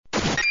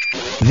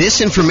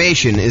This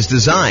information is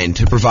designed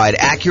to provide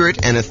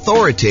accurate and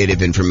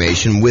authoritative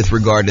information with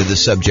regard to the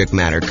subject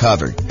matter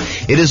covered.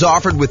 It is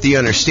offered with the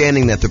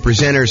understanding that the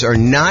presenters are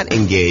not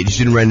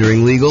engaged in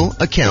rendering legal,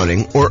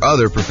 accounting, or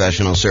other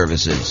professional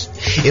services.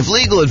 If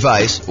legal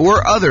advice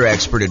or other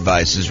expert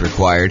advice is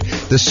required,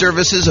 the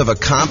services of a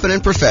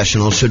competent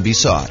professional should be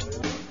sought.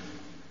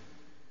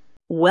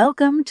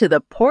 Welcome to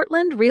the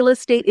Portland Real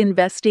Estate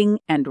Investing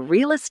and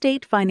Real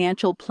Estate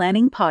Financial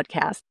Planning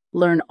Podcast.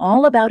 Learn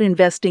all about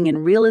investing in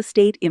real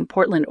estate in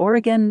Portland,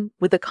 Oregon,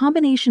 with a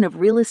combination of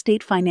real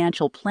estate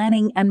financial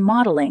planning and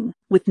modeling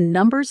with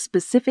numbers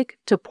specific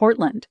to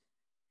Portland.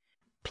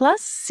 Plus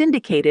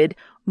syndicated,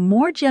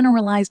 more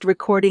generalized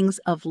recordings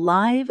of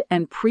live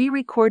and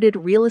pre-recorded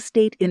real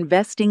estate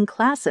investing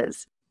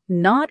classes,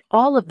 not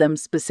all of them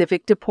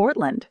specific to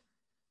Portland.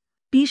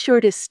 Be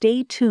sure to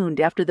stay tuned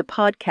after the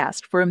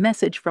podcast for a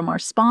message from our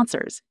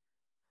sponsors.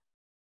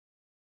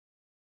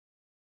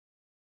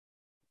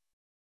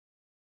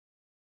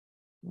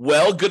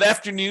 Well, good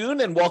afternoon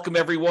and welcome,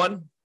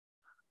 everyone.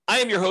 I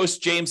am your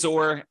host, James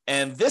Orr,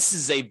 and this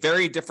is a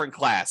very different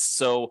class.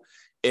 So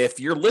if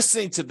you're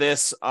listening to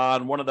this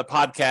on one of the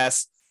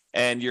podcasts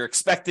and you're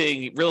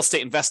expecting real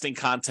estate investing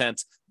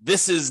content,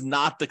 this is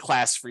not the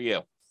class for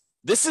you.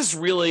 This is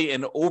really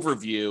an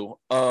overview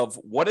of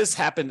what has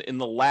happened in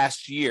the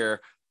last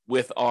year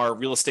with our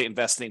real estate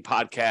investing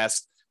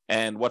podcast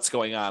and what's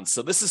going on.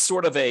 So this is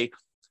sort of a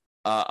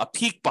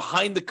peek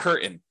behind the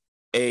curtain,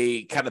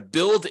 a kind of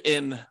build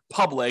in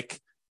public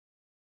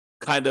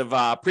kind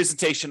of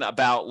presentation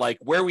about like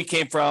where we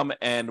came from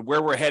and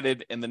where we're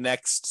headed in the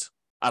next,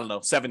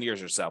 7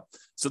 years or so.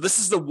 So this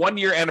is the 1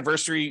 year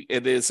anniversary.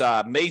 It is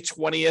May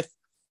 20th,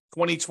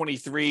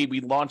 2023.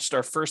 We launched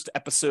our first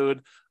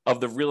episode of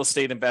the real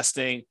estate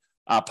investing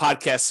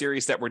podcast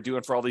series that we're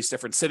doing for all these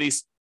different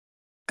cities.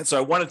 And so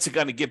I wanted to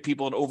kind of give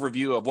people an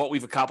overview of what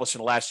we've accomplished in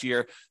the last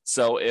year.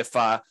 So if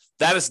that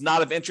is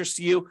not of interest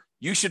to you,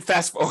 you should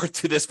fast forward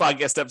to this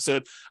podcast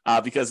episode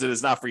because it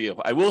is not for you.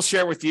 I will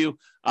share with you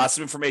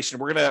some information.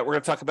 We're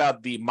gonna talk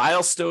about the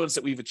milestones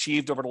that we've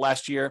achieved over the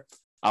last year,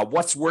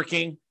 what's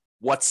working,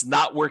 what's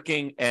not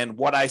working, and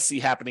what I see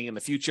happening in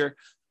the future.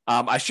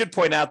 I should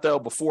point out, though,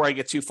 before I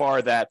get too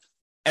far, that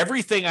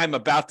everything I'm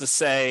about to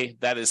say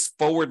that is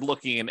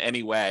forward-looking in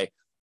any way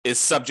is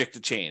subject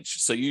to change.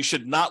 So you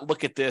should not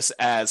look at this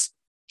as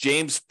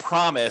James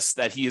promised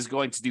that he is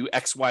going to do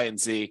X, Y, and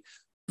Z.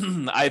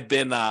 I've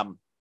been a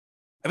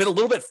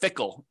little bit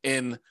fickle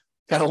in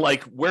kind of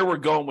like where we're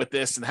going with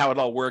this and how it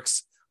all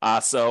works.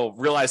 So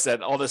realize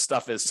that all this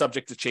stuff is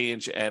subject to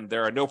change and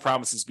there are no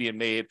promises being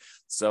made.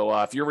 So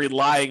if you're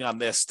relying on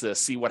this to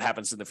see what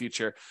happens in the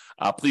future,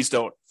 please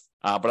don't.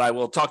 But I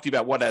will talk to you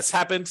about what has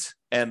happened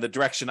and the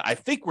direction I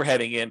think we're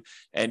heading in,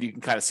 and you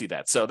can kind of see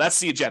that. So that's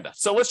the agenda.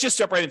 So let's just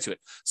jump right into it.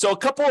 So a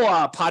couple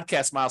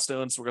podcast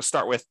milestones we're going to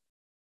start with.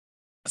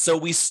 So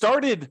we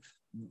started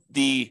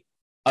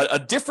a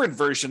different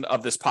version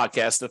of this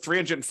podcast, the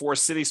 304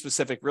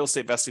 city-specific real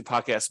estate investing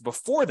podcast.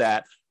 Before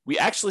that, we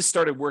actually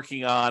started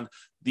working on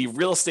the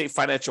real estate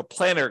financial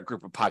planner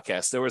group of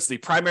podcasts. There was the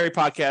primary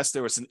podcast.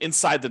 There was an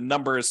Inside the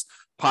Numbers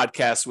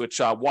podcast, which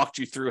walked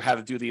you through how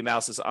to do the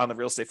analysis on the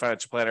real estate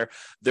financial planner.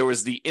 There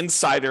was the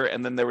Insider,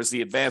 and then there was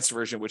the advanced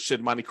version, which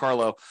did Monte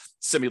Carlo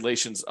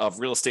simulations of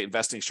real estate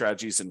investing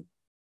strategies and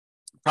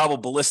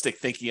probabilistic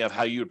thinking of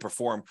how you would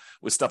perform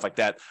with stuff like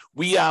that.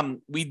 We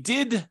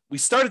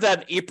started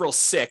that April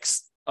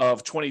 6th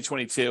of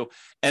 2022,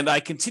 and I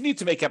continued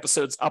to make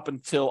episodes up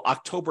until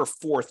October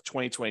 4th,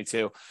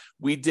 2022.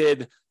 We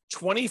did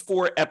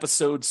 24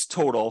 episodes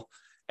total.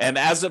 And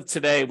as of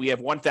today, we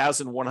have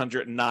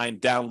 1,109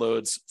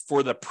 downloads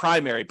for the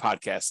primary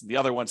podcast. And the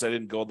other ones I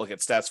didn't go and look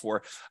at stats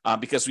for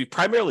because we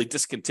primarily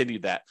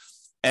discontinued that.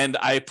 And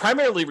I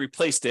primarily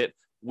replaced it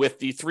with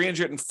the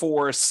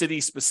 304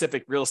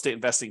 city-specific real estate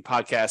investing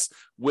podcast,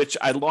 which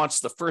I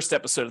launched the first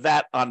episode of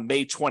that on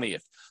May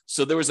 20th.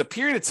 So there was a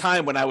period of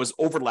time when I was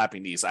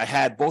overlapping these. I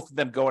had both of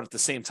them going at the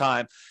same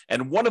time.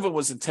 And one of them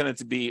was intended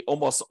to be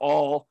almost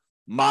all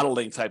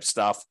modeling type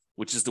stuff,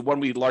 which is the one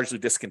we largely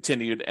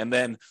discontinued. And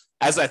then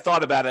as I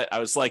thought about it, I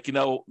was like,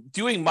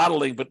 doing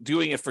modeling, but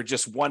doing it for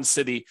just one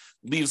city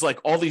leaves like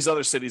all these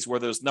other cities where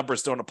those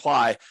numbers don't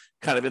apply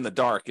kind of in the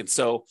dark. And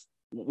so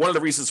one of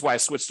the reasons why I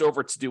switched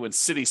over to doing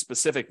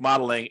city-specific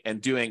modeling and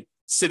doing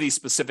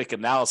city-specific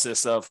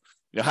analysis of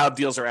how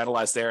deals are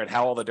analyzed there and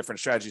how all the different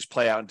strategies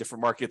play out in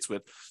different markets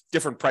with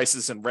different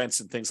prices and rents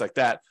and things like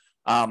that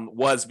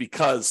was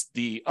because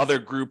the other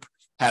group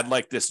had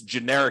like this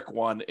generic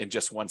one in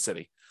just one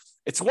city.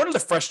 It's one of the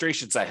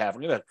frustrations I have.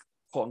 I'm going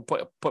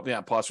to put me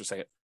on pause for a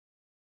second.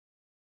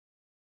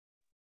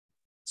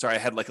 Sorry, I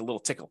had like a little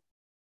tickle.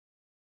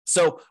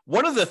 So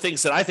one of the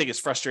things that I think is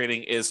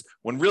frustrating is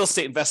when real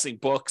estate investing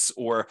books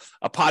or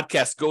a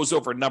podcast goes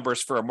over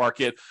numbers for a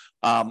market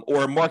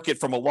or a market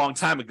from a long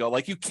time ago.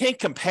 Like you can't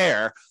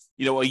compare,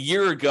 a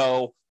year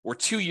ago or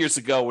 2 years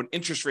ago when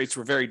interest rates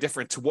were very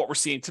different to what we're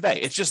seeing today.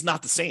 It's just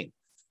not the same.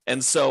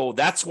 And so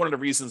that's one of the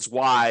reasons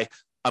why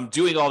I'm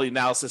doing all the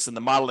analysis and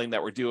the modeling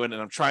that we're doing.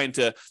 And I'm trying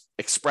to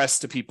express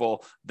to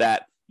people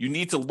that, you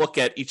need to look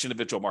at each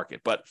individual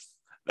market, but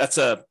that's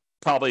a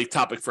probably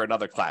topic for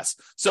another class.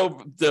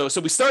 So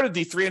we started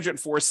the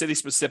 304 city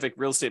specific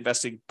real estate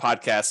investing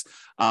podcast.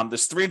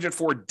 There's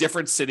 304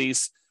 different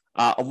cities.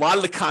 A lot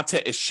of the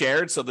content is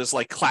shared. So there's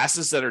like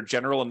classes that are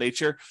general in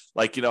nature,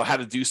 like, how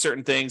to do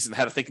certain things and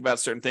how to think about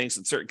certain things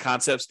and certain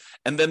concepts.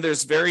 And then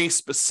there's very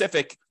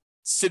specific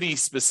city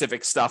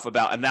specific stuff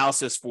about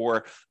analysis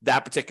for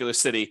that particular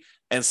city.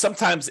 And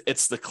sometimes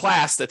it's the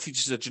class that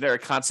teaches a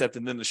generic concept.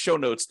 And then the show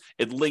notes,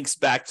 it links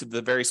back to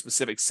the very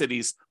specific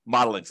cities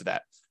modeling to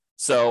that.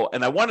 So,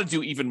 and I want to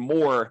do even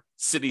more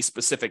city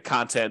specific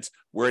content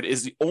where it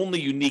is the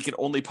only unique and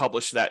only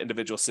published to that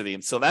individual city.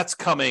 And so that's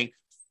coming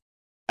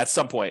at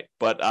some point,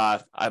 but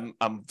I'm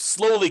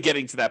slowly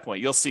getting to that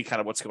point. You'll see kind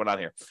of what's going on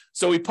here.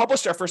 So we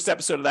published our first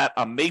episode of that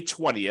on May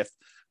 20th,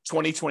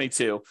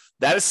 2022.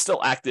 That is still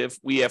active.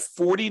 We have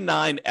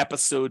 49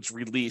 episodes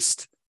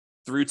released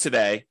through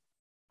today.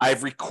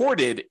 I've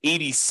recorded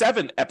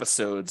 87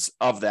 episodes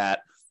of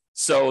that.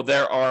 So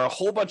there are a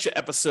whole bunch of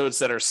episodes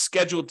that are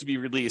scheduled to be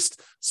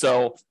released.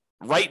 So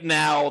right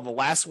now, the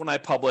last one I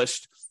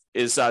published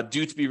is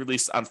due to be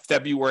released on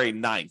February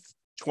 9th,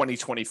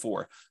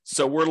 2024.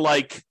 So we're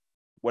like,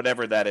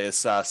 whatever that is,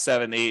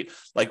 7, 8,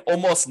 like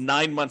almost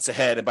 9 months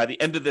ahead. And by the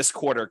end of this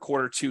quarter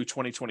 2,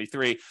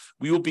 2023,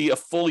 we will be a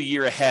full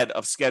year ahead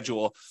of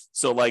schedule.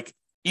 So like,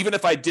 even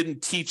if I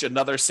didn't teach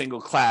another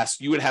single class,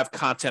 you would have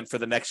content for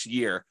the next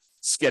year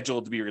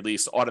scheduled to be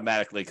released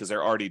automatically because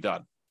they're already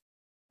done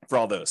for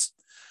all those.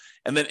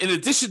 And then in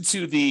addition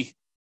to the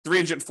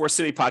 304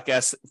 City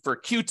podcast, for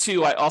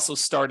Q2, I also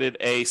started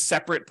a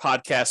separate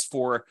podcast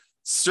for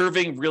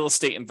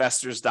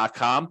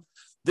servingrealestateinvestors.com.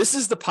 This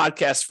is the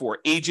podcast for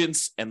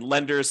agents and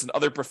lenders and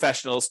other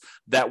professionals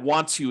that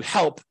want to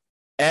help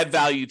add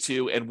value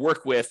to and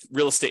work with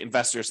real estate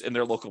investors in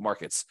their local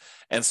markets.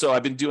 And so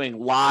I've been doing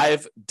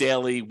live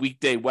daily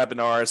weekday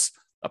webinars,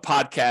 a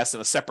podcast,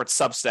 and a separate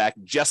Substack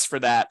just for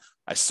that.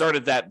 I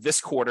started that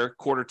this quarter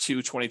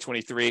 2,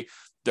 2023.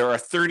 There are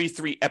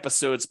 33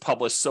 episodes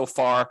published so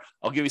far.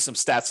 I'll give you some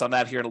stats on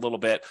that here in a little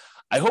bit.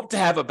 I hope to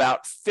have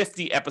about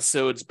 50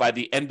 episodes by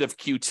the end of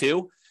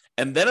Q2,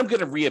 and then I'm going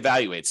to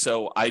reevaluate.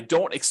 So I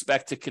don't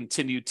expect to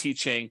continue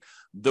teaching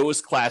those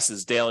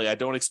classes daily. I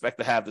don't expect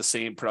to have the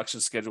same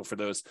production schedule for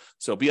those.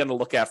 So be on the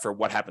lookout for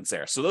what happens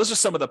there. So those are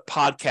some of the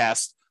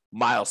podcast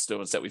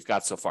milestones that we've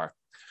got so far.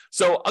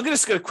 So I'm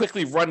just going to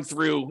quickly run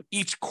through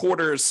each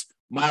quarter's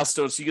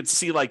milestones so you can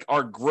see like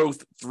our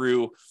growth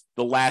through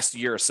the last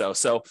year or so.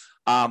 So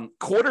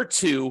quarter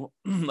 2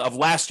 of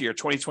last year,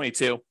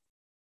 2022,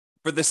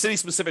 for the city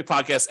specific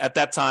podcast at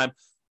that time,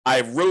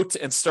 I wrote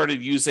and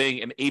started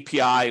using an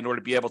API in order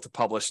to be able to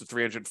publish the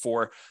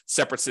 304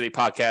 separate city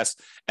podcasts.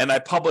 And I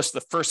published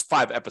the first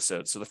 5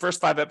 episodes. So the first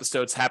 5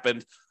 episodes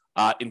happened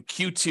in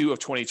Q2 of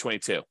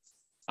 2022.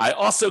 I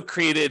also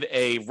created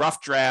a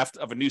rough draft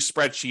of a new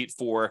spreadsheet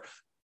for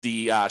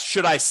the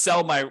should I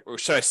sell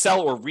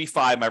or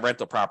refi my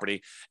rental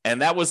property,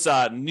 and that was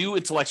new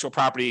intellectual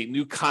property,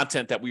 new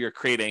content that we are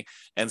creating,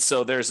 and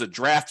so there's a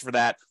draft for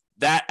that.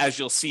 That, as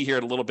you'll see here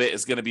in a little bit,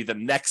 is going to be the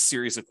next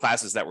series of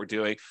classes that we're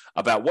doing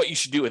about what you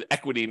should do with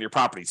equity in your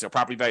property. So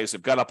property values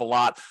have gone up a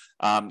lot.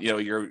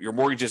 Your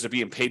mortgages are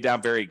being paid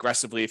down very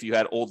aggressively if you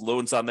had old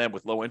loans on them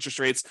with low interest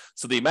rates.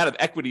 So the amount of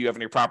equity you have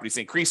in your property is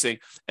increasing.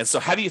 And so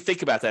how do you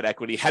think about that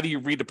equity? How do you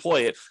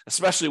redeploy it,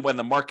 especially when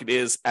the market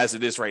is as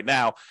it is right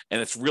now,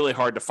 and it's really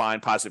hard to find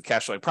positive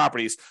cash flowing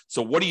properties?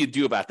 So what do you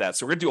do about that?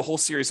 So we're going to do a whole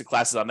series of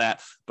classes on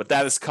that, but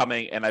that is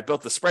coming. And I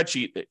built the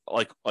spreadsheet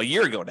like a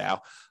year ago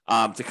now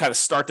to kind of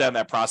start down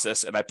that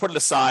process. And I put it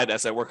aside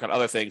as I work on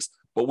other things,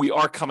 but we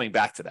are coming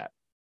back to that.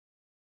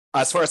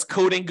 As far as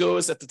coding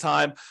goes at the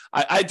time,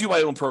 I do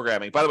my own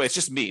programming. By the way, it's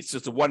just me. It's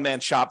just a one-man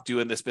shop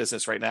doing this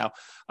business right now.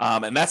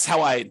 And that's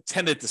how I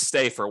intended to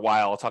stay for a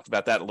while. I'll talk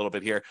about that a little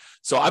bit here.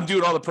 So I'm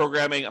doing all the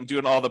programming. I'm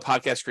doing all the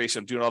podcast creation.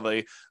 I'm doing all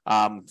the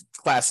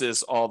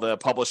classes, all the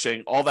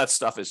publishing. All that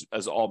stuff is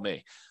all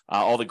me.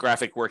 All the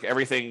graphic work,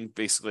 everything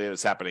basically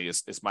that's happening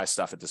is my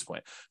stuff at this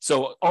point.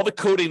 So all the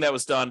coding that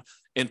was done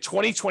in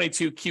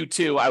 2022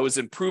 Q2, I was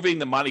improving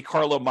the Monte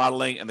Carlo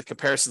modeling and the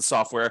comparison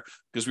software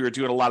because we were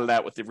doing a lot of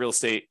that with the real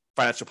estate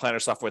financial planner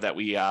software that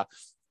we are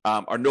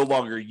no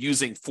longer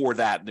using for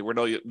that.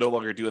 We're no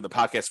longer doing the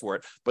podcast for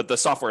it, but the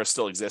software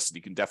still exists, and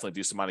you can definitely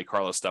do some Monte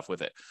Carlo stuff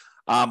with it.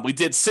 We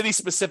did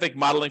city-specific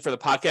modeling for the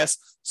podcast.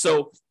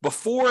 So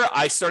before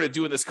I started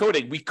doing this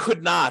coding,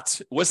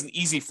 it wasn't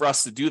easy for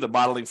us to do the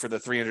modeling for the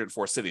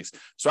 304 cities.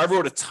 So I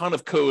wrote a ton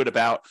of code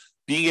about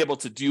being able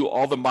to do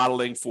all the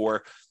modeling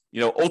for,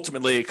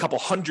 ultimately a couple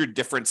hundred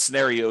different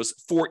scenarios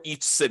for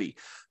each city.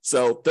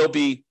 So there'll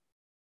be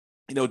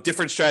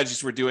different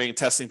strategies we're doing,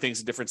 testing things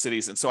in different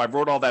cities. And so I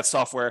wrote all that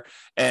software,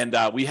 and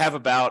we have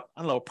about,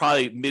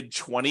 probably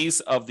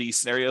mid-20s of the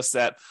scenarios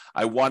that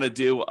I want to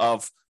do,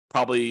 of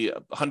probably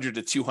 100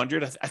 to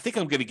 200. I think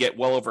I'm going to get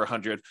well over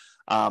 100.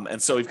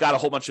 And so we've got a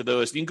whole bunch of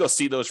those. You can go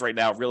see those right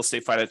now,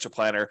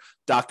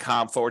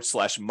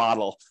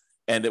 realestatefinancialplanner.com/model,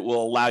 and it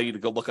will allow you to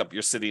go look up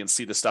your city and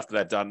see the stuff that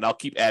I've done. And I'll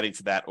keep adding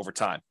to that over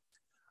time.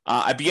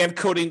 I began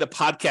coding the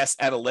podcast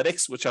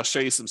analytics, which I'll show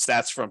you some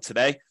stats from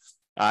today.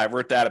 I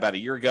wrote that about a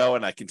year ago,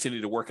 and I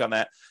continue to work on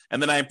that.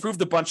 And then I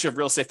improved a bunch of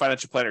real estate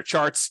financial planner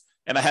charts,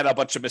 and I had a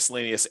bunch of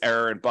miscellaneous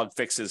error and bug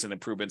fixes and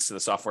improvements to the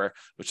software,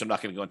 which I'm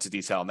not going to go into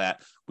detail on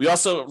that. We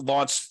also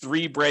launched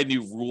 3 brand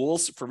new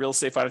rules for real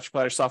estate financial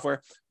planner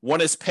software.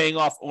 One is paying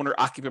off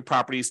owner-occupant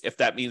properties if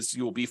that means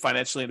you will be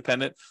financially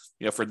independent.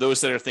 For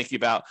those that are thinking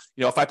about,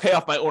 if I pay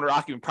off my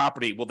owner-occupant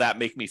property, will that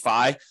make me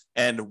FI?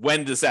 And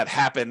when does that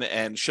happen?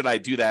 And should I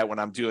do that when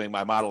I'm doing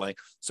my modeling?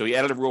 So we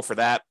added a rule for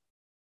that.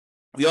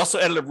 We also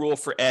added a rule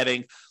for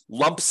adding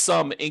lump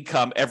sum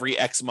income every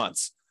X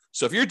months.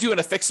 So if you're doing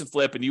a fix and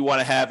flip and you want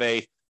to have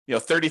a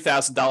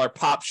 $30,000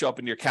 pop show up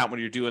in your account when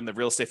you're doing the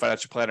real estate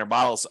financial planner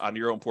models on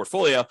your own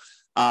portfolio,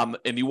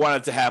 and you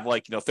wanted to have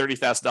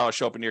 $30,000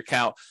 show up in your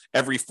account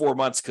every 4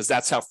 months because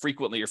that's how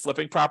frequently you're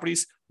flipping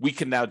properties, we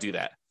can now do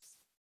that.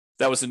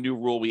 That was a new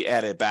rule we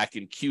added back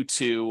in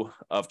Q2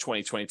 of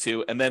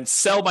 2022. And then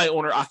sell my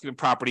owner occupant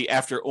property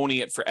after owning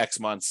it for X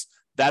months.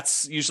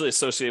 That's usually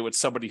associated with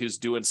somebody who's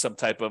doing some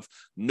type of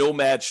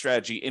nomad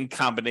strategy in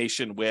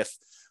combination with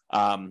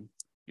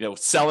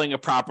selling a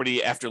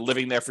property after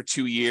living there for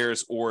 2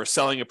 years, or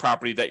selling a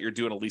property that you're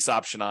doing a lease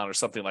option on or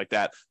something like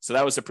that. So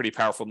that was a pretty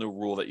powerful new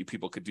rule that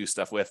people could do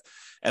stuff with.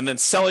 And then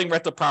selling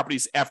rental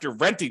properties after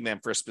renting them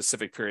for a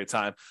specific period of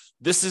time.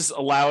 This is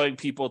allowing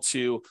people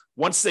to,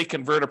 once they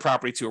convert a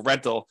property to a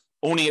rental,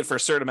 owning it for a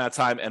certain amount of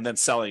time and then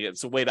selling it.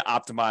 It's a way to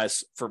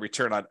optimize for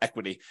return on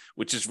equity,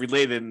 which is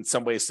related in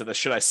some ways to the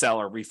should I sell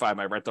or refi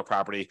my rental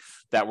property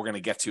that we're going to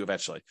get to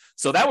eventually.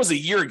 So that was a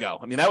year ago.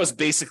 That was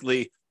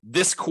basically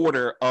this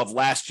quarter of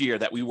last year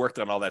that we worked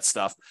on all that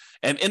stuff.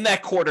 And in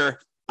that quarter,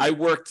 I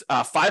worked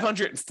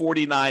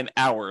 549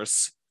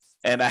 hours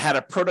and I had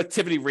a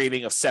productivity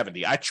rating of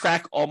 70. I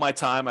track all my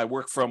time. I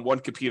work from one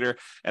computer,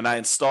 and I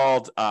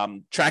installed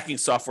tracking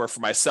software for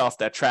myself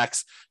that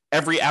tracks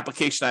every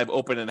application I've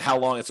opened and how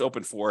long it's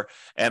open for.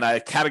 And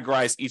I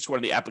categorize each one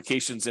of the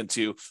applications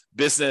into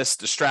business,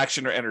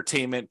 distraction or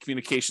entertainment,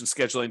 communication,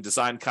 scheduling,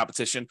 design,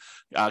 composition,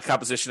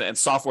 and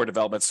software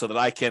development so that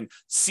I can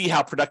see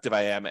how productive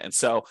I am. And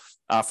so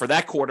for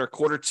that quarter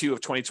 2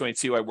 of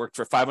 2022, I worked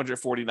for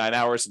 549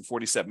 hours and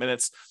 47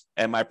 minutes,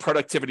 and my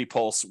productivity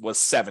pulse was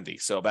 70.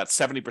 So about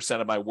 70%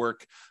 of my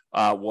work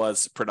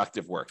was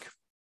productive work.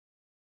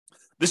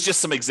 This is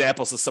just some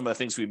examples of some of the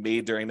things we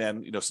made during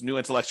then, some new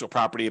intellectual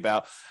property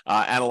about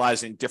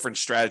analyzing different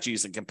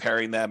strategies and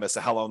comparing them as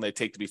to how long they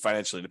take to be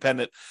financially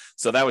independent.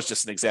 So that was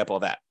just an example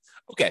of that.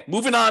 Okay,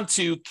 moving on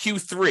to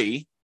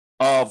Q3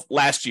 of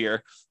last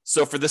year.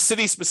 So for the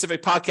City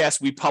Specific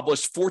podcast, we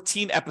published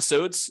 14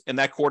 episodes in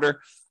that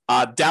quarter.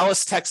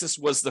 Dallas, Texas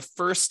was the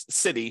first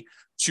city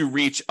to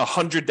reach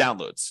 100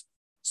 downloads.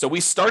 So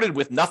we started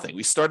with nothing.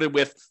 We started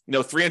with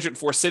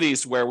 304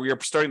 cities where we were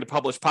starting to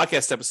publish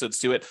podcast episodes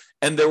to it,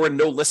 and there were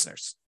no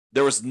listeners.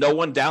 There was no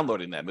one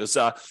downloading them. It was,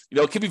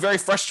 it can be very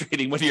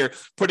frustrating when you're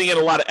putting in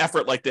a lot of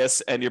effort like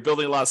this, and you're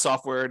building a lot of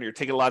software, and you're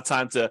taking a lot of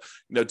time to,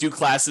 do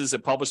classes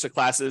and publish the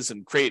classes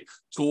and create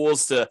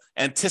tools to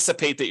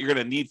anticipate that you're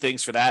going to need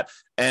things for that,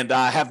 and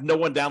have no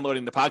one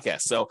downloading the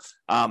podcast. So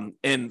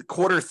in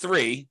quarter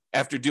 3,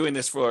 after doing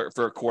this for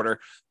a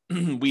quarter,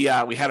 we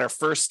had our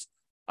first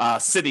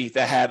city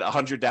that had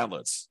 100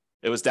 downloads.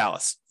 It was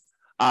Dallas.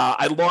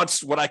 I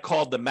launched what I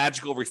called the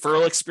magical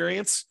referral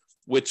experience,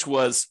 which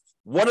was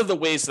one of the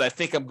ways that I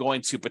think I'm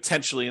going to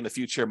potentially in the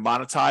future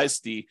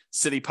monetize the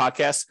City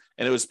podcast.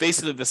 And it was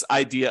basically this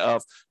idea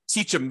of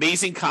teach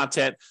amazing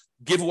content,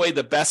 give away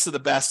the best of the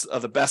best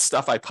of the best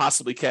stuff I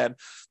possibly can,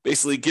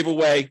 basically give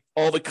away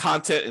all the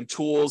content and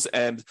tools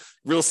and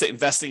real estate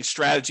investing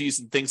strategies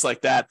and things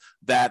like that,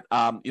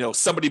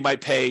 somebody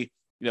might pay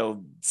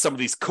some of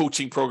these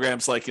coaching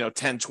programs like,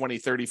 10, 20,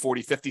 30,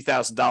 40,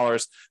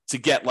 $50,000 to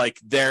get like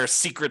their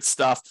secret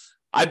stuff.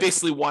 I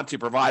basically want to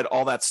provide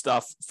all that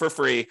stuff for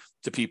free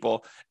to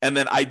people. And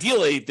then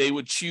ideally they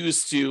would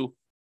choose to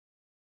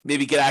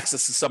maybe get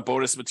access to some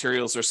bonus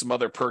materials or some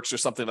other perks or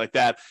something like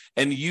that,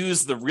 and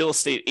use the real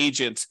estate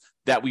agent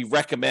that we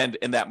recommend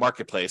in that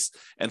marketplace.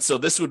 And so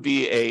this would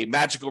be a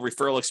magical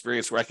referral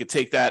experience where I could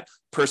take that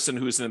person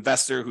who's an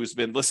investor who's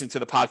been listening to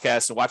the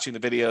podcast and watching the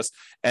videos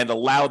and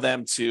allow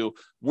them to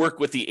work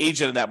with the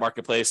agent in that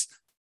marketplace,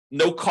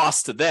 no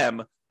cost to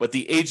them, but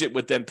the agent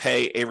would then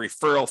pay a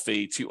referral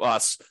fee to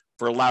us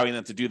for allowing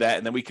them to do that.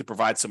 And then we could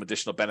provide some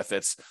additional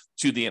benefits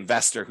to the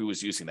investor who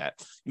is using that.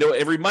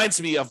 It reminds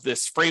me of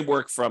this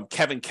framework from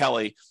Kevin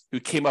Kelly,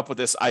 who came up with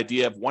this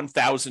idea of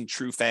 1,000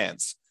 true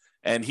fans.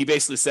 And he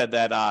basically said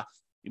that,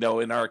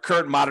 in our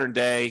current modern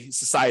day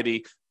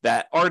society,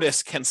 that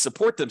artists can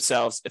support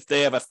themselves if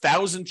they have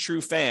 1,000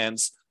 true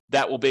fans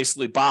that will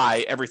basically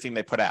buy everything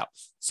they put out.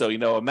 So,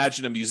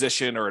 imagine a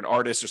musician or an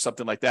artist or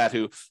something like that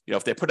who,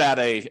 if they put out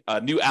a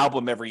new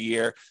album every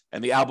year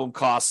and the album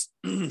costs,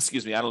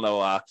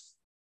 $100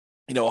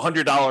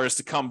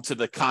 to come to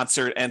the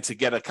concert and to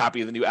get a copy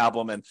of the new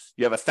album. And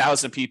you have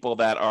 1,000 people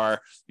that are,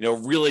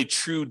 really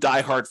true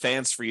diehard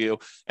fans for you,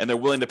 and they're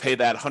willing to pay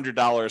that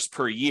 $100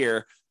 per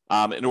year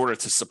in order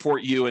to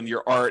support you and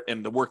your art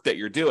and the work that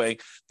you're doing.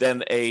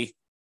 Then a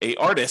a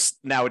artist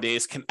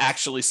nowadays can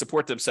actually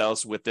support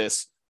themselves with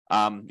this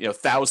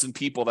 1,000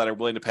 people that are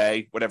willing to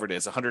pay whatever it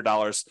is,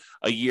 $100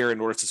 a year in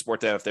order to support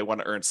them if they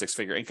want to earn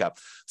six-figure income.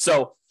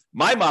 So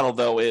my model,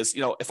 though, is,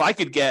 if I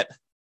could get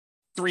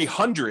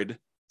 300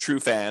 true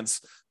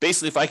fans,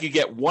 basically, if I could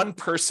get one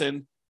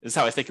person, this is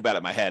how I think about it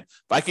in my head.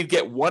 If I could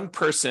get one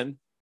person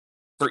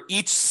for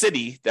each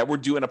city that we're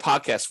doing a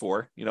podcast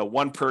for,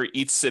 one per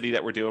each city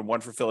that we're doing,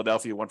 one for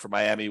Philadelphia, one for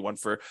Miami, one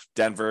for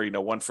Denver,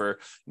 one for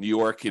New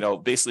York,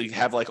 basically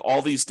have like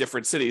all these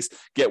different cities,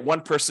 get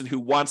one person who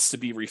wants to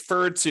be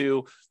referred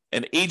to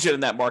an agent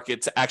in that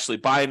market to actually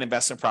buy an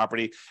investment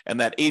property.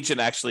 And that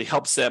agent actually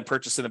helps them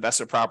purchase an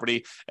investment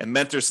property and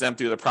mentors them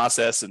through the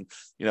process. And,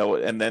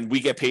 and then we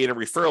get paid a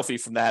referral fee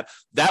from that.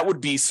 That would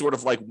be sort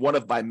of like one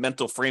of my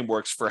mental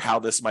frameworks for how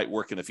this might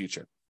work in the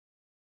future.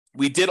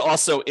 We did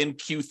also in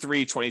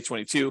Q3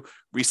 2022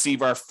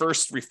 receive our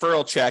first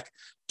referral check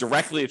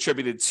directly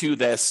attributed to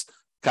this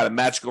kind of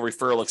magical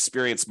referral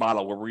experience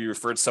model where we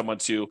referred someone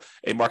to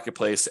a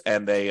marketplace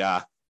and they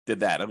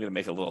did that. I'm going to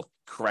make a little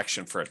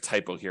correction for a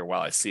typo here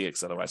while I see it,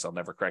 because otherwise I'll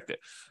never correct it.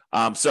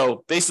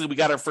 So basically we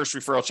got our first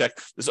referral check.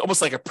 It's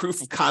almost like a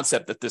proof of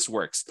concept that this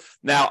works.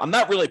 Now, I'm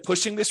not really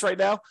pushing this right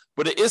now,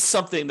 but it is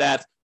something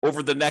that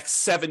over the next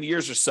 7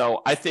 years or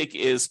so, I think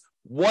is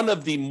one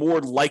of the more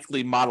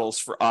likely models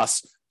for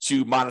us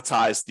to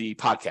monetize the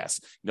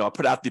podcast. I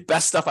put out the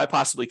best stuff I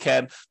possibly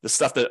can, the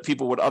stuff that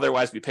people would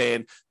otherwise be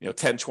paying, $10,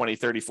 $20, $30,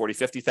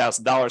 $40,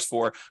 $50,000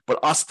 for,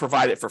 but us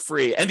provide it for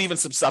free, and even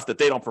some stuff that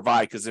they don't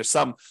provide, because there's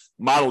some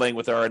modeling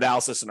with our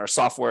analysis and our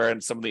software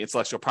and some of the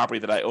intellectual property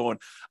that I own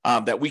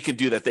that we can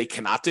do that they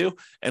cannot do.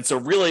 And so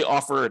really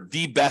offer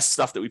the best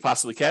stuff that we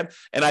possibly can.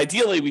 And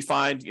ideally we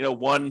find,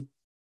 one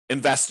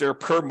investor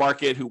per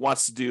market who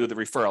wants to do the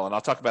referral. And I'll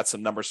talk about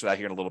some numbers for that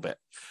here in a little bit.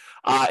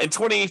 In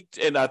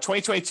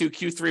 2022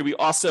 Q3, we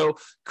also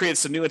created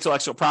some new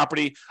intellectual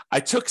property. I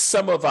took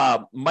some of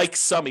Mike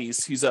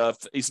Summey's. He's an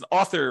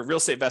author, real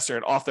estate investor,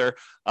 and author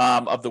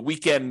of the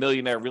Weekend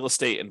Millionaire Real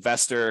Estate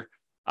Investor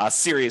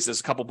series.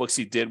 There's a couple books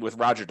he did with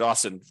Roger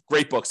Dawson.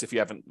 Great books if you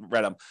haven't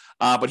read them.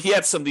 But he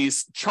had some of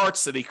these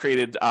charts that he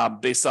created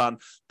based on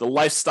the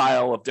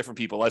lifestyle of different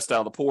people, lifestyle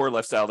of the poor,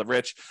 lifestyle of the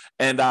rich.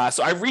 And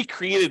so I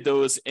recreated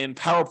those in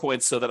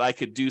PowerPoint so that I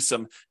could do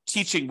some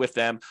teaching with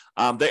them.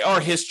 They are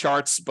his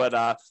charts,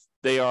 but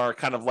they are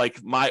kind of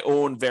like my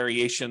own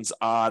variations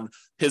on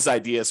his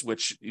ideas,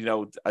 which,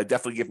 I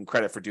definitely give him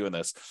credit for doing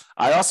this.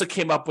 I also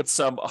came up with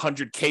some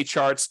 100K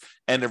charts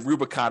and a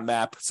Rubicon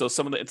map. So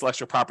some of the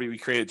intellectual property we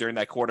created during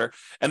that quarter.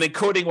 And then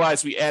coding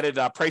wise, we added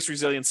price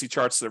resiliency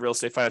charts to the Real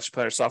Estate Financial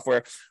Planner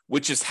software,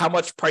 which is how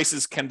much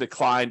prices can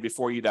decline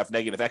before you'd have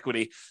negative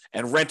equity,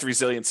 and rent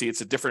resiliency.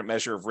 It's a different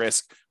measure of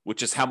risk,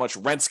 which is how much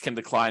rents can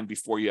decline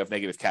before you have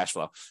negative cash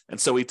flow. And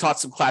so we taught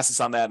some classes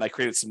on that, and I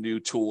created some new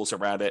tools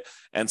around it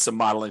and some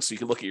modeling. So you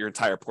can look at your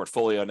entire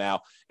portfolio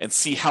now and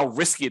see how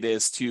risky it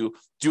is to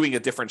doing a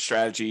different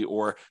strategy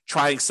or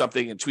trying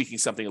something and tweaking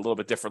something a little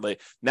bit differently.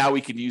 Now we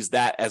can use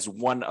that as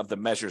one of the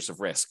measures of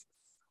risk.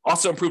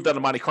 Also improved on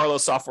the Monte Carlo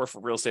software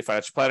for Real Estate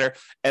Financial Planner,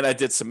 and I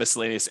did some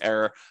miscellaneous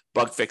error,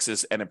 bug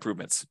fixes, and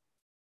improvements.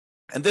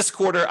 And this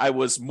quarter, I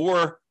was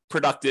more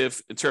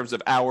productive in terms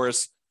of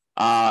hours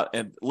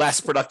and less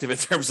productive in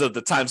terms of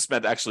the time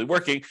spent actually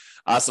working.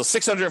 So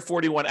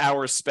 641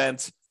 hours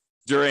spent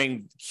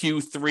during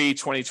Q3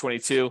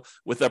 2022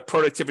 with a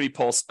productivity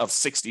pulse of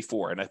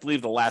 64. And I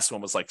believe the last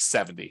one was like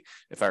 70,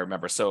 if I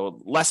remember.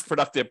 So less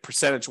productive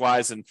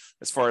percentage-wise and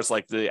as far as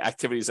like the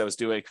activities I was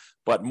doing,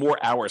 but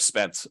more hours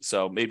spent.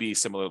 So maybe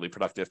similarly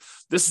productive.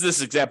 This is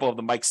this example of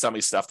the Mike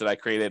Summey stuff that I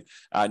created.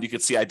 And you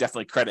can see I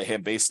definitely credit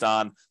him based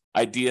on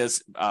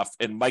ideas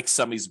in Mike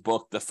Summey's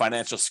book, The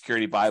Financial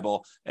Security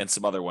Bible, and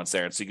some other ones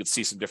there. And so you can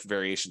see some different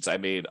variations I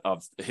made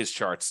of his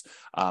charts.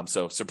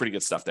 So some pretty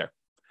good stuff there.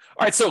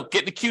 All right, so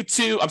getting to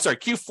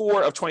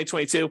Q4 of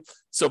 2022.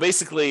 So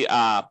basically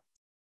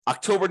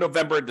October,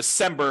 November, and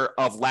December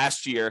of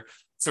last year,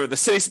 for the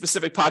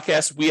city-specific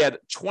podcast, we had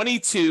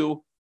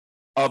 22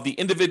 of the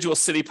individual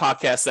city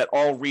podcasts that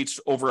all reached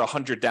over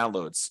 100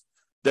 downloads.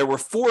 There were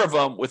 4 of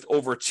them with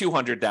over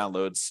 200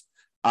 downloads.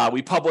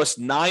 We published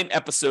 9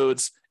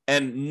 episodes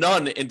and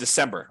none in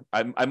December.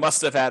 I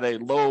must have had a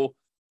low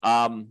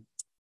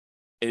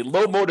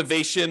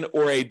motivation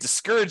or a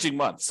discouraging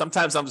month.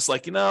 Sometimes I'm just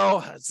like,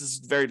 this is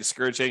very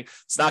discouraging.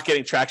 It's not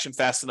getting traction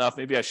fast enough.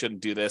 Maybe I shouldn't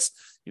do this.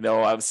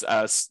 I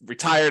was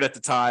retired at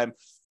the time.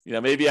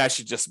 Maybe I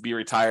should just be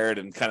retired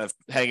and kind of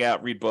hang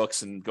out, read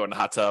books, and go in the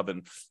hot tub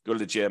and go to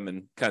the gym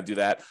and kind of do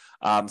that.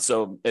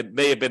 So it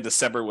may have been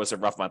December was a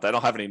rough month. I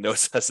don't have any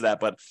notes as to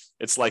that, but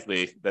it's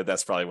likely that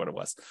that's probably what it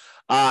was.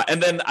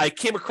 And then I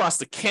came across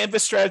the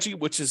Canvas strategy,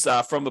 which is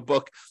from the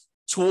book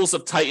Tools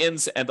of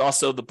Titans, and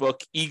also the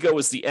book Ego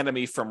is the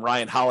Enemy from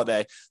Ryan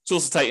Holiday.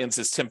 Tools of Titans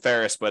is Tim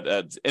Ferriss, but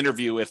an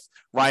interview with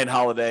Ryan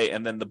Holiday.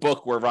 And then the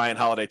book where Ryan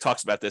Holiday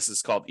talks about this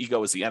is called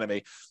Ego is the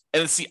Enemy.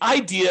 And it's the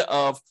idea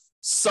of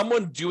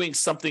someone doing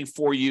something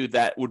for you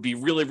that would be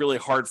really, really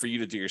hard for you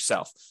to do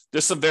yourself.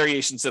 There's some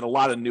variations and a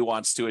lot of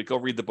nuance to it. Go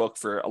read the book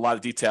for a lot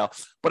of detail.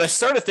 But I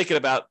started thinking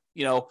about,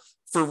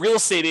 for real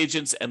estate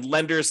agents and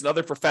lenders and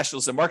other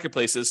professionals and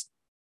marketplaces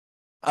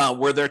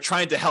where they're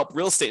trying to help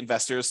real estate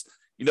investors,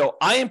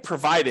 I am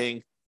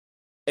providing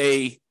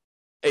a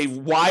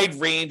wide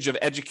range of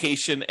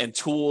education and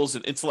tools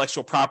and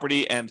intellectual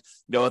property and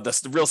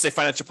the real estate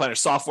financial planner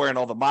software and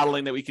all the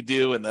modeling that we could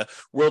do and the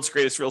world's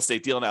greatest real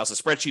estate deal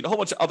analysis spreadsheet, a whole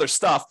bunch of other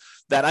stuff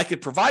that I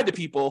could provide to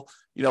people,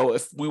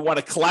 if we want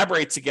to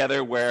collaborate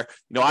together where,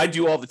 I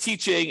do all the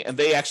teaching and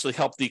they actually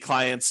help the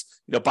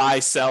clients, buy,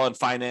 sell, and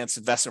finance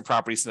investment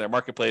properties in their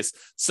marketplace.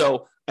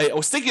 So I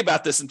was thinking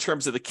about this in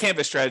terms of the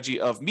Canvas strategy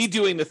of me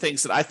doing the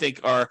things that I think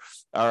are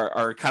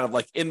kind of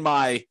like in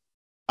my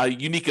a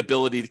unique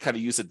ability to kind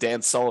of use a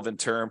Dan Sullivan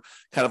term,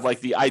 kind of like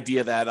the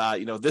idea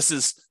that, this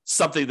is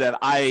something that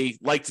I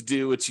like to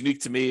do. It's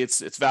unique to me.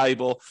 It's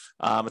valuable.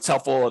 It's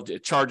helpful.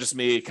 It charges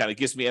me. It kind of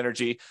gives me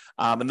energy.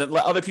 And then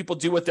let other people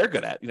do what they're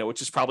good at,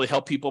 which is probably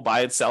help people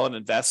buy and sell and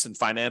invest and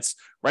finance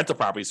rental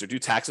properties or do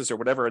taxes or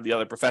whatever the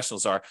other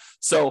professionals are.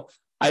 So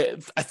I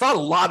thought a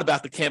lot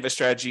about the Canvas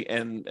strategy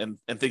and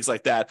things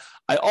like that.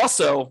 I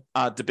also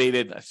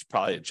debated, I should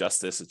probably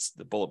adjust this. It's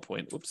the bullet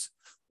point. Oops.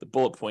 The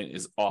bullet point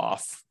is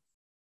off.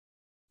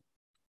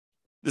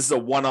 This is a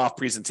one-off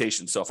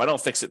presentation, so if I don't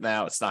fix it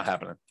now, it's not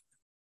happening.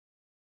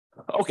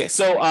 Okay,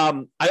 so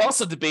I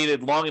also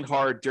debated long and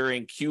hard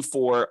during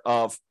Q4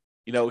 of,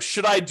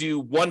 should I do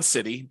one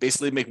city,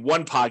 basically make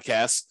one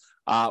podcast,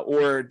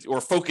 or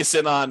focus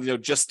in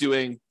on, just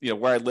doing,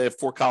 where I live,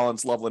 Fort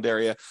Collins, Loveland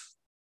area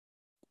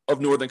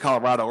of Northern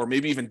Colorado, or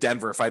maybe even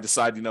Denver if I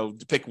decide,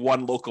 to pick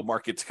one local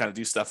market to kind of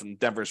do stuff, and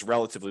Denver is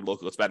relatively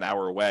local. It's about an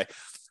hour away.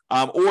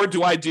 Or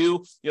do I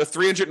do,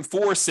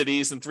 304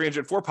 cities and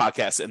 304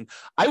 podcasts? And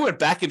I went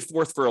back and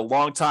forth for a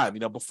long time,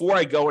 before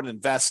I go and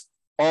invest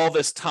all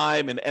this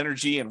time and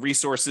energy and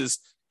resources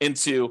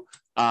into,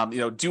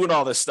 doing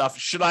all this stuff.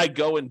 Should I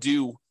go and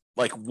do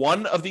like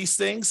one of these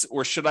things,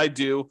 or should I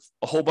do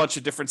a whole bunch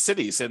of different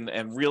cities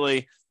and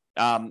really,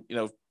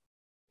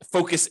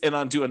 focus in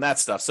on doing that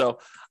stuff? So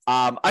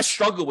I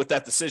struggled with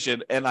that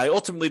decision, and I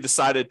ultimately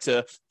decided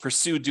to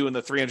pursue doing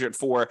the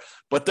 304.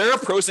 But there are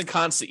pros and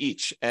cons to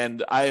each,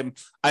 and I'm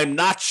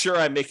not sure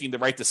I'm making the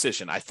right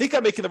decision. I think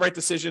I'm making the right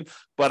decision,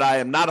 but I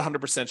am not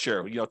 100%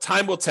 sure.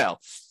 Time will tell.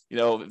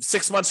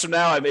 6 months from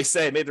now, I may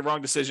say I made the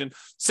wrong decision.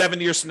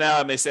 7 years from now,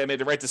 I may say I made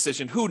the right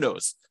decision. Who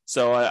knows?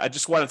 So I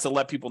just wanted to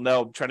let people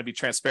know, I'm trying to be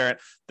transparent,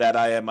 that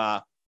I'm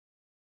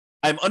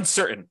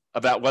uncertain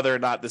about whether or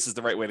not this is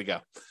the right way to go.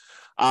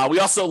 We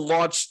also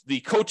launched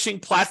the coaching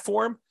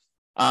platform.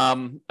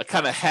 I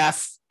kind of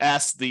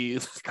half-assed the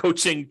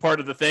coaching part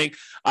of the thing.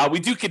 We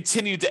do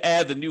continue to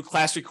add the new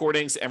class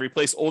recordings and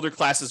replace older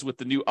classes with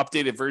the new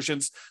updated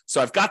versions.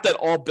 So I've got that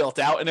all built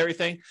out and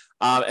everything.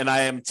 And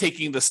I am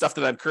taking the stuff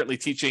that I'm currently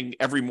teaching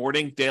every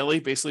morning, daily,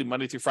 basically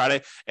Monday through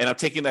Friday. And I'm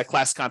taking that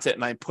class content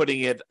and I'm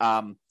putting it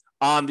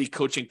on the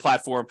coaching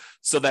platform,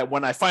 so that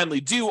when I finally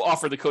do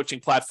offer the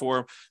coaching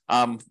platform,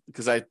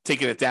 because I've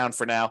taken it down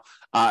for now,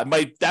 that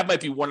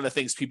might be one of the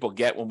things people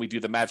get when we do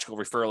the magical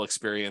referral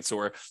experience,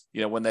 or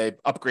when they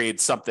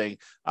upgrade something,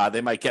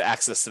 they might get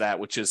access to that,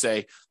 which is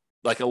a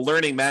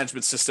learning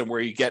management system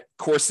where you get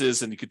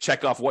courses and you could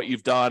check off what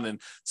you've done,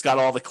 and it's got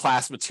all the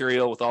class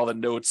material with all the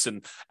notes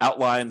and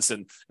outlines,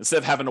 and instead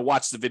of having to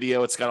watch the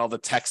video, it's got all the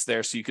text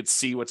there so you could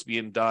see what's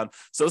being done.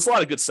 So there's a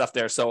lot of good stuff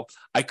there. So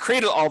I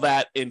created all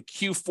that in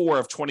Q4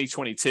 of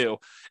 2022,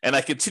 and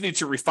I continue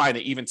to refine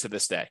it even to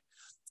this day.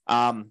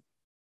 Now,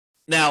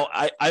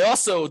 I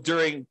also,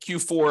 during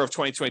Q4 of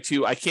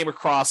 2022, I came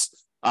across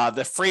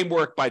the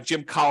framework by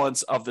Jim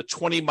Collins of the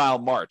 20-mile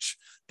march.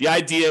 The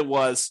idea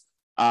was,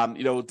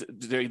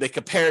 they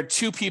compared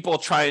two people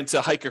trying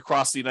to hike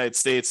across the United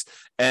States,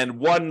 and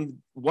one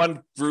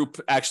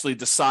group actually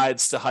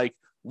decides to hike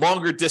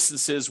longer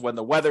distances when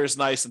the weather is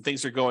nice and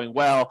things are going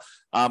well.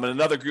 And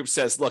another group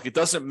says, look, it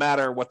doesn't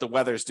matter what the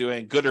weather's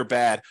doing, good or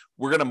bad.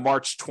 We're going to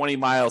march 20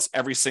 miles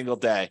every single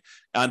day.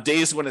 On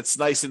days when it's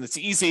nice and it's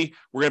easy,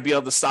 we're going to be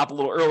able to stop a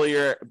little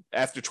earlier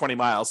after 20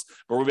 miles,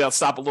 but we'll be able to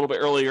stop a little bit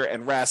earlier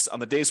and rest. On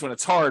the days when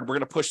it's hard, we're going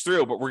to push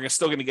through, but we're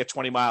still going to get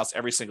 20 miles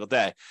every single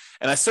day.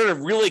 And I started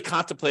really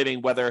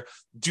contemplating whether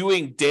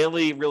doing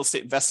daily real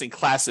estate investing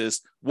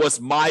classes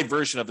was my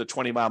version of the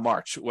 20-mile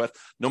march. With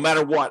no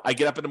matter what, I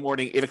get up in the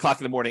morning, 8 o'clock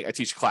in the morning, I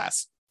teach a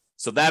class.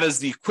 So that is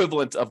the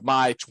equivalent of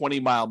my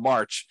 20-mile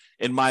march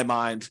in my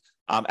mind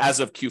as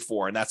of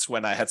Q4. And that's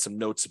when I had some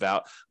notes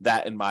about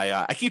that in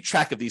my, I keep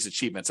track of these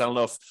achievements. I don't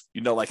know if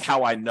you know,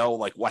 how I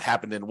know, what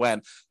happened and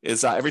when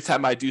is every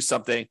time I do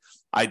something,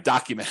 I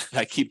document,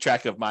 I keep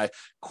track of my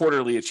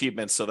quarterly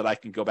achievements so that I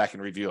can go back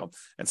and review them.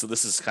 And so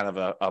this is kind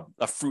of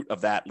a fruit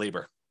of that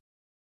labor.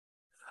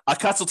 A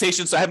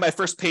consultation. So I had my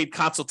first paid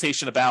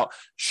consultation about,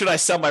 should I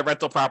sell my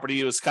rental property?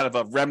 It was kind of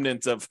a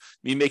remnant of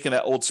me making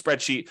that old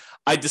spreadsheet.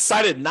 I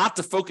decided not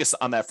to focus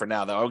on that for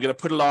now, though. I'm going to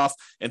put it off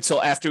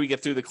until after we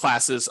get through the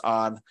classes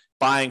on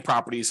buying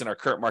properties in our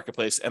current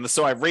marketplace. And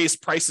so I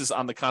raised prices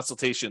on the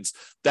consultations.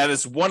 That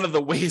is one of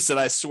the ways that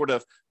I sort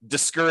of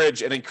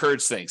discourage and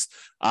encourage things.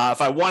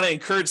 If I want to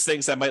encourage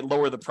things, I might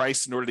lower the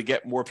price in order to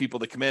get more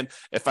people to come in.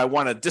 If I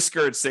want to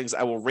discourage things,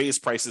 I will raise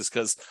prices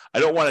because I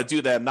don't want to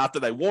do them. Not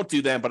that I won't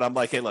do them, but I'm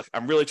like, hey, look,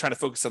 I'm really trying to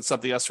focus on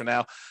something else for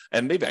now.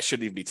 And maybe I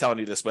shouldn't even be telling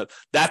you this, but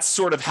that's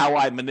sort of how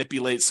I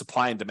manipulate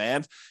supply and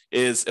demand.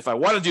 Is if I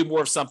want to do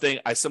more of something,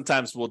 I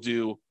sometimes will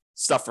do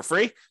stuff for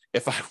free.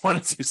 If I don't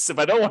want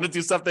to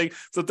do something,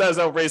 sometimes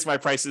I'll raise my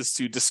prices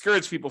to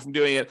discourage people from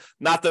doing it.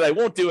 Not that I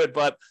won't do it,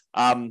 but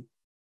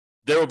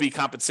there will be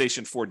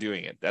compensation for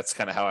doing it. That's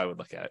kind of how I would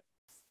look at it.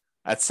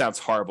 That sounds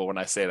horrible when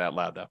I say it out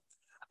loud, though.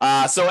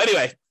 So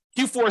anyway,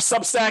 Q4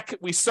 Substack,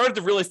 we started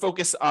to really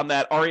focus on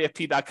that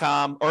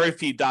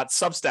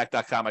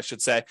refp.substack.com, I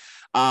should say.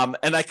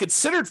 And I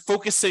considered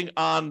focusing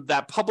on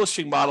that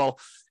publishing model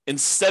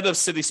instead of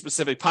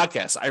city-specific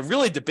podcasts. I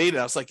really debated.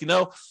 I was like,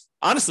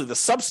 honestly, the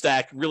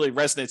Substack really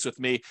resonates with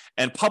me,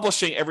 and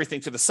publishing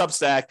everything to the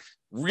Substack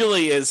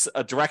really is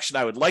a direction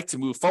I would like to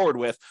move forward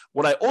with.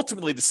 What I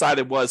ultimately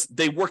decided was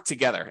they work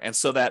together. And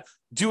so that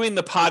doing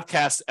the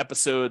podcast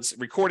episodes,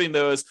 recording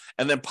those,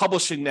 and then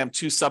publishing them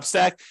to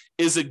Substack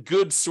is a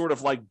good sort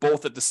of like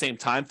both at the same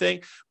time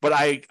thing. But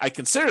I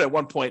considered at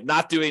one point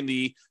not doing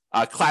the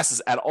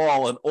classes at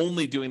all and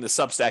only doing the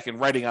Substack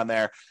and writing on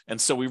there. And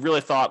so we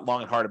really thought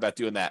long and hard about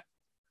doing that.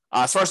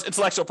 As far as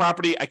intellectual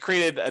property, I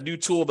created a new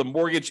tool, the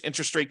Mortgage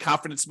Interest Rate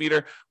Confidence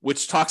Meter,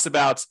 which talks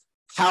about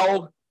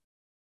how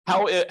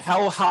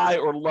high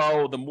or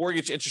low the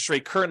mortgage interest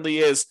rate currently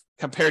is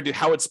compared to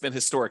how it's been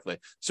historically.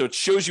 So it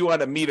shows you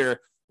on a meter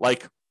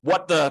like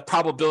what the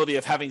probability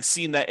of having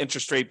seen that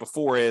interest rate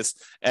before is,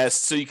 as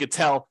so you could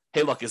tell,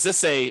 hey, look, is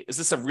this a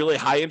really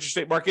high interest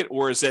rate market,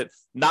 or is it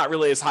not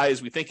really as high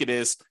as we think it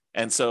is?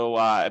 And so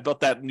I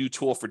built that new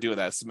tool for doing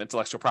that. Some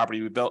intellectual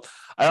property we built.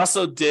 I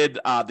also did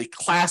the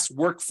class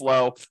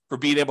workflow for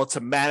being able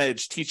to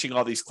manage teaching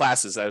all these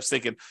classes. I was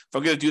thinking, if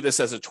I'm going to do this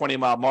as a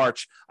 20-mile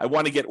march, I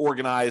want to get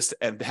organized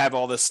and have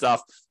all this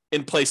stuff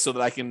in place so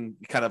that I can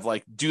kind of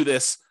like do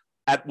this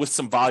with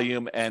some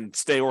volume and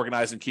stay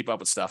organized and keep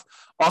up with stuff.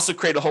 Also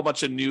create a whole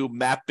bunch of new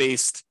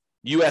map-based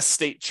U.S.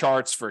 state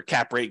charts for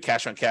cap rate,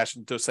 cash on cash,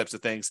 and those types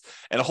of things,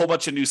 and a whole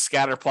bunch of new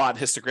scatter plot,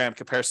 histogram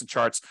comparison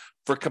charts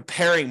for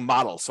comparing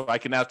models. So I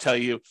can now tell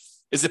you,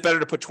 is it better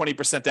to put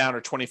 20% down or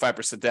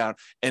 25% down,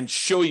 and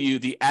show you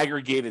the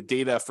aggregated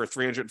data for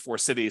 304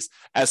 cities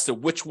as to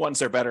which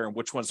ones are better and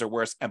which ones are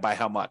worse and by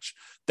how much.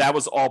 That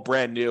was all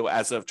brand new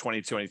as of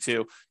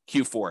 2022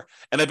 Q4.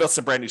 And I built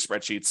some brand new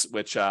spreadsheets,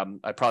 which I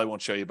probably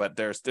won't show you, but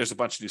there's a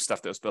bunch of new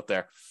stuff that was built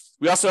there.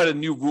 We also had a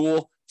new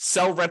rule: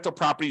 sell rental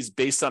properties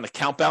based on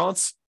account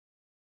balance.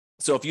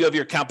 So if you have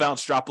your account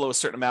balance drop below a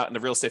certain amount in the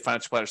Real Estate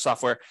Financial Planner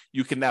software,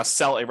 you can now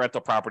sell a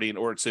rental property in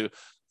order to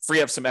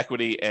free up some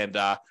equity and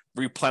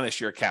replenish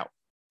your account.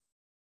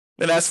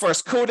 And as far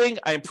as coding,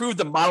 I improved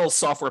the model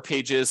software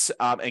pages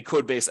and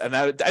code base, and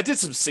I did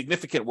some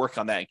significant work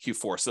on that in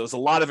Q4. So there's a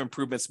lot of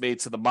improvements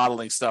made to the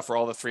modeling stuff for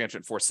all the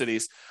 304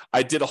 cities.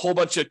 I did a whole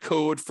bunch of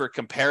code for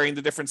comparing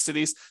the different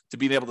cities to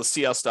being able to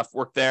see how stuff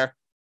worked there.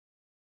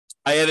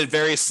 I added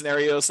various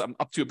scenarios. I'm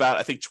up to about,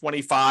 I think,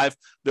 25.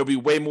 There'll be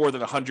way more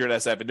than 100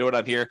 as I have a note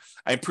on here.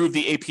 I improved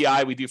the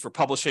API we do for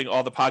publishing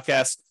all the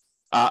podcasts,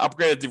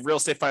 upgraded the Real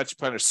Estate Financial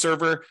Planner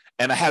server,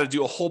 and I had to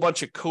do a whole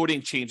bunch of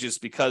coding changes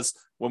because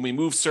when we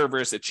moved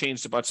servers, it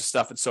changed a bunch of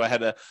stuff. And so I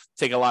had to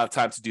take a lot of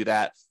time to do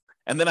that.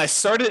 And then I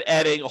started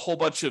adding a whole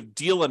bunch of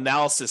deal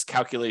analysis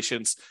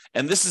calculations.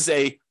 And this is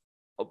a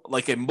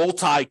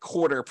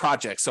multi-quarter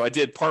project. So I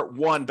did part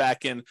one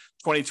back in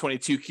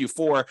 2022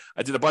 Q4.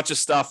 I did a bunch of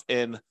stuff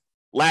in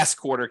last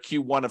quarter,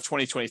 Q1 of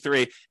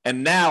 2023.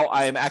 And now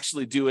I am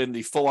actually doing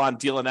the full-on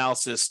deal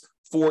analysis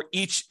for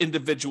each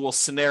individual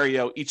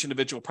scenario, each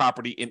individual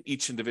property in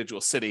each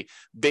individual city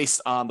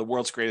based on the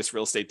world's greatest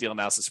real estate deal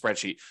analysis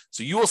spreadsheet.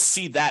 So you will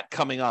see that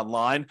coming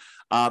online.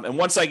 And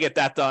once I get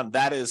that done,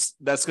 that's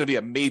going to be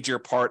a major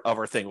part of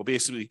our thing. We'll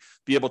basically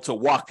be able to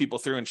walk people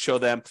through and show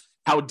them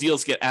how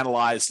deals get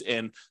analyzed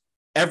in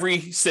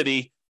every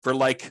city for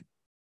a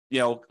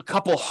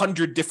couple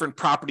hundred different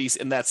properties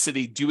in that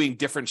city doing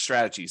different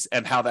strategies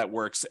and how that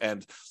works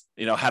and,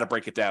 how to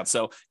break it down.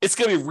 So it's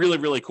going to be really,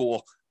 really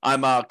cool.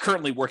 I'm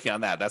currently working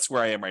on that. That's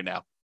where I am right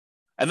now.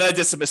 And then I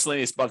did some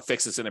miscellaneous bug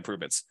fixes and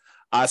improvements.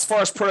 As far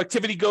as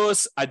productivity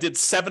goes, I did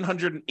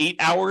 708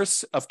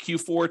 hours of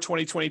Q4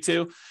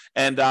 2022,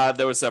 and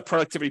there was a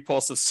productivity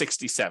pulse of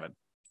 67.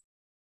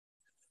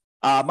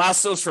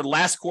 Milestones for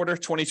last quarter,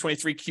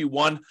 2023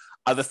 Q1.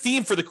 The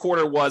theme for the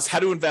quarter was how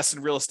to invest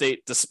in real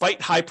estate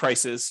despite high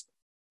prices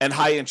and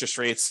high interest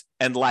rates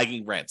and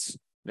lagging rents.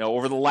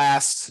 Over the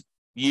last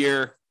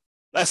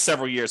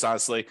several years,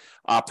 honestly,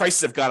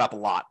 prices have gone up a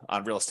lot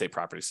on real estate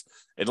properties.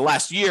 In the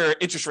last year,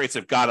 interest rates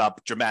have gone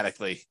up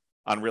dramatically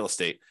on real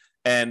estate,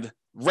 and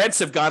rents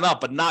have gone up,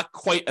 but not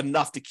quite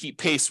enough to keep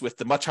pace with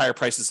the much higher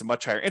prices and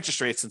much higher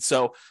interest rates. And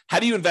so how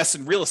do you invest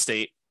in real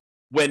estate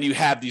when you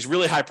have these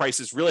really high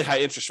prices, really high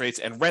interest rates,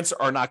 and rents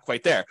are not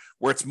quite there,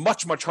 where it's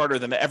much, much harder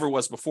than it ever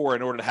was before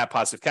in order to have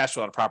positive cash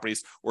flow on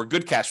properties or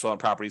good cash flow on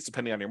properties,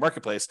 depending on your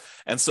marketplace.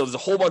 And so there's a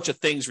whole bunch of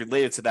things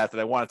related to that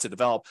I wanted to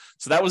develop.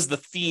 So that was the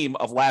theme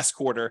of last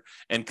quarter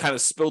and kind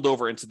of spilled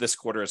over into this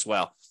quarter as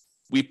well.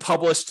 We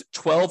published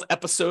 12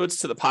 episodes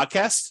to the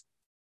podcast.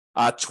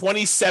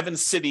 27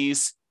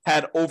 cities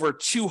had over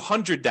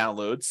 200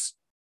 downloads.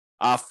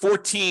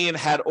 14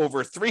 had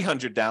over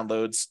 300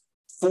 downloads.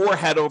 4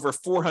 had over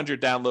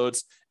 400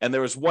 downloads, and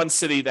there was one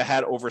city that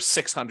had over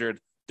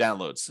 600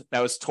 downloads. That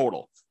was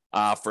total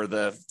for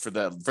their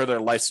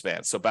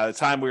lifespan. So by the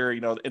time we were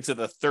into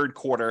the third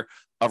quarter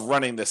of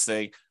running this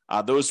thing,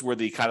 those were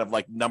the kind of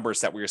like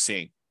numbers that we were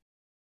seeing.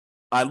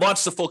 I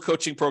launched the full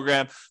coaching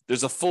program.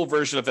 There's a full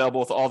version available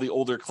with all the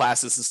older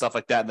classes and stuff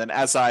like that. And then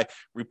as I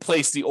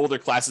replace the older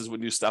classes with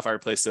new stuff, I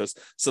replace those.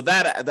 So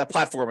that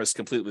platform is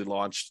completely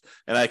launched,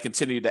 and I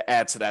continue to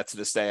add to that to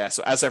this day.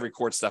 So as I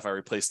record stuff, I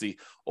replace the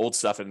old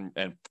stuff and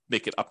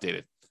make it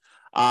updated.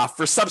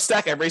 For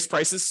Substack, I raised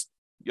prices.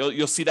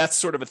 You'll see that's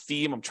sort of a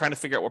theme. I'm trying to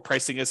figure out what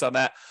pricing is on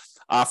that.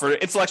 For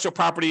intellectual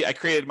property, I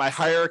created my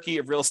hierarchy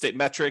of real estate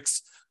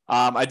metrics.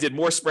 I did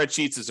more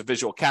spreadsheets. There's a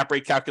visual cap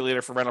rate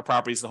calculator for rental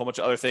properties and a whole bunch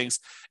of other things.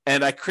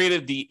 And I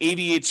created the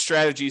 88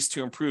 strategies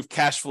to improve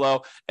cash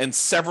flow and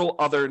several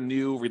other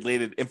new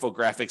related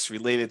infographics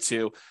related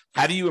to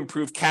how do you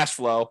improve cash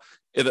flow,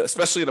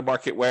 especially in a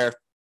market where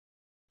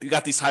you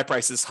got these high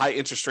prices, high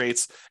interest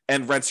rates,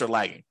 and rents are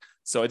lagging.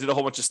 So I did a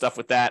whole bunch of stuff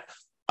with that.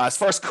 As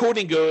far as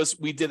coding goes,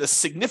 we did a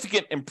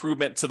significant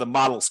improvement to the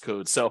models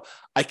code. So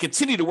I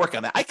continue to work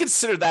on that. I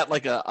consider that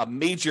like a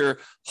major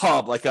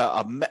hub, like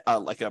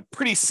a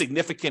pretty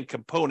significant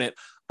component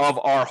of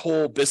our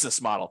whole business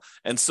model.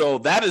 And so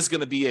that is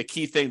going to be a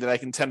key thing that I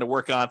can tend to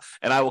work on,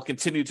 and I will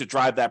continue to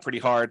drive that pretty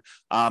hard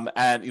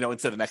and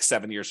into the next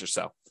 7 years or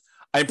so.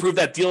 I improved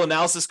that deal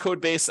analysis code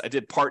base. I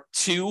did part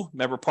 2.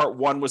 Remember, part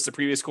 1 was the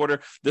previous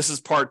quarter. This is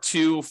part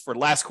 2 for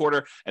last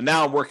quarter. And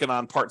now I'm working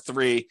on part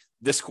 3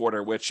 this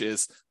quarter, which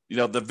is,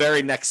 the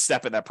very next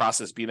step in that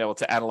process, being able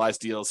to analyze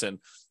deals and,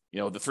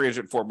 the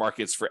 304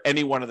 markets for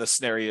any one of the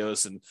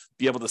scenarios and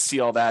be able to see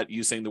all that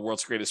using the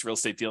world's greatest real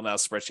estate deal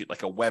analysis spreadsheet,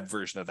 like a web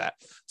version of that.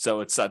 So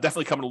it's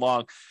definitely coming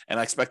along, and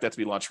I expect that to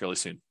be launched really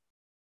soon.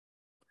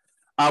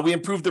 We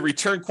improved the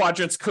return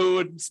quadrants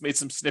code, made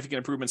some significant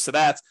improvements to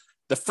that.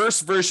 The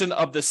first version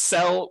of the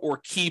sell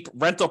or keep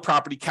rental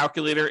property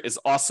calculator is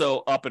also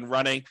up and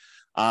running.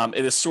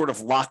 It is sort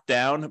of locked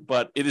down,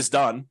 but it is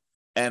done.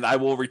 And I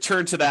will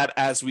return to that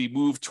as we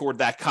move toward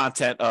that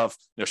content of,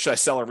 should I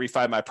sell or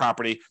refi my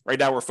property? Right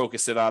now, we're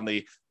focused on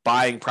the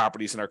buying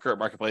properties in our current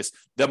marketplace.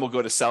 Then we'll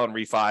go to sell and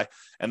refi.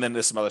 And then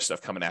there's some other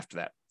stuff coming after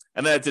that.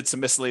 And then I did some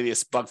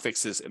miscellaneous bug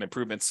fixes and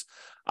improvements.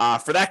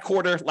 For that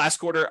quarter, last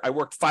quarter, I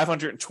worked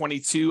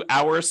 522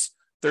 hours,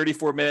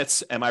 34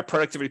 minutes, and my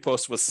productivity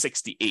post was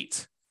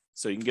 68.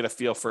 So you can get a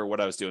feel for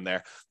what I was doing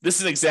there. This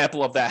is an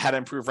example of that, how to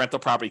improve rental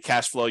property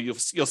cash flow. You'll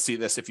see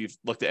this if you've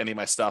looked at any of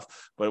my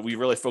stuff, but we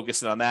really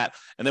focused on that.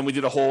 And then we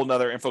did a whole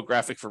nother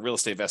infographic for real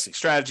estate investing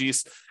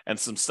strategies and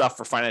some stuff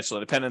for financial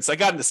independence. I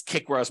got in this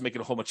kick where I was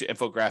making a whole bunch of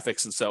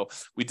infographics, and so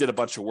we did a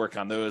bunch of work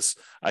on those.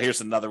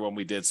 Here's another one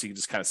we did, so you can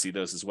just kind of see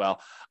those as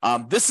well.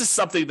 This is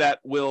something that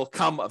will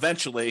come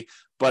eventually,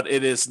 but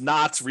it is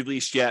not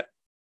released yet.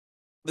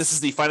 This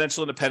is the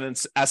financial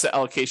independence, asset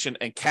allocation,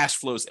 and cash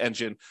flows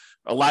engine,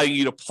 allowing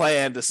you to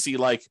plan to see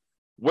like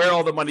where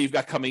all the money you've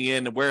got coming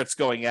in and where it's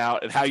going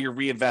out and how you're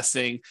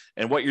reinvesting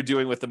and what you're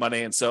doing with the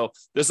money. And so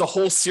there's a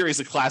whole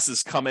series of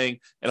classes coming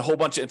and a whole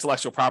bunch of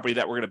intellectual property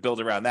that we're going to build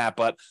around that.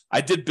 But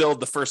I did build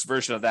the first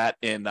version of that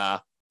in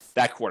that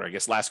quarter, I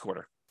guess last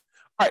quarter.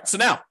 All right, so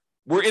now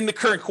we're in the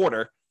current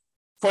quarter,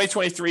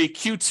 2023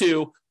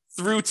 Q2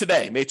 through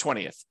today, May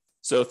 20th.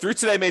 So through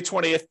today, May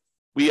 20th,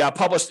 we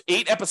published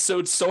 8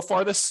 episodes so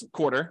far this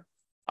quarter.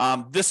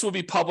 This will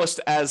be published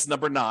as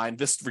number 9,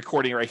 this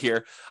recording right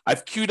here.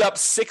 I've queued up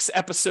 6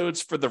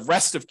 episodes for the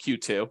rest of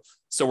Q2.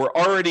 So we're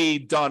already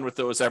done with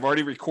those. I've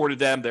already recorded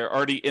them. They're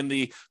already in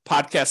the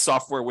podcast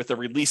software with a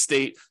release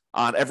date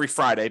on every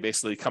Friday,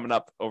 basically coming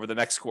up over the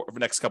next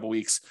couple of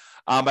weeks.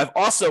 I've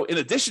also, in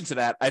addition to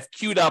that, I've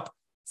queued up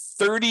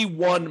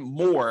 31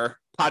 more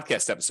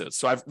podcast episodes.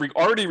 So I've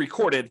already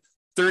recorded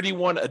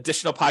 31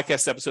 additional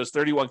podcast episodes,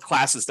 31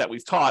 classes that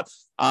we've taught,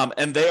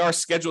 and they are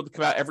scheduled to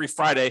come out every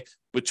Friday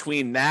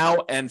between now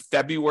and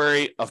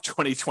February of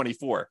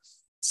 2024.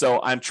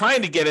 So I'm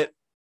trying to get it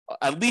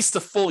at least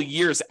a full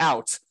year's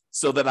out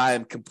so that I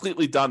am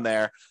completely done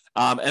there.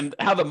 And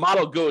how the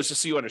model goes,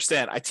 just so you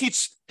understand, I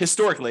teach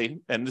historically,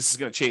 and this is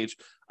going to change.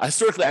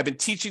 Historically, I've been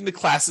teaching the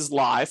classes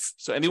live,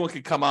 so anyone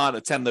can come on,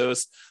 attend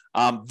those.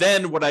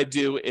 Then what I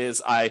do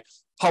is I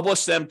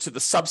publish them to the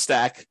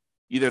Substack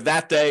either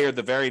that day or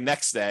the very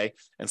next day.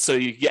 And so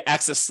you get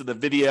access to the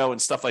video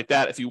and stuff like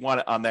that if you want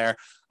it on there.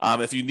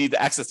 If you need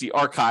to access the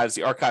archives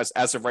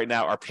as of right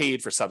now are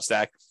paid for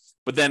Substack.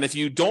 But then if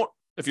you're not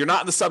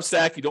in the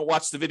Substack, you don't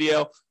watch the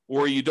video,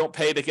 or you don't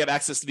pay to get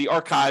access to the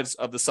archives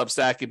of the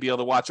Substack and be able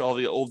to watch all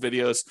the old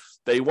videos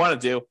that you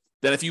want to do,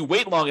 then if you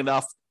wait long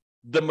enough,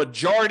 the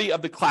majority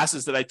of the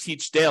classes that I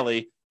teach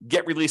daily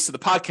get released to the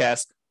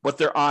podcast, but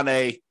they're on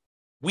a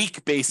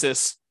week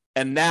basis.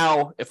 And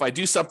now if I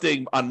do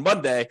something on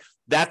Monday,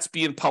 that's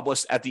being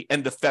published at the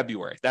end of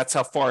February. That's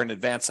how far in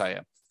advance I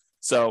am.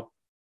 So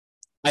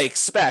I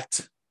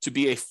expect to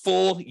be a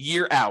full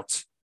year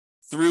out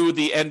through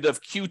the end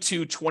of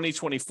Q2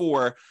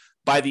 2024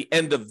 by the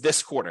end of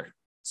this quarter.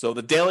 So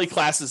the daily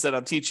classes that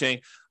I'm teaching,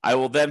 I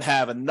will then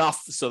have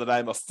enough so that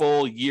I'm a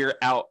full year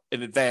out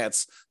in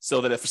advance,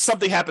 so that if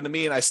something happened to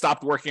me and I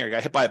stopped working or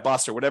got hit by a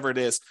bus or whatever it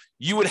is,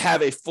 you would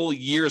have a full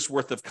year's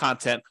worth of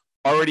content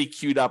already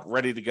queued up,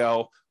 ready to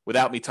go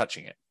without me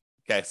touching it.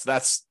 Okay, so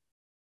that's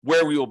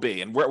where we will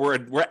be. And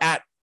we're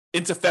at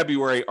into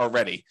February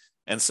already.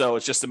 And so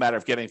it's just a matter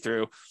of getting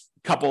through a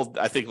couple,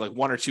 I think like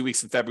 1 or 2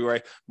 weeks in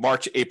February,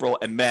 March, April,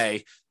 and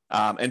May,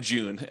 and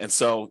June. And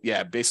so,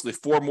 yeah, basically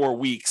 4 more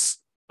weeks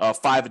of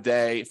 5 a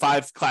day,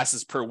 5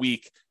 classes per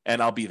week,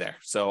 and I'll be there.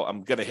 So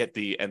I'm going to hit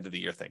the end of the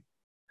year thing.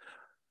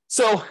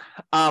 So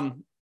I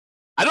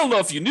don't know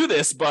if you knew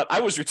this, but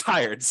I was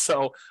retired.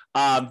 So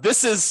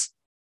this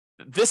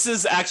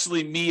is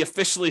actually me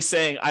officially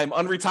saying I'm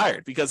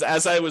unretired, because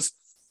as I was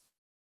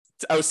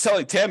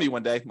telling Tammy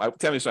one day,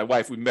 Tammy's my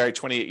wife, we've been married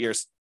 28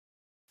 years.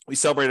 We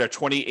celebrated our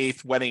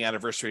 28th wedding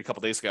anniversary a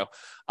couple days ago.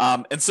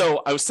 And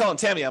so I was telling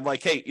Tammy, I'm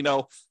like, hey,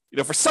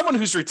 for someone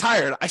who's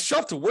retired, I show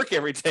up to work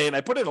every day and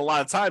I put in a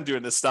lot of time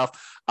doing this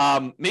stuff.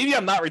 Maybe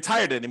I'm not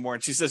retired anymore.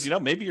 And she says,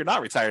 maybe you're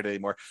not retired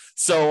anymore.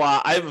 So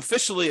I've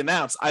officially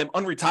announced I'm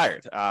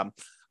unretired.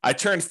 I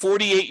turned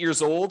 48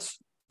 years old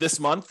this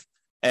month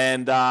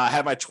and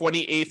had my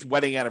 28th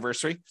wedding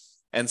anniversary.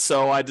 And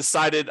so I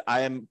decided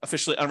I am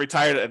officially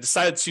unretired. I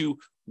decided to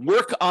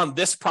work on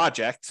this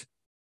project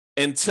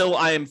until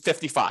I am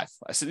 55.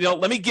 I said,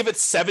 let me give it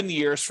 7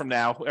 years from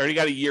now. I already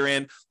got a year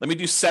in. Let me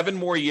do 7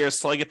 more years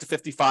till I get to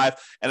 55.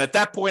 And at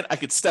that point, I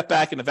could step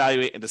back and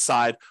evaluate and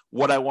decide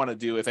what I want to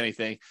do, if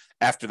anything,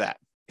 after that.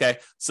 Okay.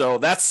 So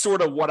that's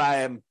sort of what I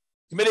am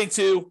committing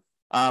to.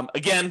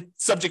 Again,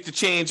 subject to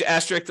change,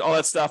 asterisk, all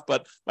that stuff.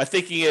 But my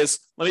thinking is,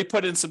 let me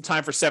put in some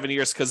time for 7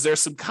 years, because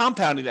there's some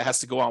compounding that has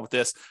to go on with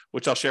this,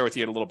 which I'll share with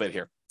you in a little bit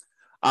here.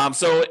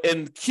 So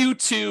in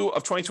Q2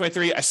 of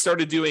 2023, I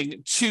started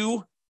doing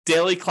 2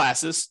 daily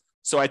classes.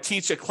 So I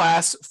teach a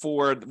class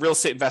for real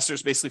estate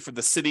investors, basically for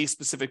the City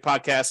Specific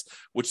podcast,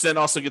 which then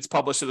also gets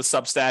published to the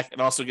Substack and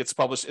also gets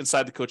published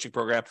inside the coaching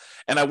program.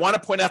 And I want to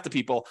point out to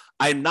people,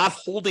 I'm not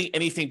holding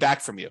anything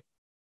back from you.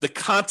 The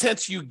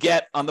content you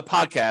get on the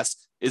podcast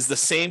is the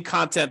same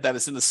content that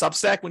is in the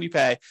Substack when you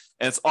pay,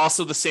 and it's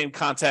also the same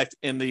content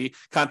in the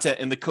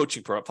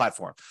coaching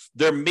platform.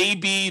 There may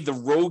be the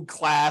rogue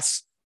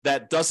class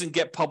that doesn't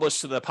get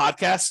published to the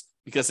podcast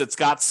because it's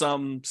got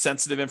some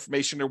sensitive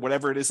information or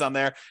whatever it is on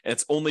there, and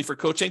it's only for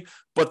coaching.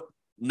 But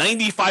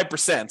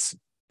 95%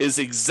 is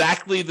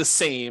exactly the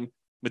same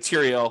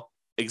material,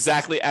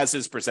 exactly as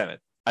is presented.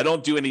 I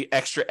don't do any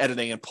extra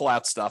editing and pull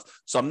out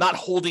stuff. So I'm not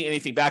holding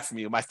anything back from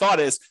you. My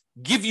thought is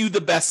give you the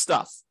best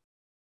stuff,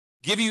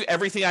 give you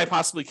everything I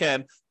possibly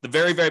can, the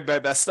very, very, very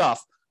best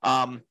stuff.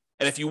 And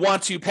if you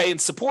want to pay and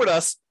support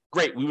us,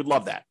 great. We would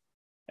love that.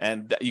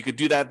 And you could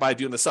do that by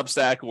doing the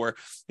Substack or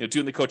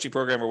doing the coaching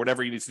program or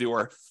whatever you need to do,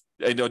 or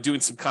doing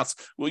some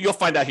well, you'll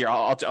find out here.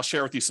 I'll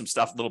share with you some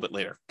stuff a little bit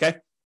later.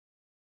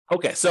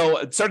 Okay. So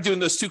I started doing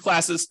those 2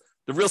 classes,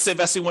 the real estate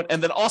investing one,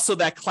 and then also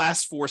that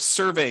class for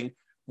serving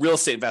real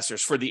estate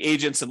investors, for the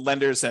agents and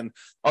lenders and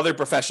other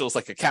professionals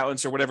like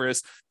accountants or whatever it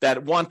is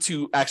that want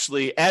to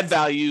actually add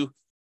value,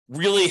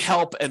 really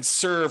help and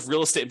serve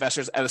real estate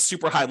investors at a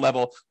super high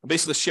level. I'm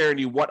basically sharing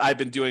you what I've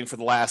been doing for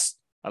the last,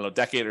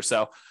 decade or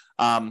so,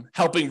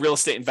 helping real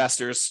estate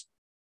investors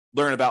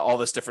learn about all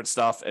this different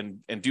stuff and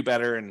do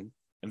better and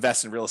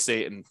invest in real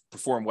estate and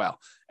perform well.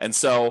 And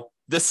so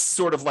this is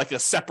sort of like a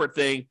separate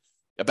thing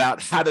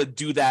about how to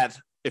do that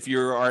if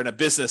you are in a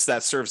business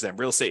that serves them,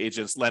 real estate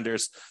agents,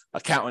 lenders,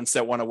 accountants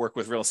that want to work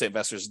with real estate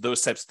investors,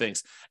 those types of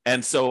things.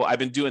 And so I've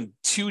been doing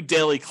 2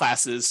 daily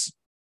classes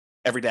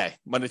every day,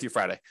 Monday through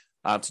Friday,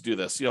 to do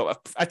this.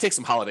 I take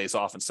some holidays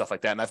off and stuff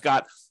like that. And I've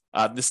got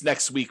this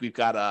next week, we've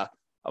got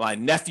my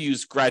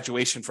nephew's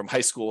graduation from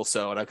high school.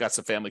 And I've got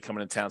some family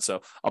coming in town.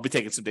 So I'll be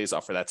taking some days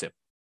off for that too.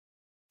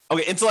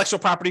 Okay, intellectual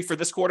property for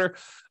this quarter,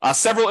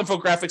 several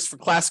infographics for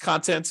class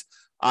content,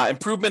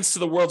 improvements to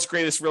the world's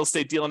greatest real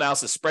estate deal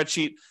analysis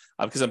spreadsheet,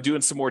 because I'm doing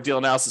some more deal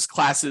analysis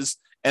classes,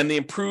 and the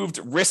improved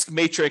risk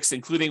matrix,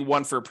 including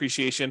one for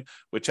appreciation,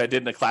 which I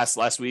did in a class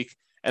last week.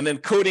 And then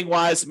coding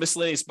wise,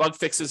 miscellaneous bug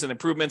fixes and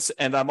improvements.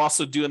 And I'm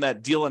also doing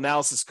that deal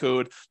analysis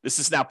code. This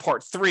is now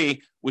part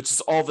 3, which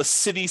is all the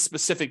City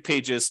specific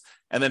pages,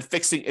 and then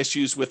fixing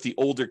issues with the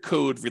older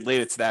code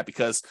related to that,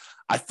 because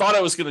I thought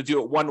I was going to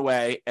do it one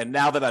way. And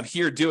now that I'm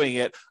here doing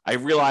it, I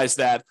realized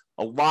that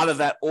a lot of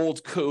that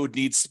old code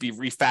needs to be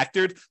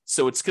refactored.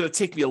 So it's going to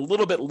take me a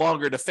little bit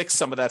longer to fix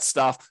some of that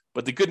stuff.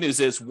 But the good news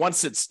is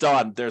once it's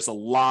done, there's a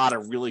lot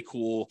of really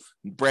cool,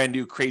 brand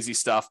new, crazy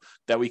stuff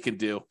that we can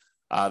do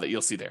that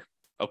you'll see there.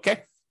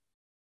 Okay.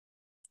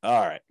 All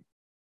right.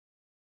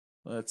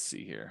 Let's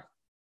see here.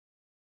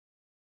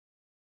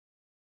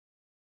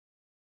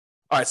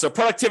 All right, so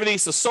productivity.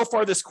 So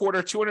far this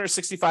quarter,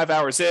 265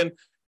 hours in.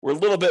 We're a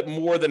little bit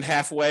more than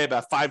halfway,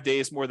 about 5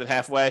 days more than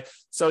halfway.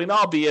 So,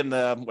 I'll be in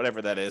the,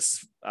 whatever that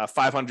is,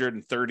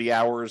 530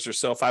 hours or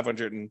so,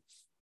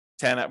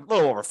 510, a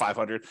little over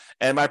 500.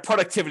 And my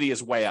productivity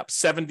is way up,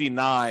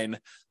 79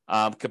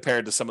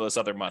 compared to some of those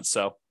other months.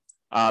 So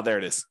there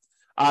it is.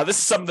 This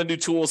is some of the new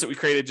tools that we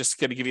created, just to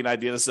kind of give you an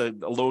idea. This is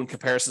a loan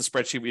comparison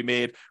spreadsheet we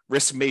made,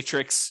 risk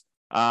matrix.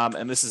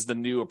 And this is the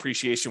new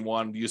appreciation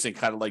one, using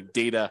kind of like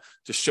data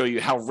to show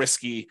you how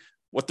risky,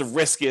 what the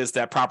risk is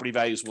that property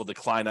values will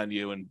decline on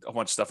you, and a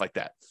bunch of stuff like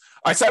that.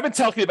 All right, so I've been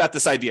talking about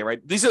this idea, right?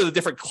 These are the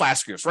different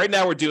class groups. Right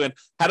now we're doing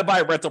how to buy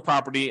a rental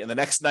property in the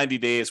next 90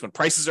 days when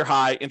prices are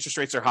high, interest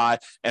rates are high,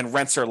 and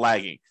rents are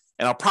lagging.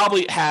 And I'll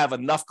probably have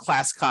enough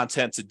class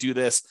content to do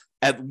this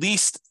at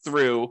least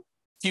through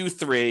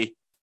Q3,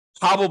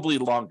 probably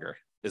longer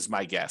is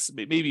my guess,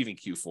 maybe even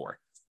Q4.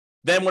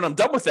 Then when I'm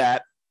done with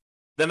that,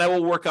 then I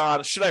will work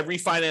on, should I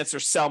refinance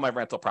or sell my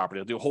rental property?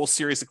 I'll do a whole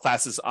series of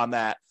classes on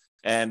that.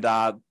 And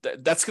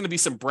that's going to be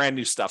some brand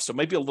new stuff. So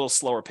maybe a little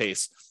slower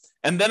pace.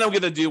 And then I'm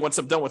going to do, once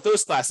I'm done with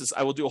those classes,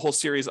 I will do a whole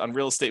series on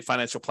real estate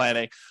financial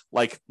planning,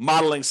 like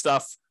modeling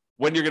stuff,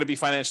 when you're going to be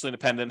financially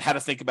independent, how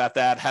to think about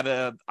that, how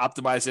to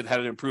optimize it, how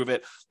to improve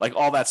it, like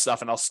all that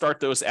stuff. And I'll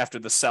start those after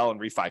the sell and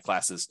refi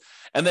classes.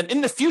 And then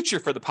in the future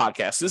for the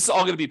podcast, this is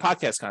all going to be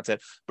podcast content,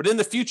 but in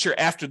the future,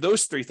 after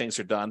those three things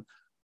are done,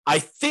 I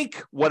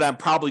think what I'm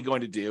probably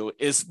going to do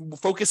is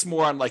focus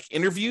more on like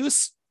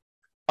interviews,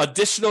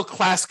 additional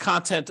class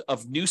content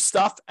of new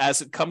stuff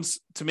as it comes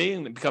to me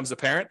and it becomes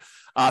apparent,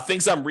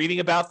 things I'm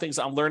reading about, things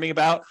I'm learning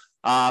about,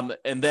 and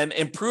then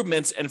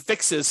improvements and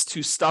fixes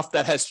to stuff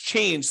that has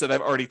changed that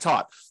I've already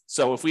taught.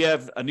 So if we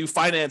have a new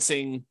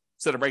financing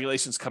set of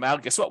regulations come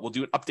out, guess what? We'll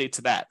do an update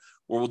to that,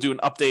 or we'll do an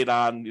update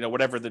on,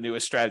 whatever the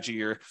newest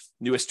strategy or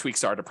newest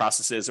tweaks are to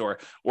processes, or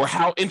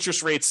how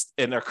interest rates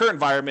in their current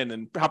environment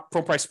and how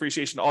home price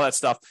appreciation, all that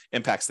stuff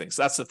impacts things.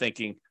 So that's the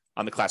thinking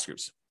on the class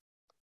groups.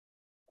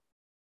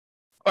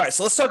 All right,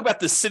 so let's talk about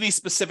the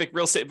city-specific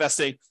real estate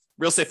investing,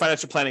 real estate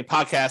financial planning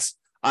podcast.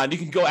 And you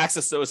can go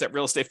access those at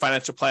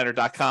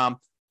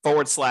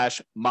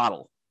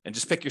realestatefinancialplanner.com/model and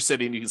just pick your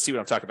city and you can see what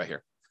I'm talking about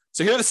here.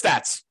 So here are the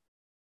stats.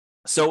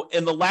 So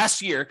in the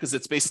last year, because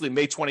it's basically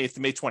May 20th to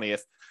May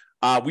 20th,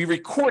 we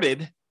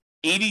recorded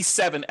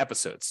 87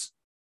 episodes.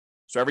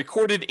 So I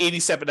recorded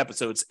 87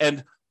 episodes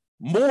and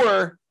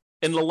more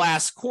in the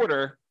last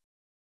quarter,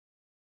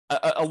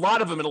 a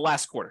lot of them in the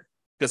last quarter,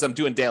 because I'm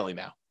doing daily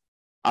now.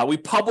 We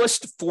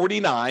published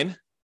 49.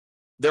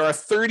 There are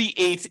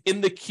 38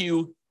 in the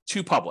queue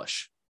to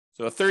publish.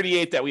 So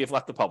 38 that we have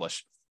left to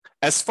publish.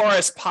 As far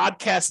as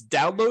podcast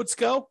downloads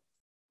go,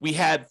 we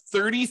had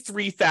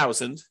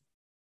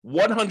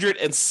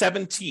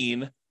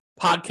 33,117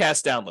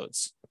 podcast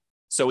downloads.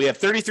 So we have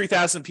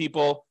 33,000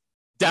 people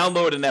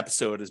download an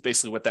episode is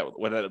basically what that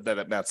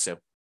amounts to.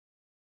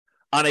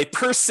 On a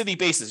per city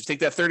basis, you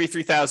take that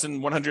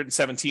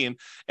 33,117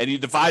 and you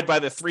divide by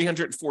the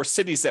 304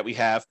 cities that we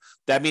have,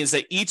 that means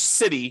that each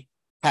city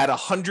had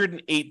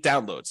 108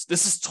 downloads.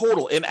 This is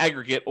total in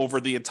aggregate over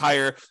the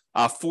entire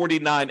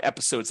 49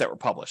 episodes that were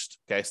published.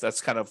 Okay, so that's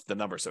kind of the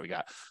numbers that we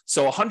got.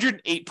 So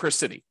 108 per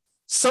city.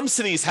 Some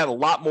cities had a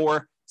lot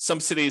more.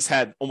 Some cities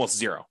had almost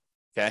zero.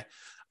 Okay,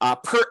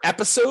 per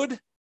episode,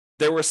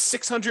 there were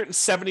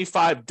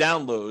 675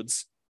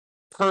 downloads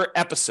per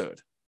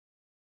episode.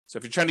 So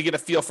if you're trying to get a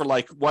feel for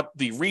like what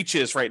the reach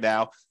is right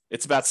now,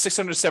 it's about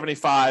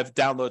 675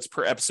 downloads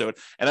per episode.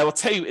 And I will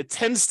tell you, it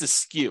tends to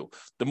skew.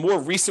 The more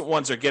recent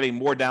ones are getting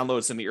more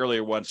downloads than the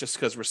earlier ones, just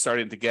because we're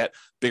starting to get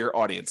bigger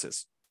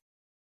audiences.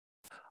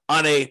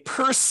 On a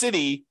per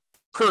city,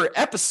 per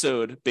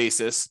episode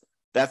basis,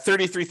 that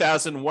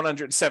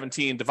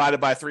 33,117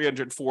 divided by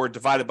 304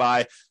 divided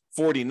by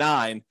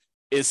 49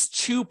 is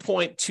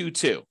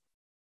 2.22.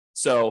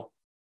 So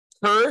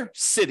per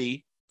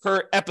city,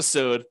 per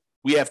episode,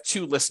 we have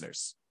 2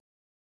 listeners.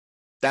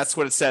 That's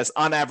what it says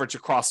on average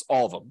across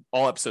all of them,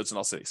 all episodes in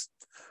all cities.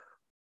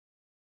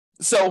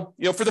 So,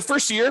 for the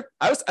first year,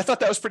 I thought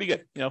that was pretty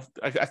good.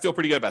 I feel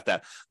pretty good about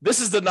that. This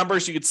is the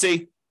numbers you could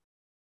see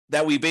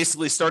that we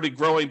basically started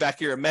growing back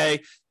here in May.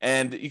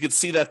 And you could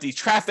see that the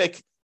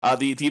traffic,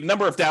 the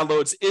number of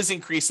downloads is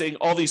increasing.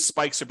 All these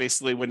spikes are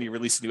basically when you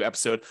release a new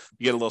episode,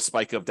 you get a little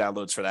spike of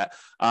downloads for that.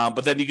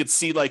 But then you could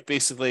see like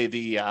basically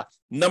the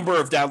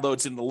number of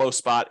downloads in the low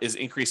spot is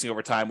increasing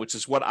over time, which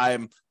is what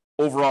I'm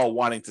overall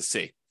wanting to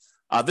see.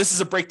 This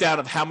is a breakdown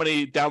of how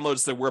many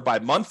downloads there were by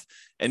month.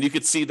 And you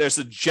could see there's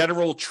a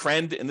general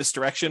trend in this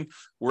direction.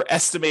 We're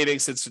estimating,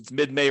 since it's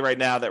mid-May right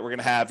now, that we're going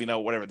to have,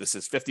 whatever this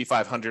is,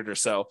 5,500 or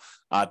so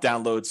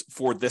downloads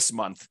for this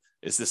month.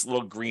 Is this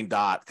little green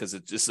dot, because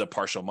this is a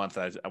partial month.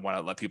 I want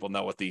to let people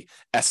know what the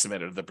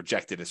estimate or the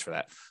projected is for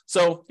that.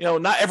 So,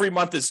 not every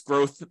month is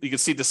growth. You can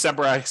see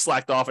December, I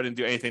slacked off. I didn't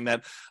do anything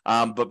then.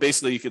 But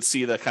basically, you can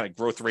see the kind of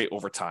growth rate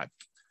over time.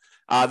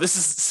 This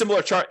is a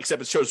similar chart,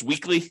 except it shows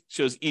weekly,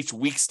 shows each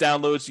week's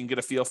downloads. You can get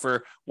a feel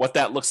for what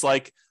that looks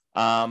like.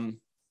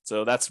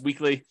 So that's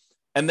weekly.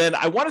 And then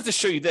I wanted to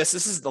show you this.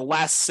 This is the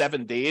last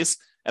 7 days.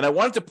 And I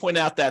wanted to point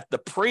out that the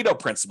Pareto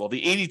principle,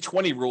 the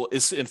 80-20 rule,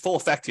 is in full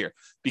effect here,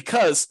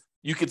 because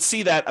you could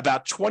see that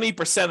about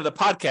 20% of the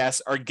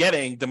podcasts are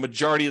getting the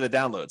majority of the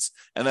downloads,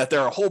 and that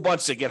there are a whole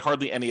bunch that get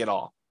hardly any at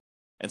all.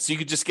 And so you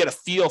could just get a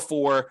feel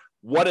for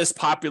what is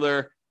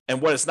popular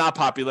and what is not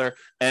popular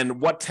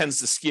and what tends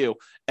to skew.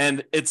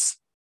 And it's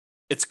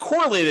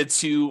correlated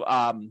to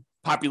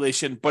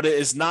population, but it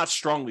is not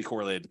strongly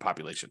correlated to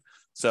population.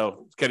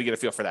 So got to get a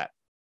feel for that.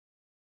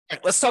 All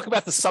right, let's talk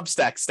about the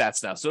Substack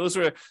stats now. So those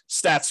are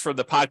stats for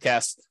the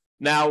podcast.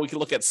 Now we can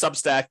look at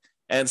Substack.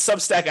 And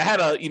Substack, I had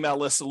an email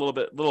list,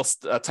 little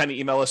tiny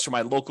email list for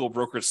my local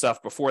brokerage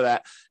stuff before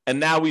that. And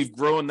now we've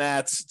grown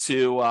that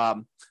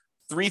to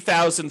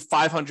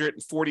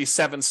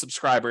 3,547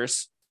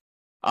 subscribers,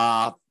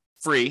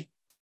 free,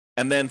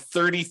 and then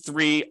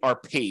 33 are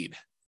paid.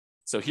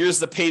 So here's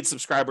the paid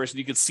subscribers, and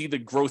you can see the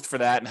growth for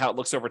that and how it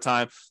looks over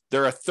time.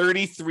 There are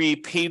 33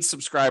 paid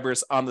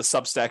subscribers on the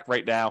Substack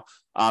right now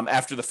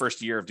after the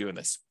first year of doing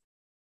this.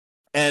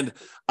 And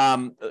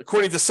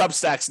according to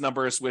Substack's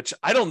numbers, which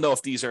I don't know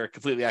if these are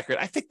completely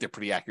accurate, I think they're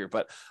pretty accurate,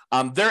 but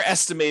they're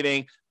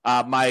estimating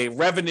my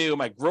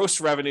gross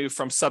revenue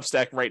from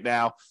Substack right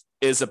now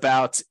is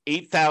about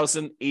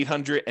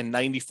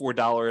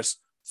 $8,894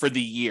 for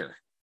the year.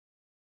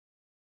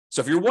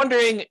 So if you're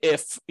wondering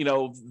if,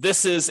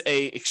 this is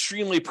a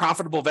extremely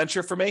profitable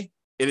venture for me,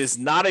 it is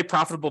not a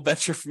profitable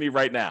venture for me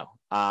right now.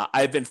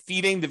 I've been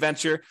feeding the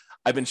venture.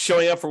 I've been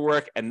showing up for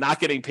work and not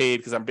getting paid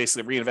because I'm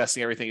basically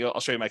reinvesting everything.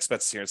 I'll show you my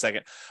expenses here in a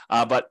second.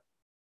 But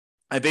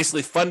I'm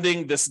basically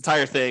funding this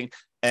entire thing,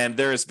 and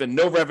there has been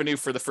no revenue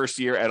for the first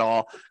year at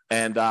all.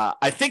 And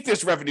I think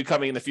there's revenue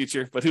coming in the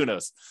future, but who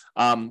knows?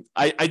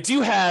 I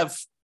do have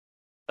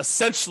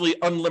essentially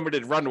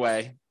unlimited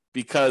runway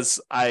because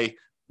I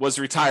was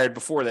retired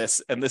before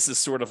this, and this is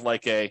sort of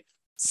like a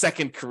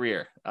second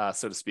career,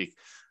 so to speak.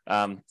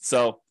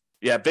 So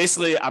yeah,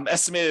 basically I'm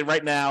estimated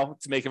right now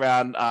to make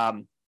around, a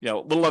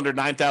little under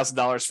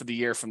 $9,000 for the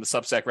year from the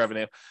Substack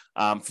revenue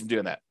from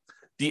doing that.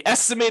 The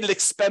estimated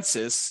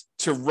expenses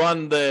to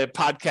run the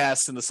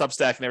podcast and the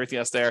Substack and everything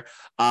else there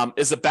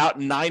is about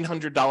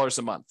 $900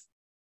 a month,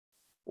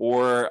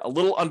 or a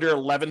little under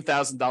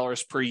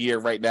 $11,000 per year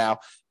right now.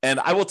 And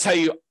I will tell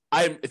you,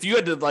 if you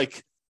had to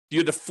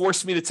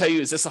force me to tell you,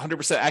 is this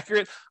 100%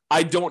 accurate?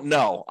 I don't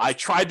know. I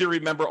tried to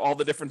remember all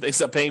the different things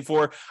I'm paying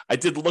for. I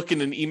did look in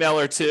an email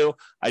or two.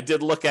 I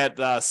did look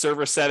at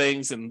server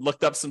settings and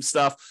looked up some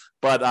stuff,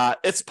 but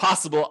it's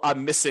possible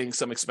I'm missing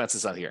some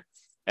expenses on here,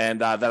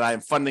 and that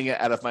I'm funding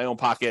it out of my own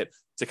pocket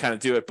to kind of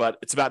do it. But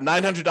it's about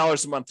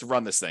 $900 a month to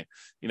run this thing,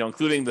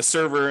 including the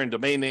server and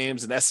domain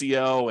names and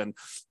SEO and,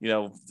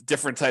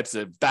 different types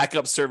of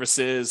backup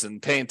services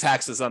and paying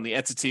taxes on the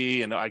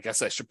entity. And I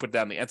guess I should put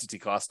down the entity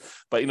cost,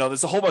 but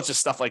there's a whole bunch of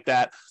stuff like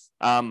that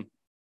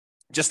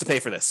just to pay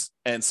for this.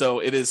 And so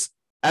it is,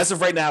 as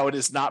of right now, it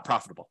is not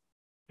profitable,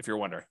 if you're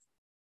wondering.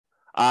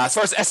 As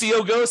far as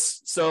SEO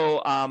goes,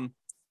 so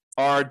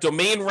our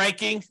domain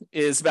ranking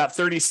is about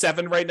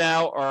 37 right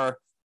now. Our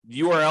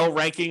URL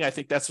ranking, I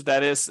think that's what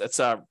that is.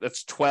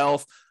 That's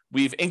 12.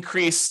 We've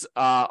increased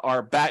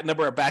our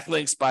number of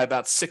backlinks by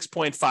about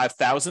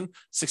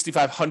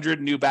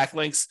 6,500 new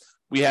backlinks.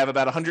 We have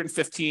about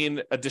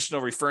 115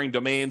 additional referring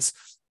domains.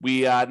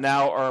 We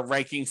now are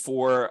ranking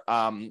for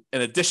an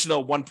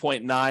additional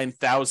 1.9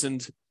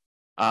 thousand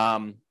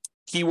keywords,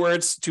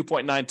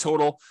 2.9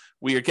 total.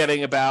 We are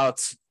getting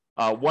about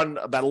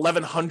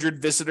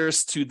 1,100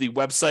 visitors to the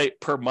website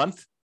per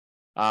month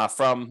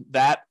from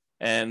that.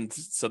 And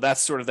so that's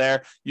sort of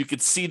there. You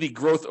could see the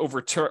growth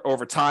over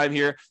time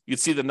here. You can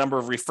see the number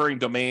of referring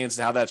domains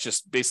and how that's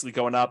just basically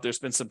going up. There's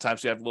been some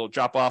times we have a little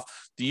drop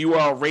off. The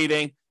URL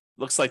rating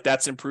looks like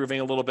that's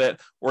improving a little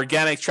bit.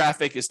 Organic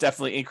traffic is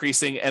definitely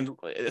increasing. And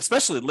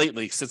especially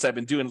lately, since I've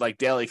been doing like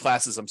daily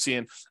classes, I'm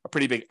seeing a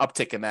pretty big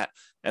uptick in that.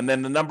 And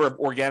then the number of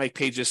organic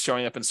pages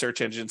showing up in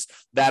search engines,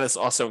 that is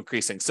also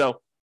increasing.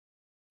 So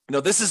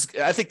I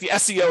think the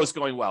SEO is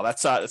going well.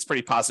 That's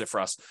pretty positive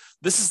for us.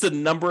 This is the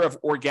number of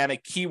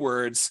organic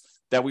keywords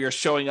that we are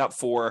showing up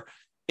for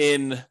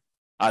in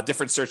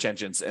different search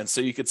engines. And so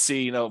you could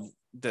see,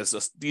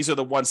 these are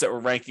the ones that we're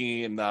ranking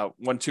in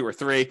 1, 2, or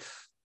 3.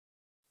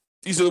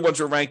 These are the ones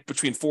we're ranked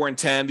between 4 and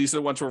 10. These are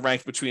the ones we're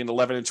ranked between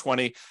 11 and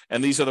 20.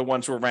 And these are the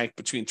ones we're ranked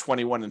between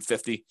 21 and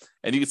 50.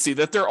 And you can see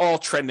that they're all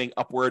trending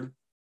upward.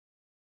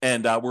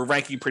 And we're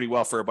ranking pretty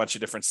well for a bunch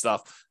of different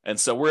stuff. And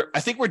so I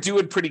think we're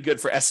doing pretty good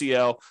for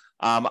SEO.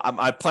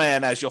 My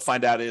plan, as you'll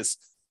find out, is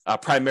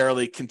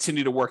primarily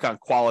continue to work on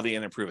quality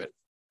and improve it.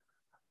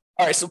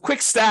 All right, so quick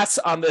stats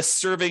on this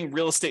Serving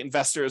Real Estate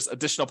Investors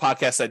additional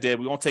podcast I did.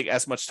 We won't take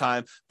as much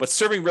time, but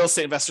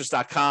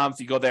servingrealestateinvestors.com. If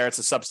you go there, it's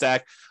a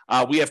Substack.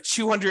 We have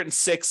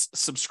 206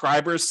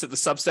 subscribers to the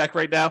Substack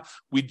right now.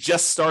 We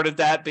just started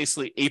that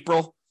basically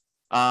April,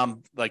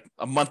 like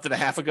a month and a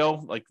half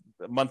ago, like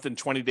a month and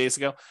 20 days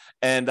ago.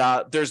 And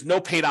there's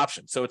no paid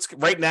option. So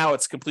right now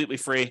it's completely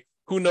free.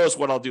 Who knows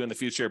what I'll do in the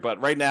future,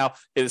 but right now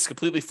it is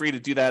completely free to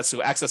do that.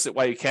 So access it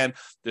while you can.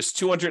 There's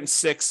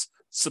 206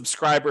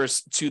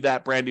 subscribers to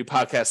that brand new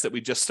podcast that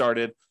we just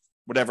started.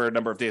 whatever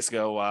number of days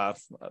ago,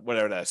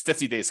 whatever that is,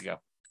 50 days ago.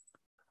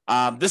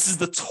 This is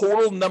the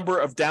total number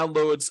of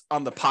downloads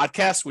on the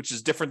podcast, which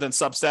is different than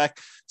Substack.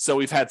 So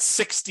we've had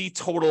 60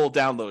 total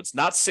downloads,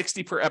 not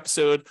 60 per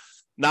episode,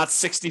 not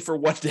 60 for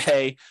one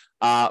day.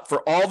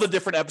 For all the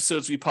different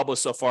episodes we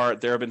published so far,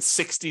 there have been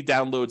 60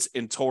 downloads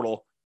in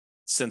total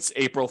since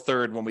April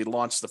 3rd, when we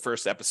launched the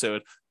first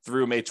episode,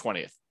 through May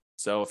 20th.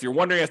 So if you're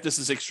wondering if this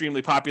is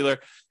extremely popular,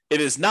 it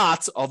is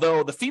not,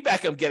 although the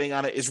feedback I'm getting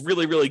on it is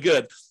really, really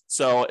good.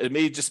 So it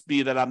may just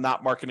be that I'm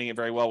not marketing it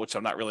very well, which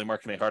I'm not really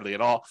marketing hardly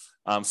at all.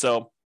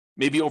 So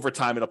maybe over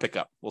time it'll pick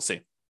up. We'll see.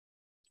 All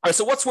right,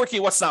 so what's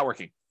working, what's not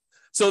working?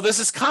 So there's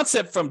this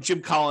concept from Jim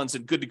Collins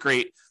in Good to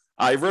Great.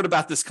 I wrote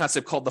about this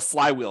concept called the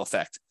flywheel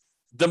effect.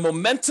 The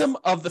momentum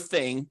of the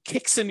thing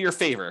kicks in your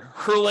favor,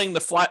 hurling the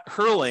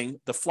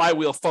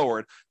flywheel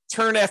forward,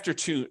 turn after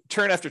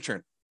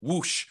turn,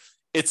 whoosh,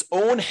 its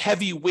own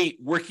heavy weight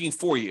working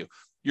for you.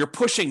 You're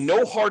pushing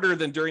no harder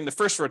than during the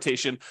first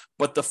rotation,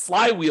 but the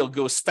flywheel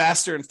goes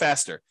faster and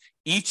faster.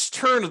 Each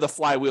turn of the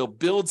flywheel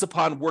builds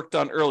upon work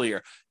done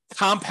earlier,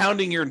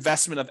 compounding your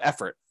investment of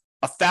effort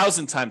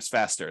 1,000 times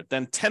faster,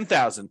 then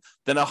 10,000,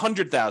 then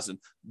 100,000,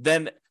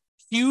 then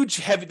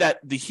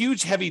the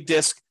huge heavy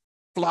disc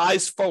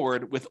flies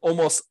forward with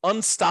almost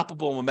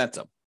unstoppable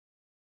momentum.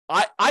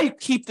 I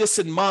keep this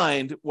in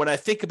mind when I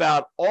think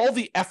about all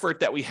the effort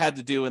that we had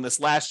to do in this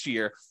last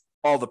year,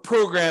 all the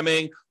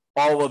programming,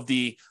 all of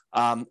the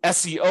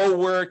SEO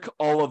work,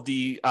 all of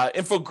the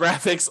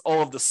infographics,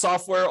 all of the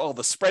software, all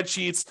the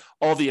spreadsheets,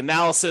 all the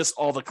analysis,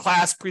 all the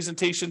class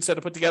presentations that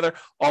I put together,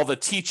 all the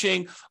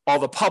teaching, all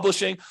the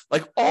publishing,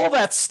 like all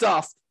that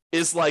stuff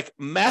is like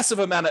massive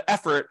amount of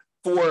effort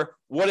for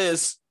what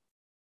is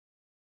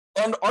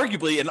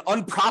arguably an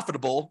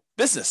unprofitable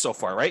business so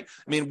far, right?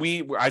 I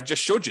mean, I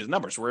just showed you the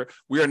numbers.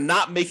 We are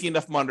not making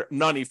enough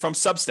money from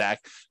Substack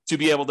to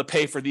be able to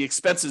pay for the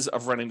expenses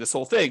of running this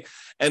whole thing.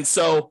 And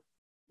so,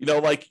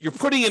 like you're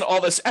putting in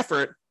all this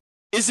effort,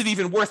 is it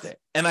even worth it?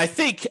 And I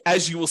think,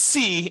 as you will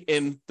see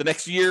in the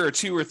next year or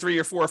 2 or 3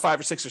 or 4 or 5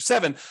 or 6 or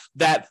 7,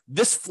 that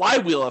this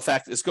flywheel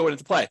effect is going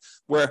into play,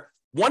 where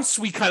once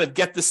we kind of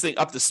get this thing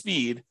up to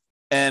speed,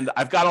 and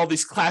I've got all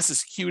these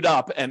classes queued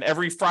up, and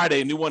every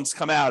Friday new ones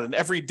come out, and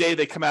every day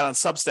they come out on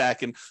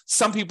Substack, and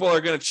some people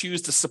are going to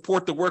choose to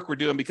support the work we're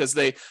doing because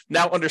they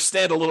now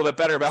understand a little bit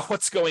better about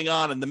what's going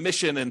on and the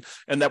mission, and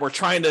that we're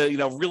trying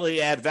to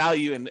really add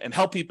value and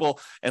help people.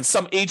 And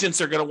some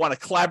agents are going to want to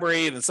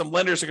collaborate, and some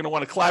lenders are going to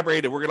want to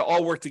collaborate, and we're going to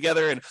all work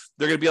together, and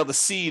they're going to be able to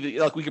see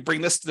that, like, we could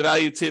bring this to the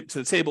value to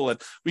the table,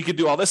 and we could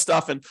do all this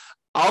stuff. And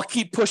I'll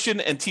keep pushing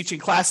and teaching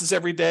classes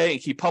every day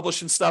and keep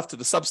publishing stuff to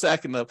the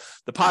Substack and the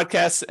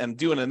podcasts and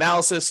doing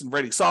analysis and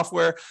writing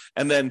software.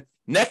 And then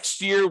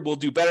next year we'll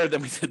do better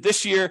than we did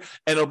this year,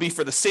 and it'll be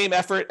for the same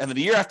effort. And then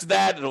the year after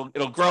that,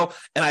 it'll grow.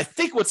 And I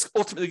think what's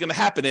ultimately going to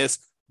happen is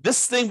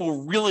this thing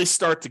will really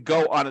start to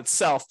go on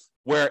itself,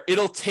 where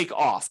it'll take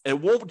off.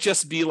 It won't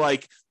just be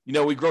like,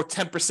 we grow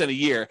 10% a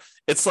year.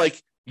 It's like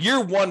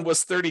year 1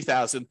 was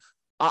 30,000.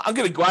 I'm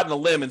going to go out on a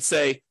limb and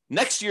say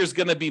next year is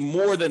going to be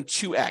more than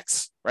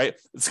 2x, right?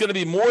 It's going to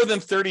be more than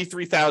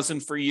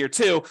 33,000 for year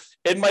 2.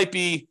 It might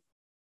be,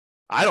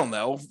 I don't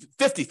know,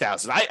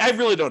 50,000. I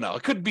really don't know.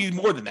 It could be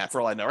more than that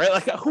for all I know, right?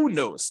 Like, who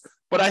knows?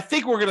 But I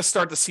think we're going to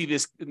start to see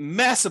this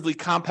massively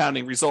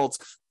compounding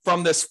results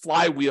from this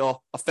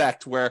flywheel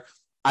effect, where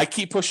I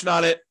keep pushing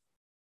on it.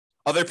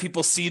 Other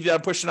people see that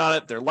I'm pushing on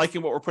it. They're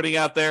liking what we're putting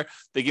out there.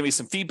 They give me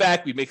some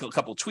feedback. We make a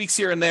couple of tweaks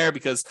here and there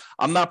because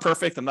I'm not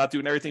perfect. I'm not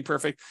doing everything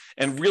perfect,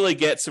 and really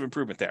get some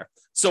improvement there.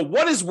 So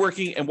what is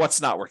working and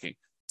what's not working?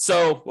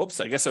 So,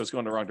 I guess I was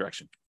going the wrong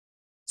direction.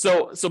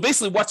 So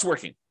basically what's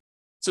working?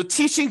 So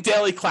teaching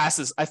daily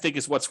classes, I think,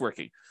 is what's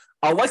working.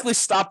 I'll likely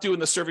stop doing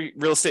the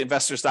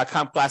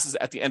ServingRealEstateInvestors.com classes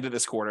at the end of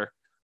this quarter.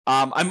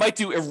 I might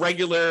do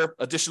irregular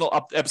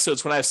additional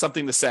episodes when I have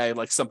something to say,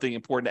 like something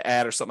important to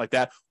add or something like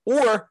that.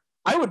 Or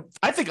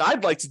I think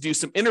I'd like to do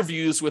some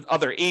interviews with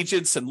other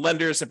agents and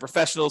lenders and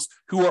professionals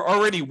who are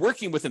already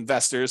working with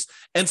investors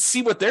and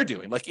see what they're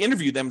doing. Like,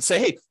 interview them and say,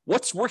 hey,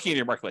 what's working in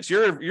your marketplace?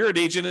 You're an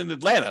agent in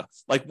Atlanta.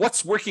 Like,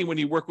 what's working when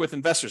you work with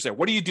investors there?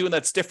 What are you doing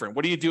that's different?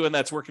 What are you doing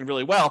that's working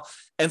really well?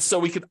 And so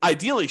we could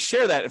ideally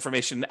share that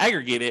information and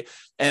aggregate it,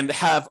 and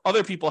have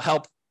other people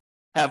have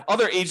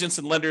other agents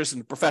and lenders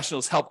and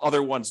professionals help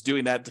other ones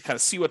doing that, to kind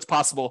of see what's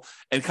possible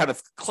and kind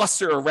of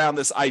cluster around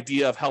this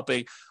idea of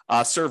helping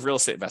serve real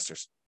estate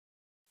investors.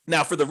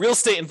 Now, for the real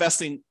estate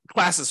investing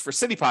classes for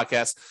City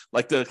Podcast,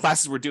 like the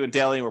classes we're doing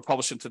daily and we're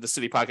publishing to the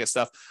City Podcast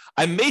stuff,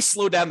 I may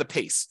slow down the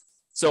pace.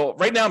 So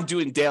right now I'm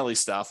doing daily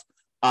stuff,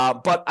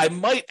 but I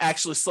might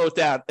actually slow it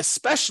down,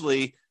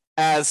 especially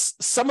as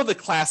some of the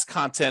class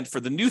content for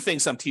the new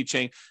things I'm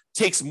teaching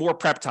takes more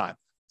prep time.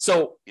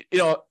 So,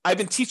 I've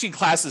been teaching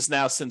classes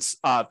now since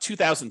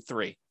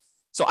 2003.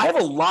 So I have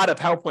a lot of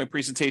PowerPoint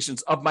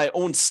presentations of my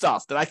own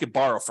stuff that I could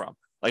borrow from.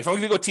 Like if I'm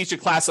going to go teach a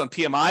class on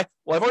PMI,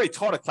 well, I've already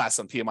taught a class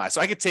on PMI. So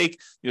I could take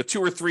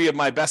 2 or 3 of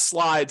my best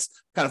slides,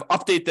 kind of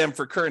update them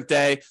for current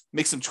day,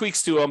 make some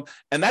tweaks to them.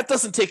 And that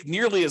doesn't take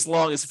nearly as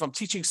long as if I'm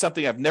teaching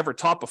something I've never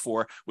taught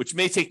before, which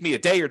may take me a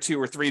day or 2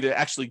 or 3 to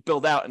actually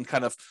build out and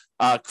kind of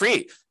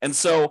create. And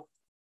so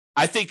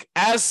I think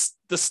as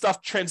the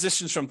stuff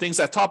transitions from things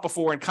I've taught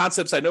before and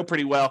concepts I know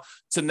pretty well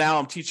to now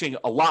I'm teaching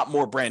a lot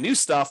more brand new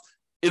stuff,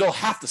 it'll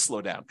have to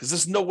slow down because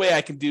there's no way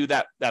I can do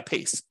that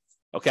pace.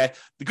 Okay.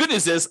 The good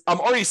news is I'm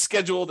already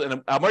scheduled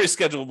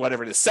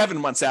whatever it is, 7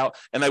 months out,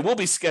 and I will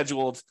be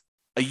scheduled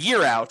a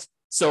year out.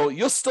 So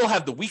you'll still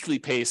have the weekly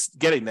pace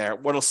getting there.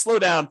 What'll slow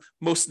down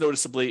most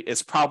noticeably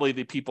is probably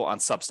the people on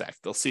Substack.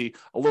 They'll see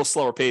a little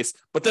slower pace,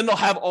 but then they'll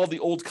have all the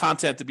old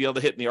content to be able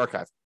to hit in the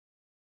archive.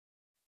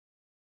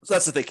 So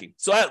that's the thinking.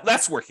 So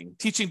that's working.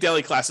 Teaching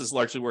daily classes is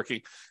largely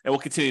working, and we'll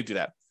continue to do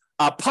that.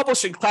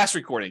 Publishing class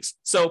recordings.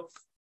 So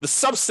the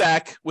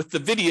Substack with the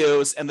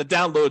videos and the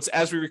downloads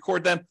as we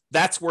record them,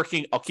 that's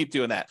working. I'll keep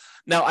doing that.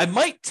 Now, I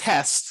might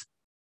test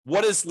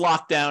what is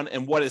locked down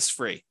and what is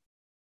free.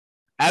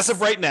 As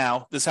of right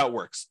now, this is how it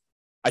works.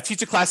 I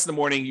teach a class in the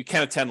morning. You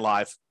can attend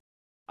live.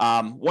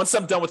 Once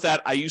I'm done with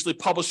that, I usually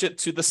publish it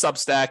to the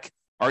Substack,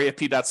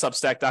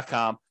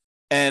 refp.substack.com,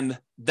 and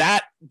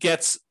that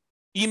gets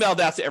emailed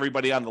out to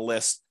everybody on the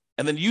list.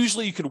 And then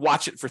usually you can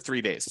watch it for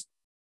 3 days.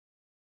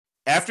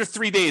 After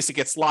 3 days, it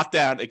gets locked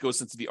down. It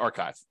goes into the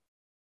archive.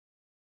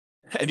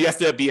 And you have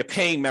to be a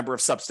paying member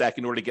of Substack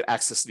in order to get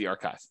access to the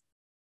archive.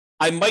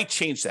 I might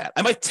change that.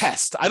 I might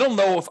test. I don't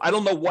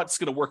know what's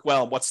going to work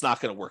well and what's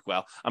not going to work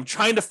well. I'm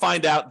trying to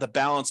find out the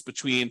balance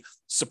between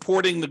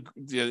supporting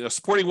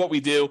supporting what we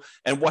do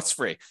and what's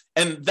free.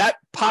 And that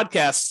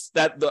podcast,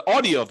 that the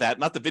audio of that,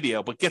 not the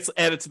video, but gets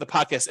added to the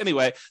podcast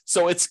anyway.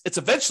 So it's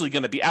eventually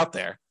going to be out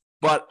there.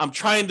 But I'm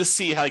trying to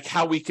see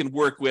how we can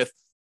work with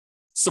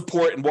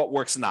support and what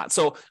works and not.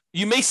 So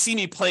you may see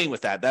me playing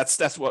with that. That's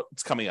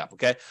what's coming up.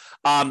 Okay.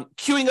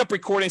 Queuing up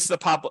recordings to the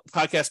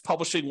podcast,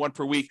 publishing 1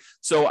 per week.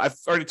 So I've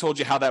already told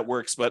you how that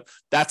works, but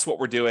that's what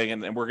we're doing.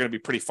 And we're going to be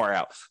pretty far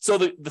out. So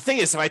the thing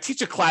is, if I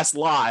teach a class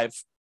live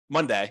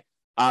Monday,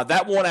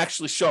 that won't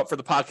actually show up for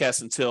the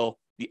podcast until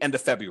the end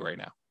of February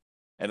now.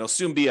 And it'll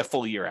soon be a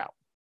full year out.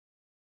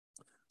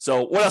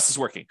 So what else is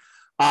working?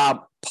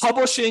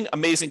 Publishing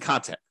amazing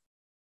content.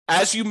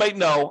 As you might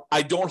know,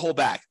 I don't hold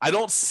back. I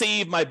don't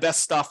save my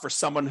best stuff for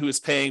someone who is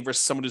paying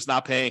versus someone who's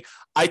not paying.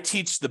 I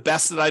teach the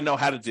best that I know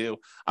how to do.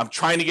 I'm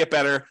trying to get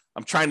better.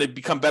 I'm trying to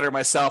become better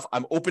myself.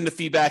 I'm open to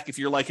feedback. If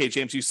you're like, hey,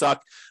 James, you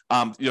suck.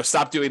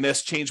 Stop doing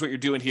this. Change what you're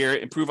doing here.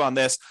 Improve on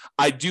this.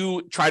 I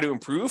do try to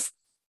improve.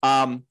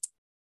 My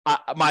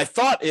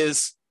thought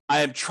is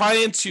I am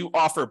trying to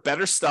offer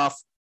better stuff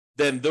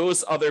than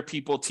those other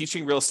people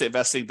teaching real estate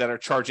investing that are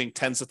charging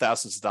tens of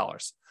thousands of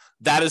dollars.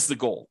 That is the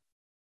goal.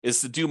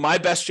 Is to do my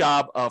best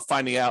job of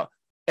finding out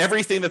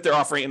everything that they're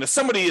offering. And if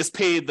somebody is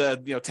paid the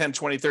 $10,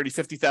 $20, $30,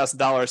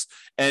 $50,000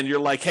 and you're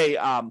like, hey,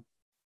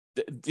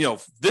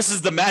 this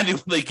is the manual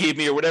they gave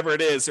me or whatever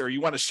it is, or you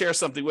want to share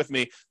something with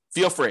me,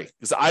 feel free,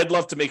 because I'd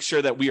love to make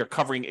sure that we are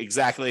covering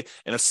exactly.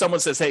 And if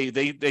someone says, hey,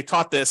 they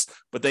taught this,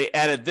 but they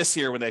added this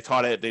here when they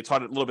taught it a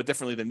little bit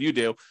differently than you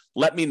do,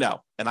 let me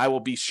know. And I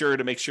will be sure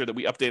to make sure that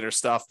we update our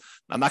stuff.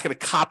 I'm not going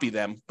to copy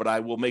them, but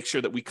I will make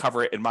sure that we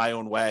cover it in my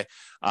own way.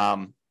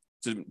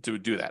 To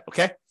do that.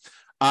 Okay.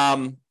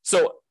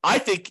 So I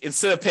think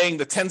instead of paying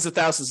the tens of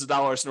thousands of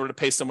dollars in order to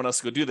pay someone else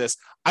to go do this,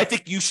 I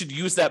think you should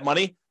use that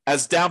money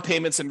as down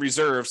payments and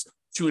reserves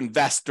to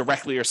invest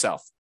directly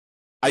yourself.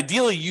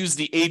 Ideally, use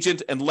the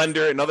agent and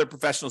lender and other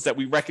professionals that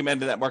we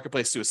recommend in that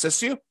marketplace to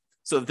assist you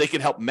so that they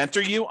can help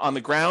mentor you on the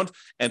ground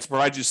and to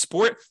provide you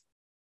support.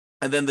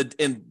 And then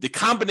the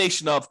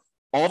combination of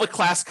all the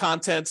class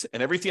content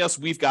and everything else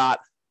we've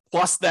got,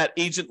 plus that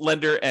agent,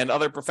 lender, and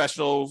other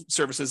professional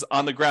services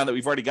on the ground that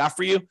we've already got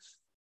for you,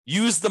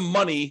 use the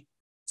money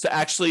to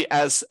actually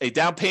as a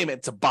down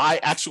payment to buy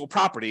actual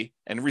property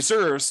and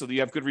reserves so that you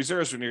have good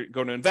reserves when you're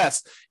going to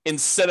invest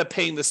instead of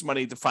paying this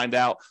money to find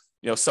out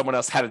someone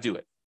else how to do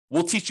it.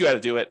 We'll teach you how to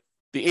do it.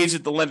 The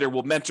agent, the lender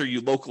will mentor you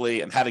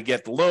locally and how to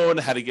get the loan,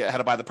 how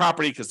to buy the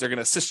property, because they're going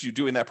to assist you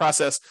doing that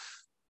process.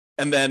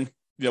 And then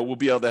we'll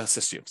be able to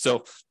assist you.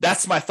 So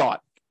that's my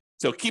thought.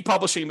 So keep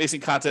publishing amazing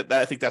content.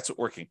 I think that's what's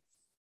working.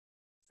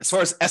 As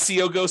far as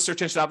SEO goes,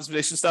 search engine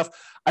optimization stuff,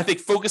 I think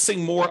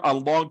focusing more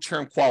on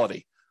long-term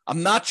quality.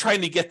 I'm not trying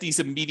to get these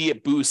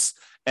immediate boosts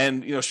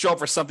and show up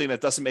for something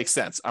that doesn't make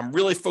sense. I'm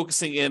really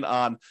focusing in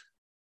on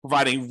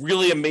providing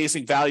really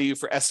amazing value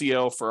for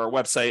SEO for our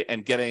website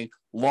and getting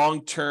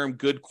long-term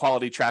good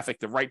quality traffic,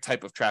 the right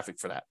type of traffic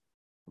for that.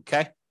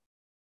 Okay.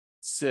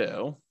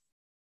 So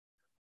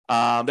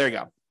there you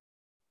go.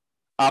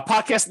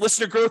 Podcast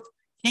listener growth.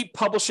 Keep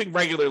publishing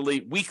regularly,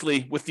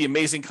 weekly, with the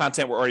amazing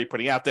content we're already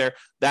putting out there.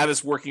 That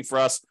is working for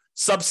us.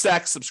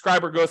 Substack,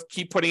 subscriber growth,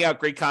 keep putting out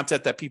great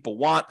content that people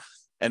want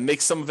and make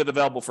some of it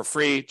available for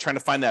free. Trying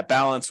to find that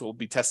balance. We'll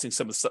be testing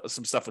some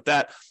stuff with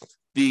that.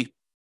 The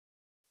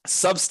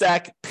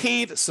Substack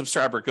paid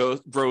subscriber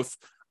growth,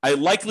 I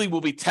likely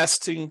will be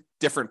testing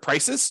different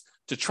prices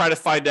to try to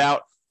find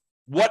out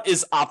what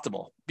is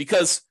optimal?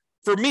 Because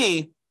for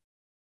me,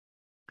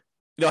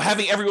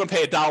 having everyone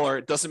pay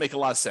 $1 doesn't make a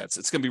lot of sense.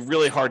 It's going to be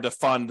really hard to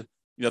fund,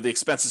 the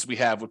expenses we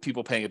have with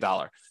people paying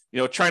 $1.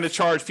 Trying to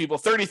charge people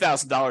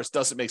 $30,000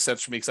 doesn't make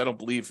sense for me because I don't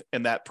believe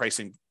in that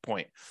pricing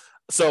point.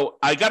 So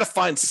I got to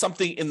find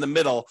something in the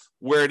middle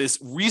where it is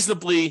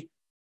reasonably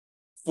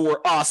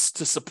for us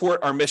to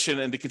support our mission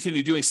and to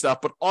continue doing stuff,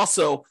 but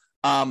also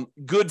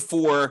good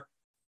for,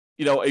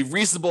 a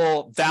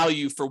reasonable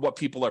value for what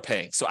people are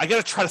paying. So I got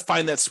to try to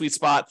find that sweet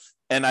spot.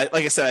 And like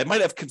I said, I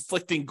might have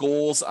conflicting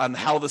goals on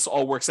how this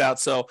all works out.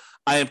 So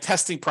I am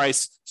testing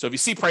price. So if you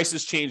see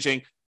prices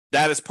changing,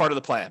 that is part of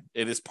the plan.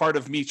 It is part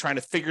of me trying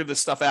to figure this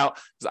stuff out.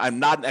 I'm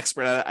not an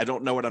expert at it. I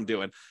don't know what I'm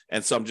doing.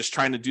 And so I'm just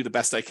trying to do the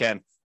best I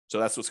can. So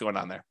that's what's going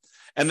on there.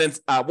 And then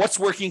what's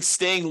working,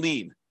 staying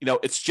lean.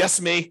 It's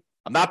just me.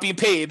 I'm not being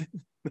paid.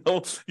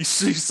 You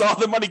saw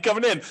the money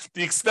coming in.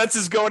 The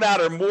expenses going out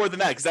are more than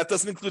that because that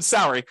doesn't include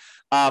salary.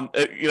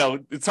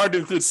 It's hard to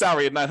include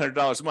salary at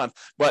 $900 a month,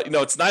 but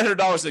it's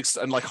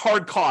 $900 and like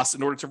hard costs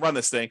in order to run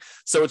this thing.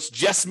 So it's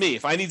just me.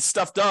 If I need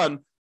stuff done,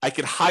 I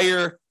could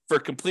hire for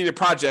completed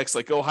projects,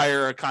 like go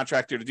hire a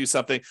contractor to do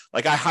something.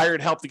 Like I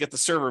hired help to get the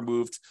server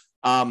moved.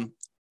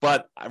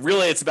 But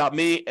really it's about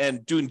me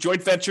and doing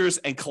joint ventures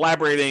and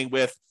collaborating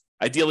with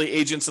ideally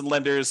agents and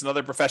lenders and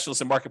other professionals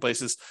and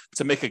marketplaces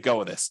to make a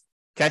go of this.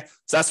 Okay.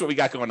 So that's what we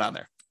got going on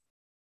there.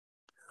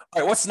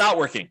 All right. What's not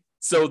working?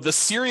 So the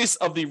series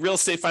of the Real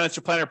Estate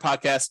Financial Planner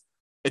podcast,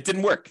 it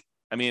didn't work.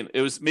 I mean,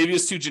 it was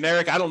too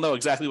generic. I don't know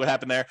exactly what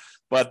happened there,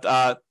 but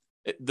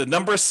the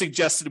numbers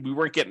suggested we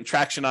weren't getting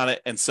traction on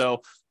it. And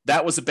so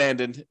that was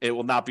abandoned. It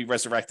will not be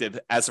resurrected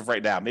as of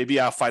right now. Maybe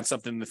I'll find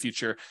something in the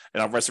future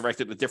and I'll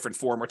resurrect it in a different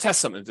form or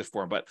test something in a different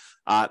form,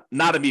 but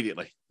not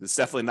immediately. It's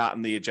definitely not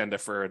on the agenda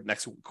for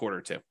next quarter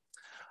or two.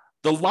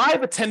 The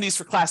live attendees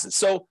for classes.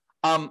 So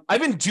I've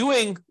been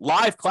doing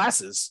live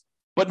classes,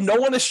 but no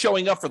one is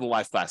showing up for the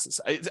live classes.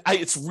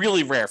 It's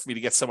really rare for me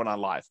to get someone on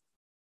live.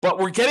 But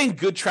we're getting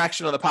good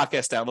traction on the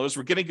podcast downloads.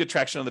 We're getting good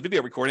traction on the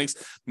video recordings.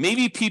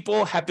 Maybe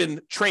people have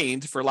been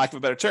trained, for lack of a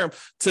better term,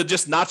 to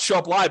just not show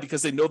up live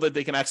because they know that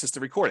they can access the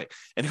recording.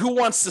 And who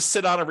wants to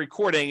sit on a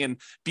recording and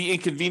be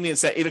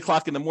inconvenienced at 8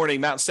 o'clock in the morning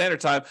Mountain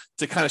Standard Time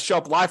to kind of show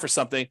up live for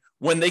something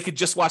when they could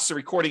just watch the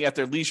recording at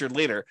their leisure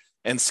later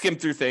and skim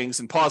through things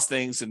and pause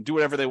things and do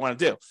whatever they want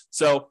to do.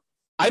 So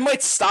I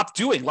might stop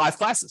doing live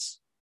classes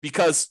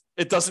because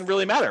it doesn't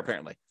really matter,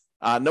 apparently.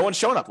 No one's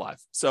showing up live.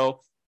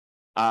 So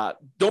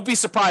don't be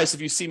surprised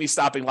if you see me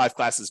stopping live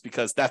classes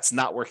because that's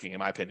not working, in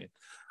my opinion.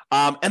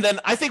 And then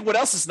I think what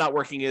else is not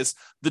working is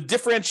the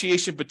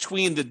differentiation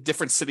between the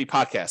different city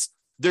podcasts.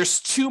 There's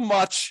too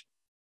much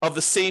of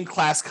the same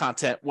class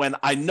content when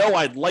I know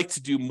I'd like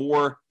to do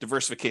more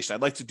diversification.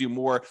 I'd like to do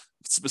more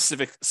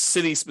specific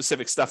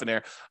city-specific stuff in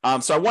there.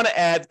 So I want to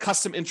add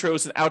custom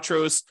intros and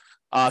outros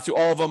to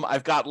all of them.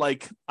 I've got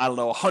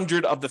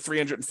 100 of the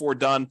 304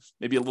 done,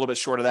 maybe a little bit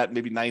short of that,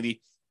 maybe 90.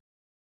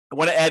 I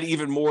want to add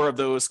even more of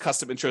those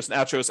custom intros and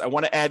outros. I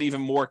want to add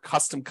even more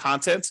custom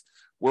content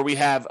where we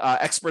have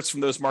experts from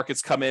those markets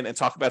come in and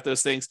talk about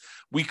those things.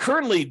 We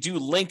currently do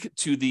link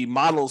to the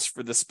models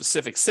for the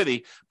specific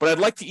city, but I'd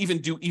like to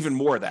even do even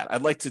more of that.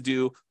 I'd like to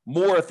do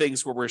more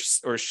things where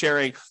we're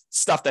sharing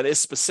stuff that is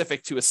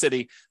specific to a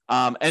city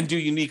and do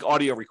unique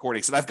audio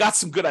recordings. And I've got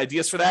some good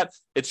ideas for that.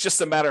 It's just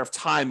a matter of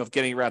time of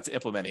getting around to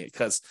implementing it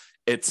because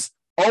it's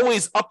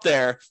always up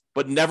there,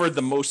 but never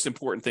the most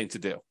important thing to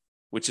do,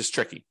 which is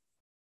tricky.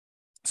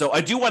 So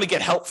I do want to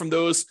get help from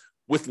those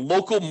with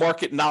local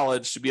market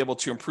knowledge to be able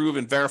to improve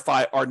and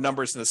verify our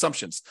numbers and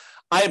assumptions.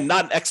 I am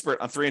not an expert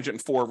on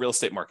 304 real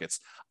estate markets.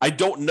 I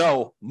don't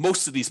know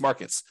most of these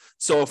markets.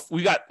 So if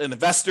we got an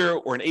investor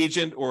or an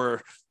agent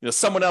or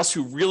someone else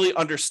who really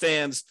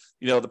understands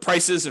the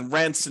prices and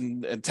rents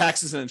and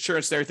taxes and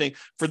insurance and everything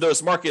for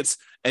those markets,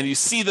 and you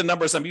see the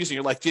numbers I'm using,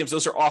 you're like, James,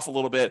 those are off a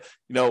little bit,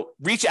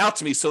 reach out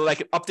to me so that I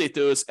can update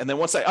those. And then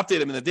once I update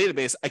them in the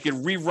database, I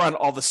can rerun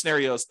all the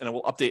scenarios and it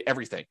will update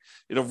everything.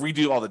 It'll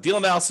redo all the deal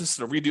analysis.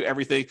 It'll redo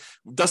everything.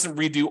 It doesn't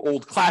redo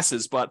old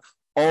classes, but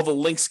all the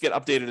links get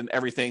updated and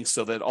everything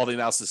so that all the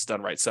analysis is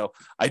done right. So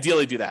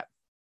ideally do that.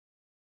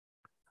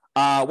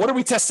 What are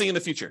we testing in the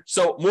future?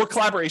 So more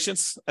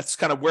collaborations. That's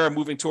kind of where I'm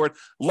moving toward.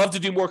 Love to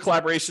do more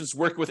collaborations,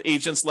 work with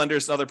agents,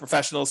 lenders, and other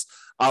professionals.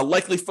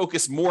 Likely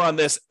focus more on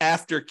this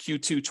after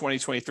Q2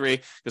 2023,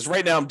 because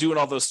right now I'm doing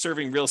all those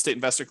serving real estate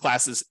investor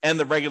classes and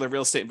the regular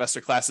real estate investor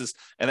classes.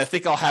 And I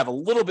think I'll have a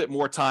little bit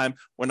more time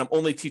when I'm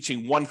only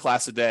teaching one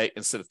class a day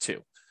instead of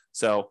two.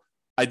 So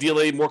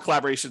ideally more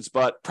collaborations,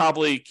 but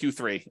probably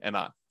Q3 and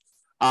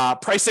on.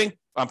 Pricing,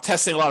 I'm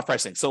testing a lot of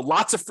pricing. So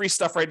lots of free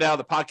stuff right now,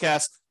 the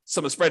podcast,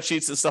 some of the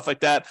spreadsheets and stuff like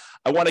that.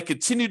 I want to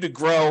continue to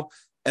grow,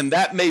 and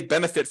that may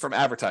benefit from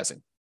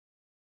advertising.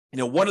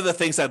 One of the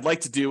things I'd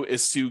like to do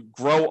is to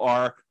grow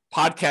our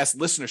podcast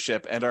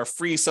listenership and our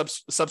free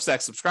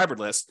Substack subscriber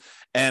list.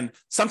 And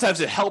sometimes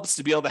it helps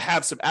to be able to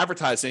have some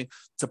advertising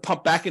to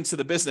pump back into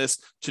the business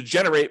to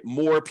generate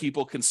more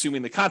people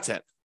consuming the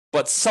content.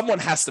 But someone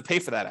has to pay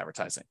for that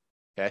advertising.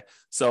 Okay.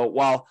 So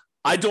while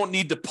I don't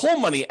need to pull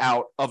money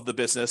out of the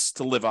business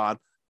to live on,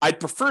 I'd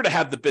prefer to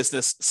have the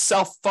business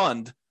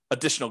self-fund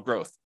additional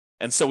growth.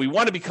 And so we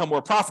want to become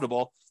more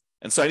profitable.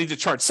 And so I need to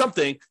charge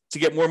something to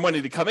get more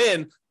money to come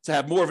in, to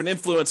have more of an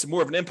influence and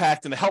more of an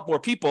impact and to help more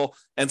people.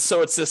 And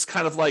so it's this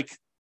kind of like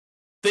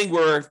thing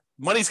where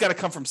money's got to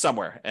come from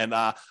somewhere. And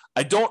I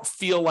don't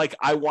feel like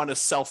I want to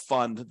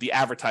self-fund the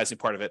advertising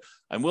part of it.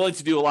 I'm willing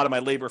to do a lot of my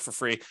labor for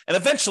free. And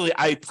eventually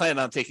I plan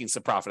on taking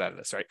some profit out of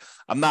this, right?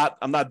 I'm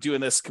not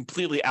doing this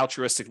completely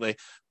altruistically,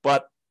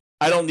 but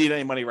I don't need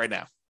any money right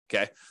now.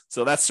 Okay.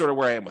 So that's sort of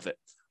where I am with it.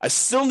 I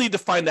still need to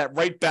find that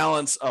right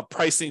balance of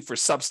pricing for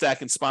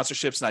Substack and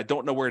sponsorships, and I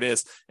don't know where it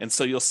is. And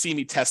so you'll see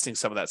me testing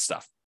some of that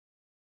stuff.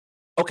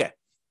 Okay.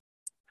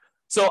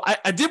 So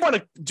I did want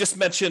to just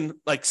mention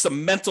like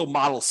some mental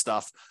model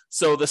stuff.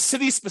 So the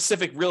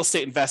city-specific real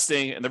estate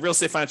investing and the Real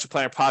Estate Financial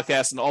Planner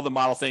podcast and all the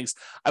model things,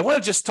 I want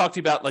to just talk to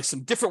you about like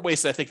some different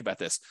ways that I think about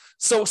this.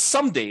 So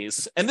some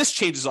days, and this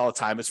changes all the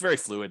time, it's very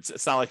fluid.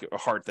 It's not like a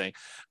hard thing.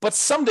 But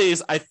some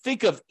days I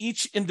think of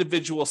each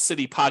individual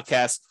city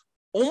podcast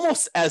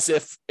almost as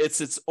if it's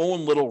its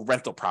own little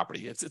rental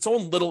property. It's its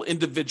own little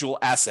individual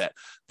asset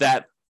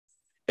that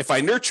if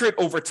I nurture it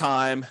over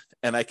time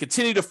and I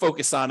continue to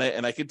focus on it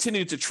and I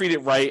continue to treat it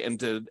right and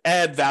to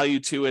add value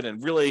to it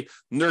and really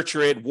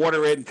nurture it,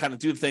 water it, and kind of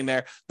do the thing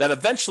there, that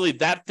eventually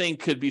that thing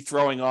could be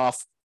throwing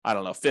off, I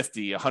don't know,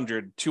 $50,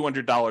 $100,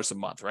 $200 a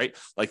month, right?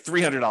 Like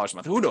 $300 a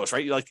month. Who knows,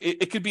 right? Like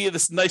it could be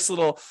this nice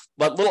little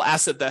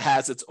asset that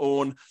has its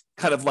own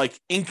kind of like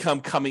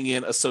income coming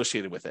in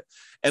associated with it.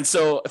 And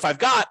so if I've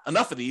got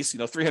enough of these,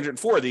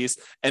 304 of these,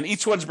 and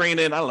each one's bringing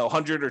in, I don't know,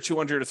 $100 or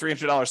 $200 or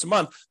 $300 a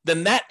month,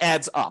 then that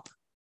adds up.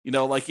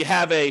 Like you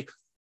have like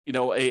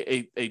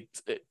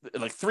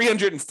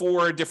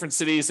 304 different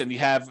cities, and you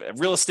have a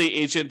real estate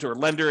agent or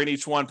lender in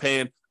each one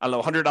paying, I don't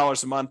know,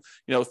 $100 a month.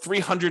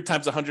 300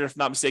 times 100, if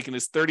not mistaken,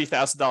 is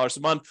 $30,000 a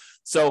month.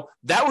 So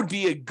that would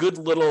be a good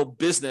little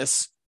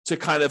business to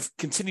kind of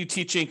continue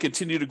teaching,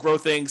 continue to grow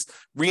things,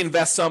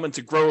 reinvest some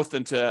into growth,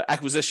 into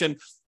acquisition,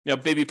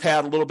 maybe pay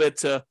out a little bit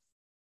to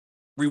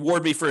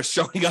reward me for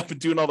showing up and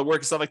doing all the work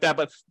and stuff like that.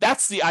 But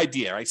that's the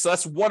idea, right? So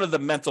that's one of the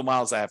mental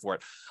models I have for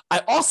it.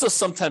 I also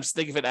sometimes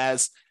think of it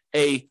as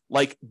a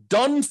like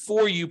done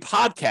for you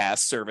podcast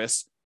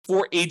service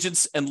for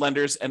agents and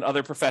lenders and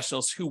other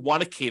professionals who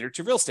want to cater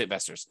to real estate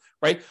investors,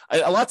 right?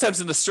 A lot of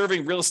times in the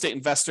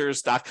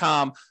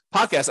servingrealestateinvestors.com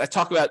podcast, I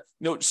talk about,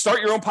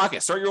 start your own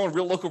podcast, start your own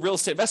local real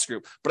estate investor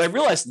group. But I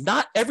realize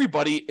not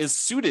everybody is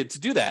suited to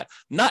do that.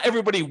 Not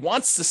everybody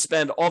wants to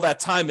spend all that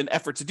time and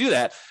effort to do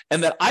that.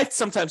 And that I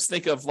sometimes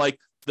think of like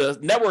the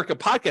network of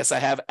podcasts I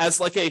have as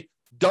like a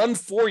done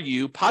for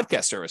you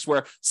podcast service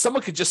where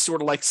someone could just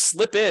sort of like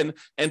slip in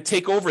and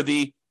take over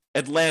the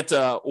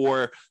Atlanta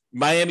or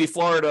Miami,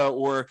 Florida,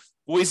 or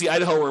Boise,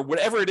 Idaho, or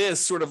whatever it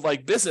is, sort of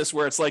like business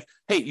where it's like,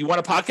 hey, you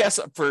want a podcast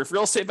for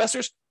real estate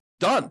investors?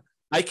 Done.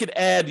 I could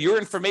add your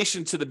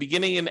information to the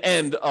beginning and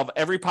end of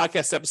every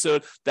podcast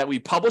episode that we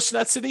publish in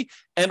that city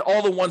and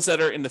all the ones that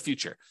are in the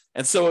future.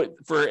 And so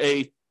for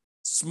a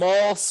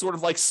small sort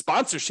of like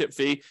sponsorship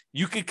fee,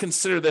 you could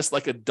consider this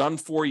like a done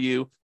for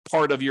you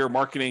part of your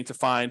marketing to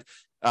find,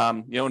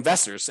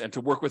 investors and to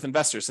work with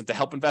investors and to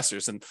help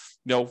investors. And,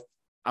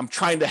 I'm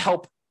trying to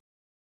help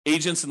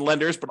agents and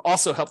lenders, but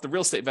also help the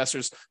real estate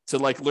investors to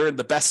like learn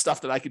the best stuff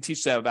that I can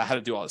teach them about how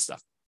to do all this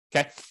stuff.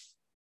 Okay.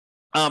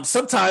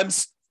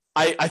 Sometimes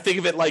I think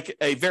of it like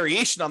a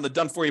variation on the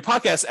Done For You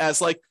podcast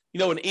as like,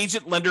 an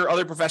agent, lender,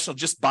 other professional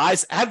just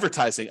buys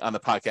advertising on the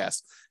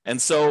podcast.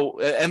 And so,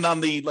 and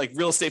on the like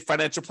Real Estate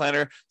Financial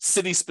Planner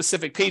city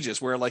specific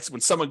pages where like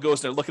when someone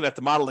goes, they're looking at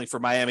the modeling for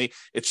Miami,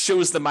 it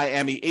shows the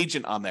Miami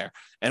agent on there.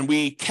 And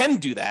we can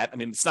do that. I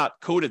mean, it's not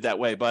coded that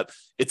way, but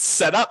it's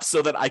set up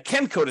so that I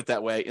can code it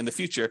that way in the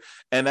future.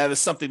 And that is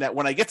something that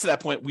when I get to that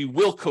point, we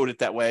will code it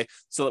that way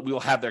so that we will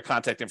have their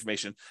contact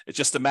information. It's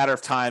just a matter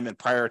of time and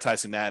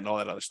prioritizing that and all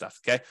that other stuff.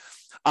 Okay.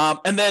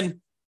 And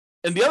then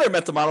in the other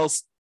mental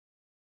models,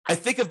 I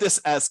think of this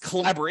as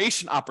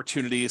collaboration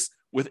opportunities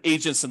with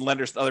agents and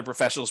lenders and other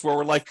professionals where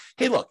we're like,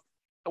 hey, look,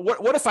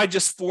 what if I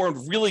just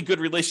formed really good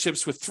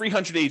relationships with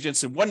 300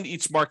 agents and one in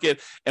each market,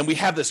 and we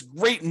have this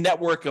great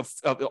network of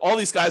all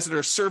these guys that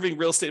are serving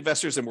real estate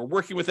investors, and we're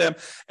working with them,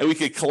 and we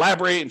could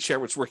collaborate and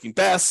share what's working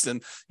best,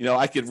 and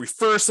I could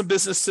refer some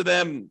business to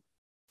them.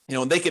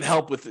 And they can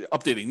help with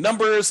updating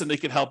numbers, and they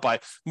can help by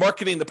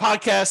marketing the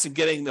podcast and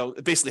getting,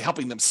 basically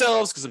helping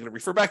themselves because they're going to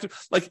refer back to,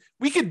 like,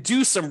 we could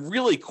do some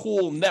really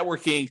cool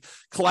networking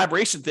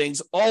collaboration things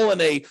all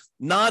in a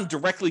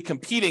non-directly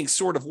competing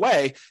sort of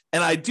way.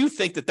 And I do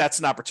think that that's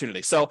an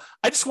opportunity. So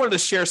I just wanted to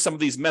share some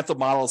of these mental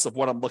models of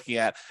what I'm looking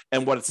at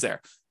and what it's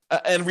there.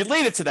 And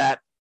related to that,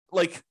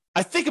 like,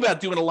 I think about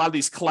doing a lot of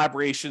these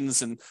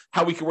collaborations and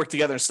how we can work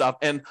together and stuff.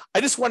 And I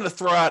just wanted to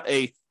throw out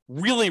a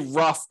really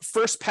rough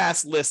first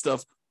pass list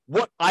of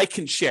what I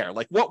can share,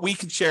 like what we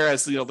can share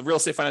as, the Real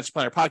Estate Financial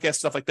Planner podcast,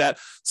 stuff like that.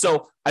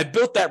 So I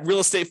built that Real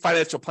Estate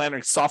Financial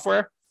Planner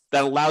software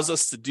that allows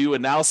us to do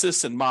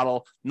analysis and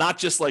model, not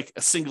just like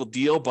a single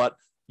deal, but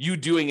you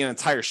doing an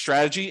entire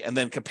strategy and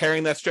then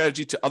comparing that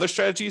strategy to other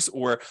strategies,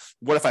 or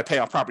what if I pay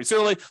off properties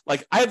early?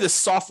 Like, I have this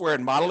software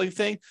and modeling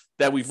thing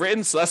that we've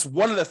written. So that's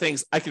one of the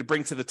things I could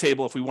bring to the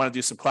table if we want to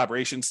do some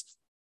collaborations.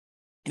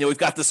 We've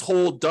got this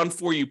whole done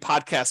for you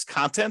podcast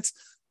content.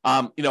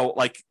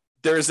 Like,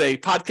 there's a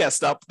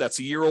podcast up that's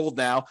a year old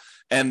now,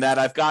 and that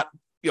I've got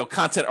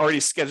content already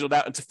scheduled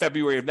out into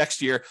February of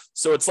next year.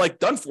 So it's like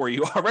done for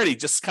you already.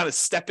 Just kind of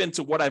step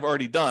into what I've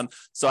already done.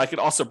 So I could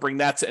also bring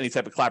that to any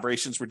type of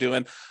collaborations we're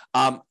doing.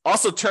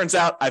 Also turns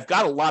out I've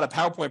got a lot of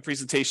PowerPoint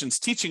presentations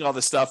teaching all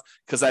this stuff,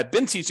 because I've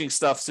been teaching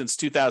stuff since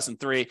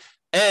 2003,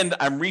 and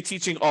I'm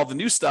reteaching all the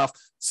new stuff.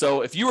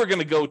 So if you were going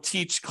to go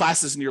teach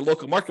classes in your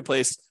local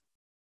marketplace,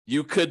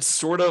 you could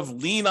sort of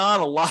lean on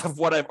a lot of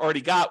what I've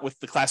already got with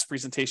the class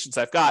presentations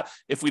I've got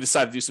if we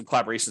decide to do some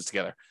collaborations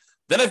together.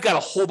 Then I've got a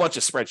whole bunch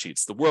of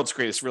spreadsheets, the world's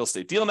greatest real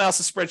estate deal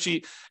analysis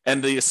spreadsheet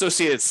and the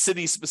associated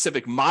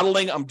city-specific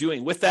modeling I'm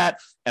doing with that.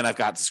 And I've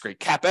got this great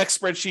CapEx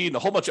spreadsheet and a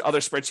whole bunch of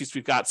other spreadsheets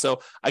we've got. So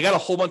I got a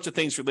whole bunch of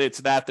things related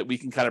to that we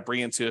can kind of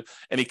bring into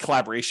any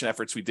collaboration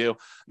efforts we do.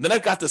 And then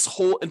I've got this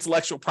whole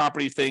intellectual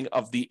property thing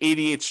of the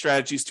 88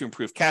 strategies to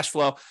improve cash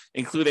flow,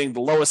 including the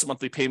lowest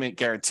monthly payment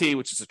guarantee,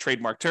 which is a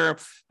trademark term,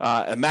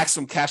 a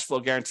maximum cash flow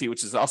guarantee,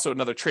 which is also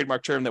another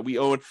trademark term that we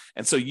own.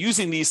 And so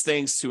using these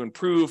things to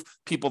improve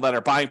people that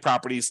are buying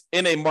properties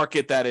in a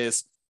market that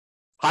is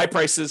high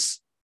prices,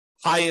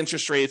 high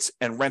interest rates,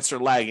 and rents are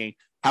lagging,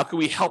 how can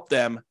we help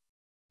them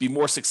be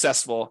more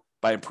successful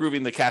by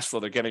improving the cash flow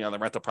they're getting on the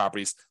rental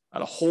properties,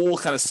 and a whole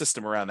kind of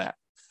system around that.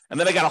 And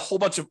then I got a whole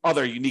bunch of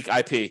other unique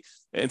IP,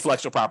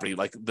 intellectual property,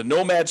 like the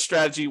Nomad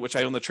strategy, which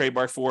I own the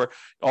trademark for,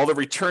 all the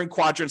return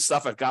quadrant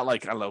stuff. I've got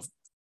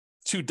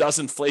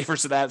 24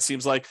 flavors of that, it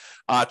seems like.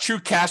 True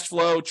cash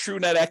flow, true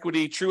net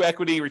equity, true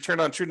equity, return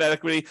on true net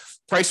equity,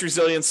 price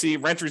resiliency,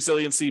 rent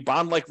resiliency,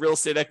 bond-like real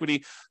estate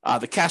equity,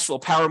 the cash flow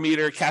power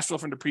meter, cash flow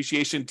from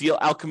depreciation, deal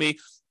alchemy,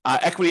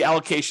 equity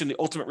allocation, the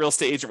ultimate real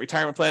estate agent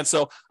retirement plan.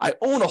 So I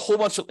own a whole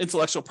bunch of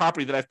intellectual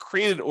property that I've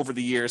created over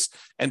the years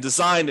and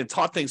designed and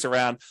taught things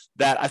around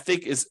that I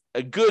think is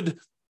a good,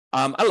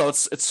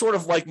 it's sort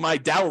of like my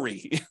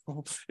dowry.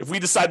 If we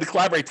decide to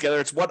collaborate together,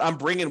 it's what I'm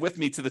bringing with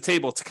me to the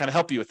table to kind of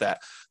help you with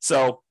that.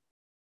 So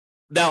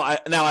now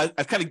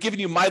I've kind of given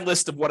you my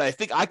list of what I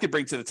think I could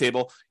bring to the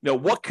table.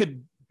 What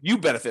could you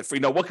benefit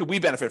from? What could we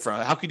benefit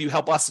from? How could you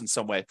help us in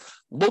some way?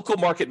 Local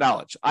market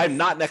knowledge. I'm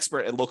not an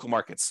expert in local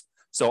markets.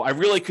 So I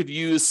really could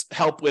use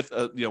help with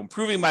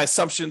improving my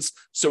assumptions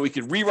so we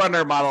could rerun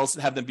our models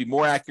and have them be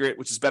more accurate,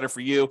 which is better for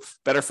you,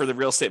 better for the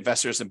real estate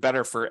investors, and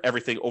better for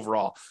everything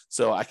overall.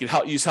 So I can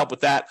use help with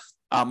that.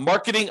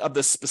 Marketing of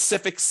the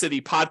specific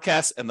city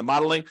podcast and the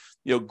modeling,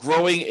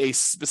 growing a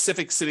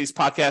specific city's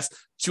podcast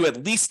to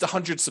at least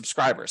 100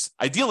 subscribers,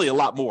 ideally a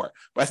lot more.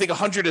 But I think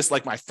 100 is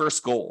like my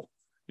first goal,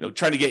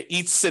 trying to get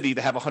each city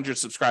to have 100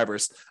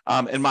 subscribers.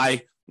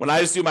 When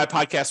I was doing my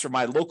podcast for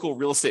my local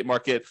real estate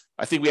market,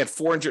 I think we had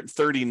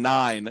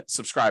 439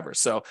 subscribers.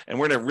 So, and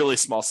we're in a really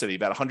small city,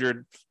 about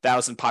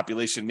 100,000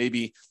 population,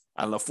 maybe,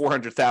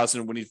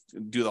 400,000 when you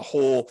do the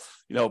whole,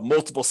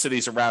 multiple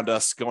cities around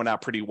us going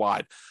out pretty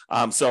wide.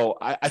 So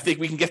I think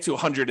we can get to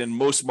 100 in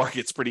most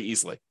markets pretty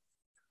easily.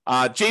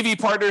 JV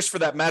partners for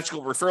that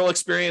magical referral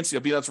experience,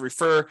 being able to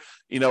refer,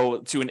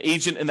 to an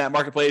agent in that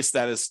marketplace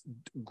that is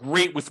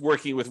great with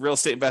working with real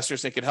estate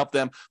investors and can help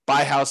them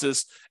buy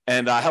houses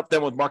and help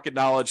them with market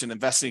knowledge and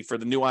investing for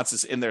the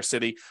nuances in their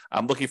city.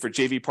 I'm looking for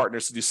JV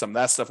partners to do some of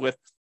that stuff with.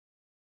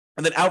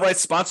 And then outright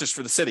sponsors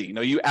for the city.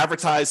 You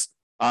advertise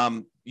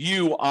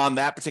you on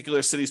that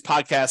particular city's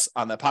podcast,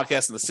 on the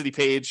podcast and the city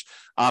page,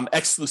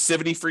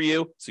 exclusivity for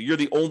you. So you're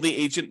the only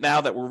agent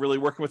now that we're really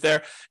working with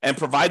there, and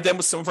provide them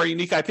with some of our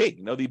unique IP,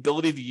 the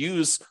ability to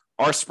use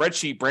our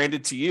spreadsheet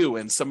branded to you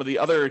and some of the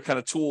other kind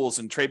of tools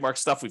and trademark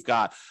stuff we've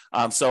got.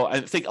 So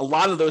I think a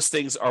lot of those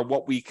things are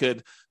what we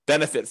could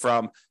benefit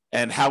from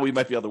and how we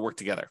might be able to work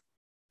together.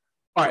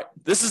 All right,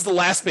 this is the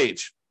last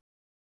page.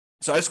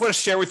 So I just want to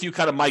share with you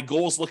kind of my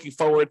goals looking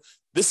forward.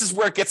 This is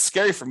where it gets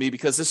scary for me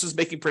because this is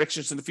making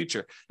predictions in the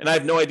future and I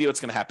have no idea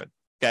what's going to happen.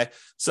 Okay.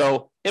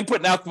 So input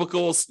and output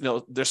goals,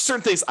 there's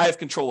certain things I have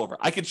control over.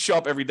 I can show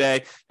up every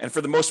day. And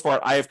for the most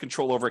part, I have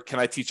control over, can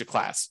I teach a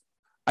class?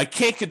 I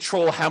can't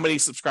control how many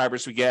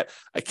subscribers we get.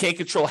 I can't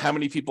control how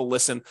many people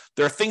listen.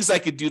 There are things I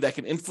could do that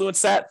can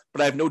influence that,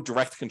 but I have no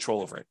direct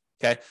control over it.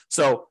 Okay.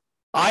 So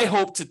I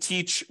hope to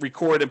teach,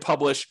 record, and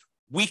publish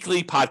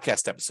weekly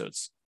podcast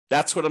episodes.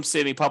 That's what I'm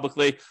stating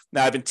publicly.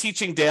 Now, I've been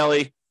teaching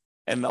daily,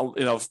 and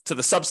to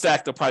the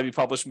Substack, they'll probably be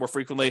published more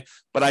frequently.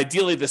 But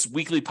ideally, this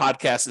weekly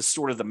podcast is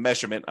sort of the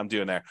measurement I'm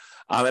doing there.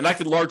 And I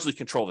can largely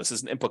control this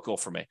as an input goal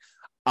for me.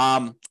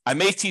 I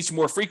may teach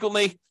more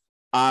frequently.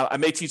 I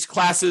may teach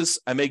classes.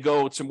 I may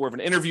go to more of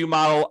an interview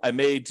model. I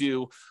may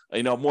do,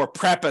 more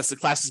prep as the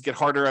classes get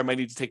harder. I might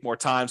need to take more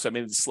time. So I may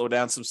need to slow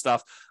down some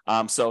stuff.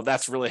 So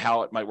that's really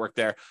how it might work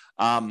there.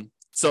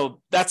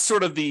 So that's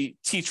sort of the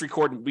teach,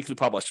 record, and weekly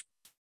publish.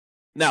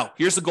 Now,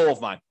 here's the goal of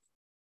mine.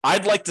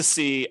 I'd like to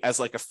see as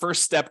like a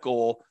first step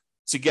goal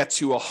to get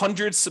to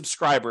 100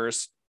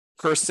 subscribers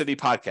per city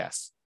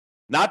podcast,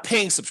 not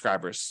paying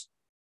subscribers,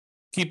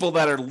 people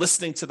that are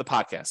listening to the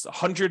podcast,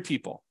 100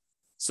 people.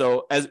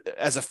 So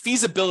as a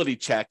feasibility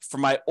check for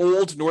my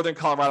old Northern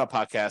Colorado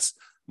podcast,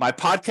 my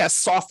podcast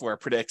software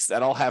predicts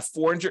that I'll have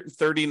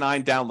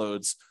 439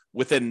 downloads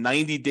within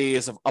 90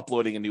 days of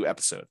uploading a new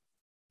episode.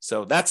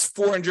 So that's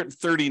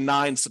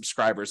 439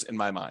 subscribers in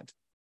my mind.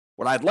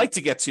 What I'd like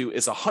to get to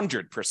is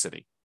 100 per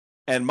city.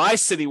 And my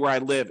city where I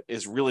live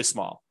is really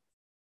small,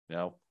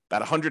 about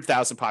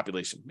 100,000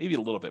 population, maybe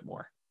a little bit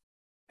more.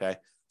 Okay.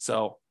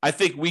 So I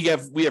think we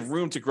have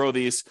room to grow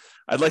these.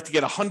 I'd like to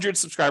get 100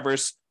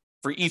 subscribers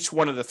for each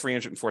one of the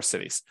 304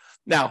 cities.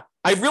 Now,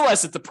 I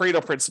realize that the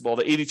Pareto principle,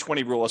 the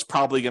 80-20 rule, is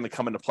probably going to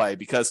come into play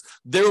because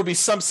there will be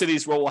some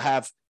cities where we'll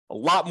have a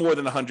lot more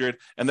than 100,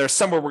 and there's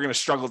somewhere we're going to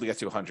struggle to get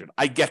to 100.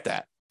 I get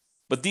that.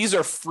 But these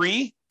are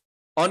free,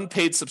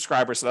 unpaid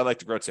subscribers that I'd like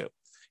to grow to.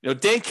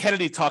 Dan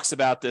Kennedy talks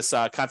about this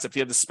concept. He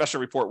had this special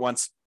report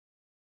once.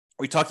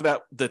 We talked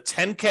about the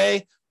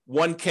 10K,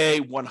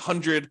 1K,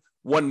 100,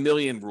 1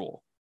 million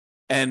rule.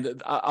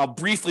 And I'll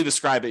briefly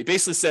describe it. It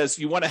basically says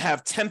you want to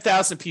have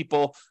 10,000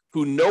 people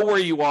who know where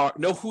you are,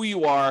 know who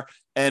you are,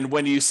 and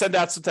when you send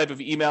out some type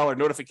of email or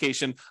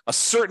notification, a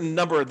certain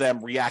number of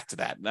them react to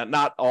that.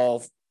 Not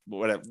all,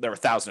 whatever, there are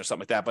 1,000 or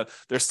something like that, but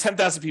there's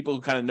 10,000 people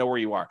who kind of know where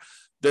you are.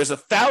 There's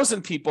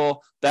 1,000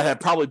 people that have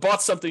probably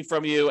bought something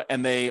from you,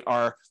 and they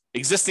are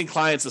existing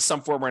clients of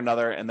some form or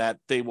another, and that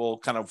they will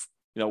kind of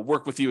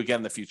work with you again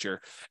in the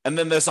future. And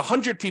then there's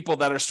 100 people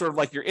that are sort of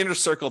like your inner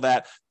circle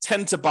that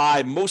tend to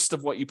buy most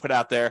of what you put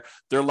out there.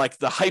 They're like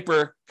the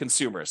hyper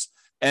consumers.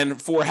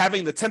 And for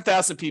having the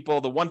 10,000 people,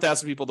 the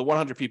 1,000 people, the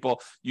 100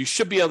 people, you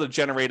should be able to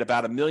generate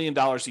about $1 million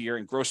a year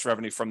in gross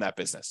revenue from that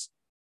business.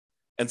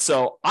 And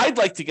so I'd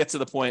like to get to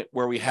the point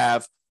where we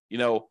have,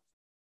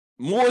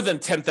 more than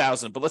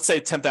 10,000, but let's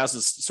say 10,000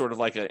 is sort of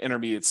like an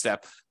intermediate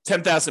step,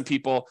 10,000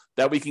 people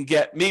that we can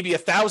get maybe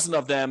 1,000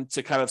 of them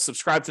to kind of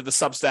subscribe to the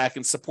Substack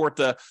and support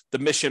the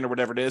mission or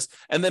whatever it is.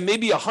 And then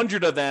maybe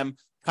 100 of them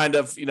kind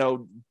of,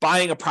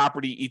 buying a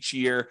property each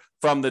year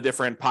from the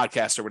different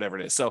podcasts or whatever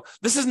it is. So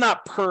this is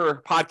not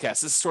per podcast.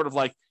 This is sort of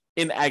like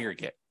in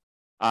aggregate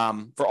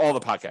for all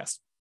the podcasts.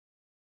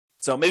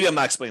 So maybe I'm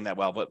not explaining that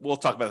well, but we'll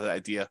talk about that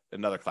idea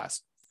in another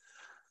class.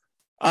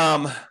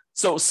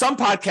 So some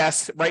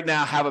podcasts right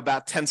now have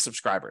about 10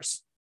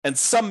 subscribers, and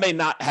some may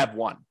not have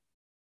one.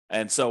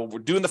 And so we're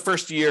doing the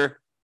first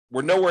year.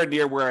 We're nowhere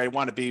near where I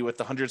want to be with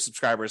the 100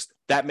 subscribers.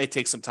 That may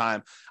take some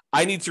time.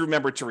 I need to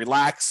remember to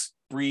relax,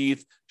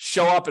 breathe,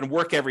 show up and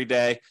work every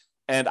day.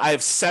 And I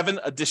have 7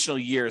 additional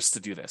years to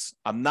do this.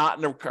 I'm not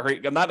in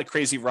a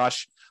crazy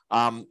rush.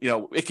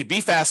 It could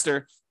be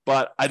faster,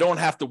 but I don't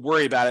have to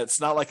worry about it. It's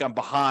not like I'm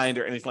behind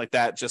or anything like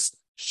that. Just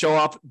show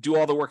up, do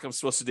all the work I'm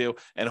supposed to do,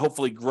 and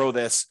hopefully grow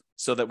this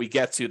so that we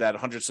get to that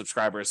 100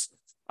 subscribers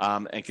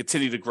and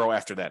continue to grow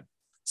after that.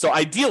 So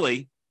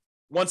ideally,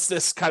 once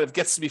this kind of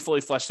gets to be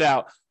fully fleshed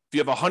out, if you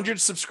have 100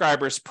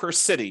 subscribers per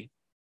city,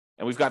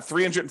 and we've got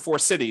 304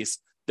 cities,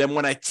 then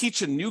when I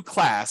teach a new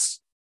class,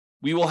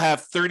 we will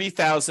have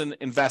 30,000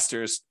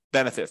 investors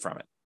benefit from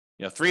it.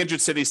 300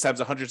 cities times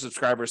 100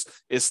 subscribers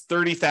is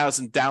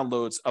 30,000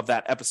 downloads of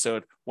that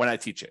episode when I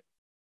teach it.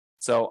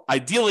 So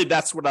ideally,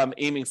 that's what I'm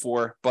aiming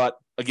for. But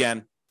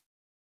again,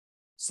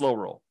 slow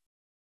roll,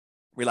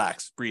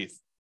 relax, breathe.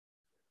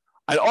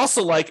 I'd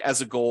also like as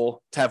a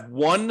goal to have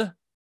 1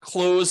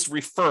 closed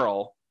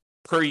referral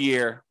per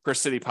year per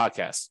city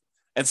podcast.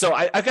 And so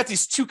I've got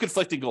these 2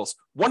 conflicting goals.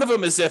 One of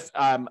them is if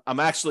I'm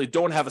actually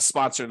don't have a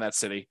sponsor in that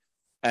city,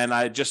 and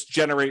I just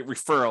generate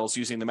referrals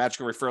using the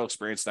magical referral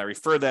experience, and I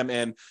refer them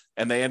in,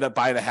 and they end up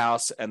buying a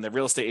house, and the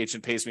real estate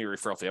agent pays me a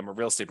referral fee. I'm a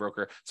real estate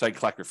broker, so I can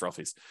collect referral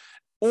fees.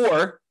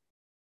 Or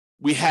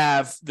we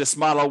have this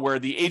model where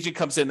the agent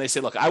comes in, they say,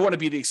 look, I want to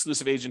be the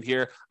exclusive agent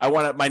here. I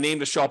want my name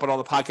to show up on all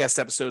the podcast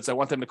episodes. I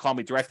want them to call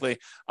me directly.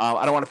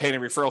 I don't want to pay any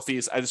referral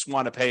fees. I just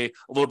want to pay a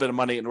little bit of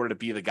money in order to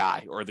be the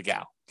guy or the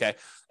gal. Okay.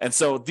 And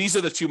so these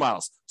are the 2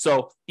 models.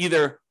 So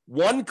either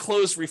 1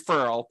 closed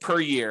referral per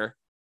year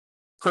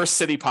per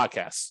city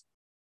podcast.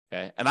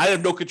 Okay. And I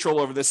have no control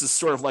over this. It's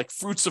sort of like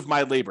fruits of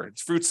my labor.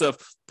 It's fruits of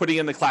putting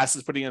in the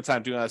classes, putting in the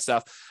time, doing all that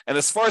stuff. And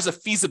as far as a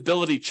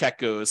feasibility check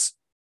goes,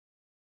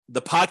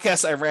 the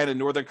podcast I ran in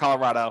Northern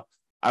Colorado,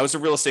 I was a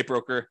real estate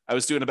broker. I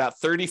was doing about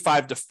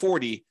 35 to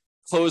 40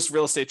 closed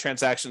real estate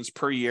transactions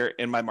per year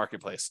in my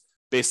marketplace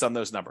based on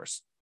those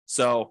numbers.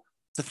 So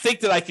to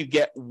think that I could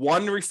get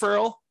 1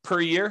 referral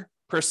per year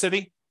per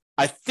city,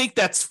 I think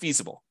that's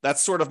feasible.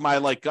 That's sort of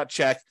my gut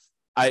check.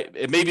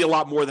 It may be a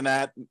lot more than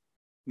that,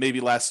 maybe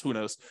less, who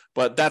knows,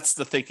 but that's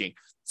the thinking.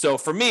 So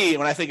for me,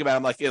 when I think about it,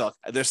 I'm like, look,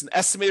 there's an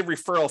estimated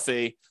referral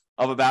fee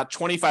of about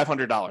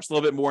 $2,500, a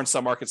little bit more in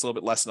some markets, a little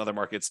bit less in other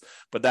markets,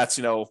 but that's,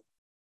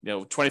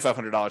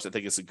 $2,500, I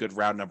think is a good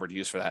round number to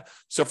use for that.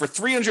 So for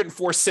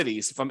 304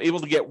 cities, if I'm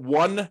able to get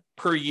 1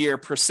 per year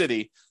per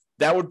city,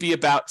 that would be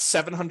about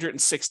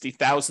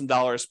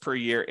 $760,000 per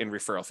year in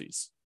referral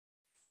fees.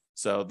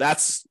 So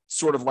that's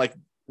sort of like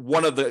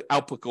one of the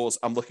output goals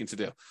I'm looking to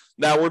do.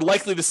 Now, we're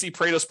likely to see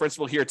Pareto's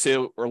principle here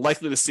too. We're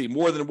likely to see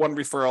more than 1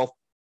 referral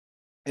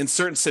in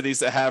certain cities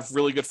that have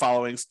really good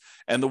followings,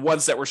 and the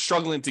ones that we're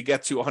struggling to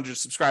get to 100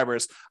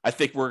 subscribers, I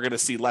think we're going to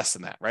see less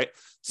than that, right?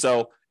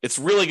 So it's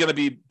really going to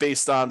be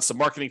based on some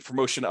marketing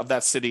promotion of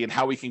that city and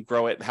how we can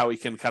grow it and how we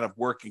can kind of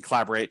work and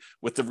collaborate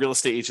with the real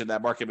estate agent in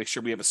that market, make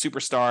sure we have a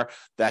superstar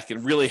that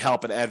can really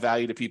help and add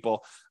value to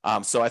people.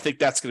 So I think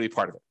that's going to be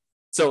part of it.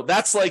 So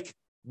that's like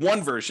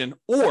one version,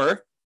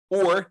 or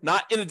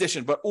not in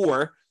addition, but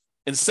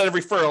instead of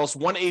referrals,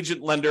 one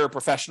agent, lender, or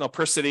professional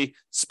per city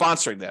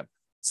sponsoring them.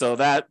 So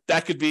that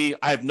could be,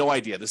 I have no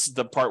idea. This is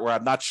the part where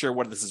I'm not sure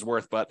what this is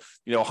worth, but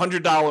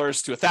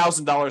 $100 to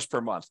 $1,000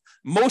 per month.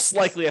 Most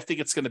likely, I think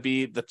it's going to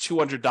be the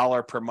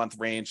 $200 per month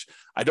range.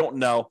 I don't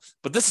know,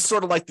 but this is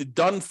sort of like the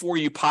done for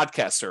you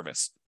podcast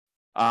service.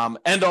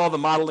 And all the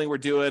modeling we're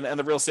doing and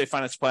the real estate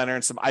finance planner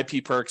and some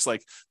IP perks,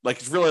 like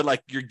it's really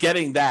like you're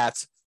getting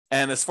that.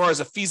 And as far as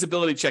a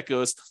feasibility check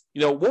goes,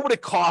 what would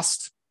it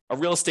cost a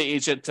real estate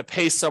agent to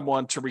pay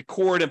someone to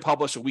record and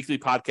publish a weekly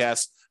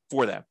podcast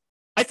for them?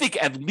 I think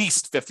at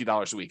least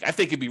 $50 a week. I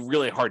think it'd be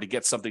really hard to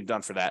get something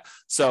done for that.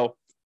 So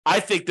I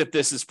think that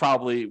this is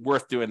probably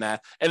worth doing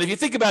that. And if you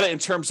think about it in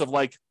terms of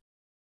like,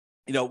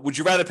 would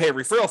you rather pay a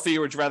referral fee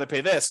or would you rather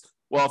pay this?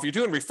 Well, if you're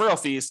doing referral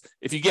fees,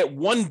 if you get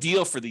one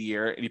deal for the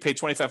year and you pay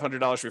 $2,500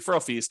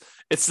 referral fees,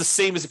 it's the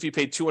same as if you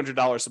paid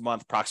 $200 a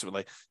month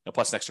approximately,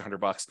 plus an extra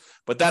 $100.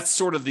 But that's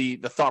sort of the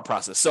thought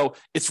process. So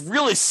it's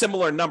really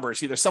similar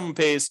numbers. Either someone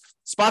pays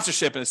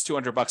sponsorship and it's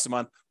 $200 a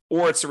month,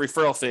 or it's a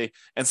referral fee.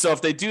 And so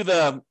if they do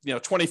the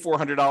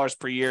 $2,400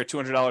 per year,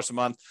 $200 a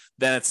month,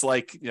 then it's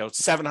like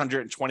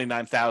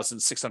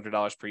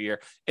 $729,600 per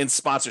year in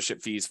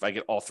sponsorship fees if I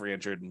get all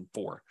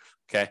 304.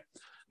 Okay.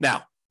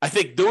 Now, I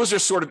think those are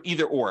sort of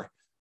either or.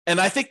 And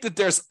I think that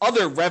there's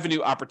other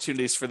revenue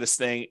opportunities for this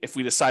thing if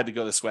we decide to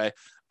go this way.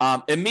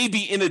 And maybe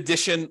in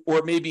addition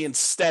or maybe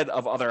instead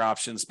of other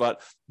options,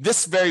 but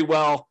this very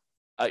well,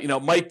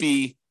 might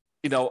be,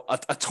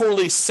 a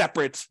totally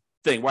separate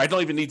thing where I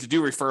don't even need to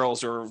do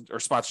referrals or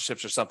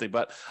sponsorships or something.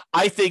 But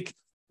I think,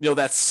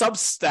 that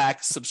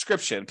Substack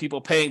subscription, people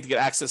paying to get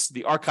access to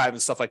the archive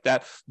and stuff like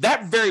that,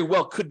 that very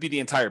well could be the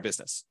entire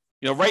business.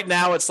 Right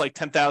now it's like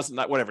 10,000,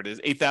 whatever it is,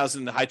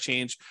 8,000 high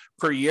change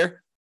per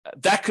year.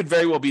 That could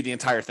very well be the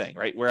entire thing,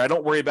 right? Where I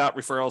don't worry about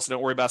referrals, I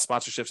don't worry about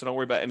sponsorships, I don't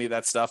worry about any of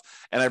that stuff.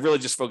 And I really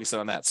just focus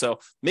on that. So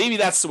maybe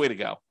that's the way to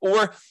go.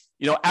 Or,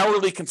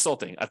 hourly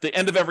consulting. At the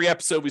end of every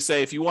episode, we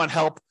say, if you want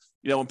help,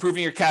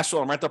 improving your cash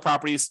flow on rental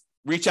properties,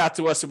 reach out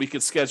to us and we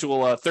could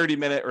schedule a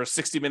 30-minute or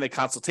 60-minute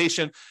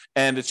consultation.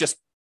 And it's just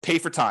pay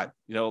for time,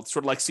 sort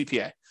of like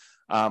CPA.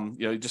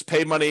 You just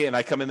pay money and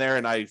I come in there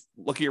and I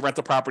look at your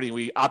rental property and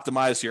we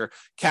optimize your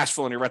cash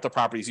flow in your rental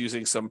properties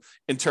using some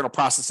internal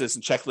processes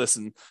and checklists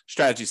and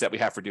strategies that we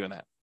have for doing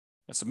that.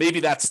 And so maybe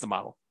that's the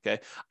model. Okay.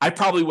 I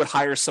probably would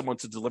hire someone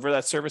to deliver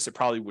that service. It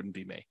probably wouldn't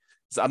be me.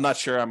 I'm not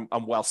sure I'm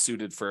well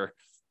suited for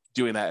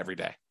doing that every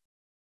day.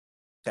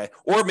 Okay.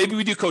 Or maybe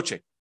we do coaching.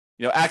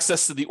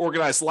 Access to the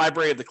organized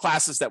library of the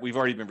classes that we've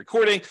already been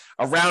recording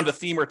around a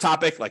theme or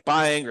topic like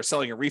buying or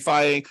selling or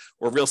refining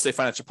or real estate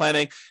financial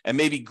planning, and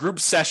maybe group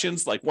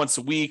sessions like once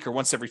a week or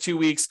once every 2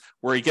 weeks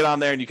where you get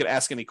on there and you can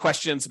ask any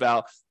questions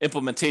about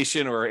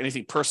implementation or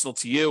anything personal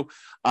to you.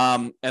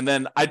 And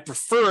then I'd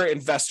prefer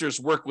investors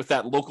work with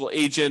that local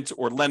agent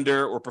or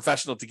lender or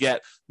professional to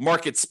get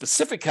market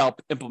specific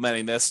help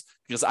implementing this,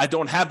 because I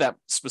don't have that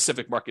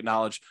specific market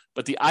knowledge.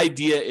 But the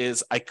idea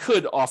is I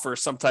could offer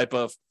some type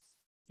of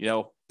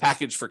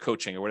package for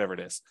coaching or whatever it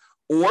is.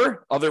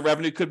 Or other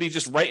revenue could be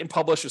just write and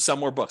publish or sell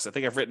more books. I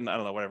think I've written,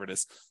 whatever it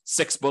is,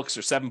 6 books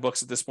or 7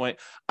 books at this point.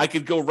 I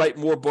could go write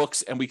more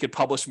books and we could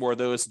publish more of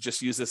those and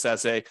just use this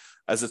as a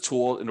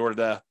tool in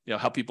order to,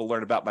 help people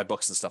learn about my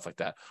books and stuff like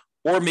that.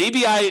 Or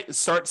maybe I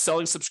start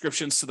selling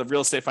subscriptions to the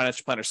Real Estate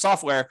Financial Planner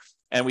software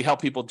and we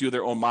help people do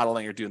their own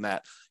modeling or doing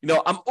that.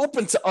 I'm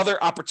open to other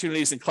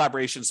opportunities and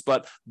collaborations,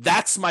 but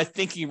that's my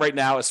thinking right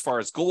now as far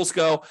as goals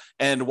go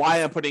and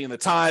why I'm putting in the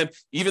time,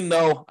 even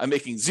though I'm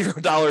making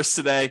 $0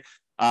 today.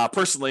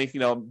 Personally,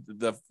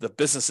 the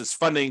business is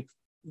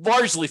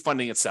largely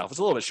funding itself. It's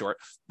a little bit short,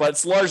 but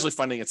it's largely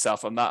funding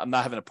itself. I'm not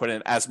having to put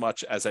in as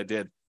much as I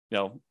did,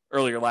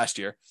 earlier last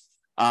year.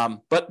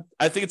 But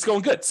I think it's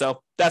going good.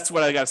 So that's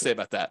what I got to say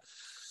about that.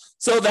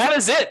 So that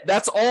is it.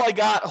 That's all I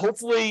got.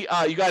 Hopefully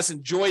you guys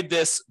enjoyed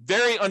this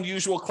very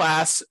unusual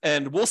class,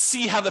 and we'll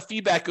see how the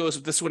feedback goes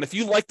with this one. If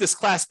you like this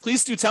class,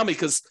 please do tell me,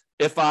 because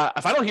if I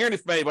don't hear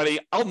anything from anybody,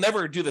 I'll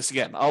never do this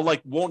again.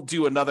 Won't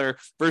do another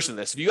version of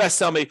this. If you guys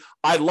tell me,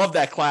 I love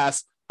that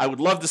class, I would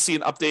love to see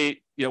an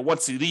update,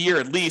 once a year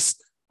at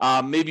least,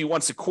 maybe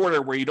once a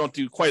quarter where you don't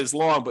do quite as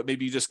long, but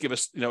maybe you just give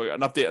us,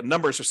 an update of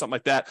numbers or something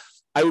like that.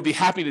 I would be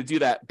happy to do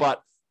that.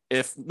 But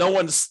if no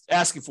one's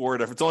asking for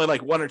it, or if it's only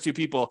like 1 or 2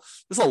 people,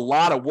 there's a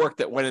lot of work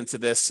that went into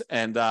this.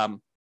 And I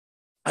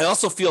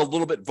also feel a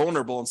little bit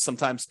vulnerable in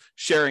sometimes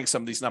sharing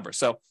some of these numbers.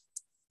 So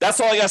that's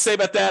all I got to say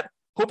about that.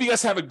 Hope you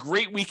guys have a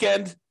great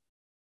weekend.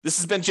 This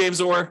has been James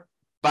Orr.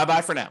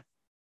 Bye-bye for now.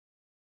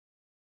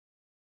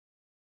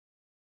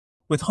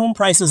 With home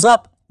prices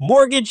up,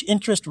 mortgage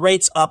interest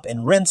rates up,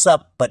 and rents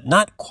up, but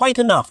not quite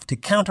enough to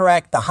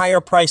counteract the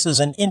higher prices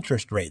and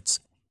interest rates.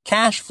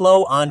 cash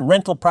flow on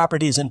rental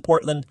properties in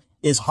Portland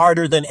is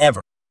harder than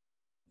ever.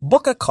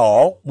 Book a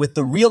call with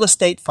the Real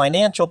Estate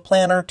Financial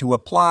Planner to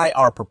apply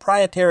our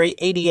proprietary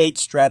 88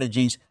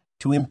 strategies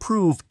to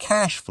improve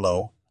cash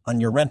flow on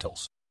your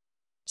rentals.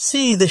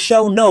 See the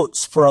show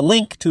notes for a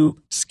link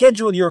to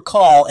schedule your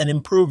call and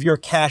improve your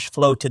cash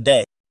flow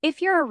today. If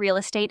you're a real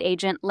estate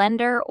agent,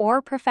 lender,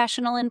 or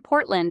professional in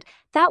Portland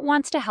that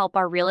wants to help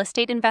our real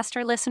estate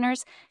investor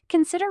listeners,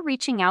 consider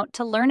reaching out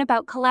to learn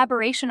about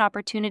collaboration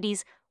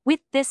opportunities with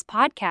this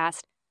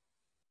podcast.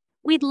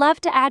 We'd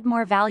love to add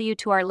more value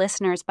to our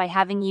listeners by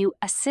having you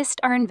assist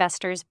our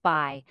investors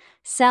buy,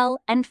 sell,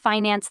 and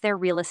finance their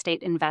real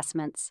estate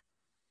investments.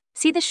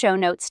 See the show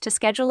notes to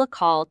schedule a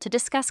call to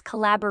discuss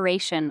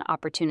collaboration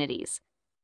opportunities.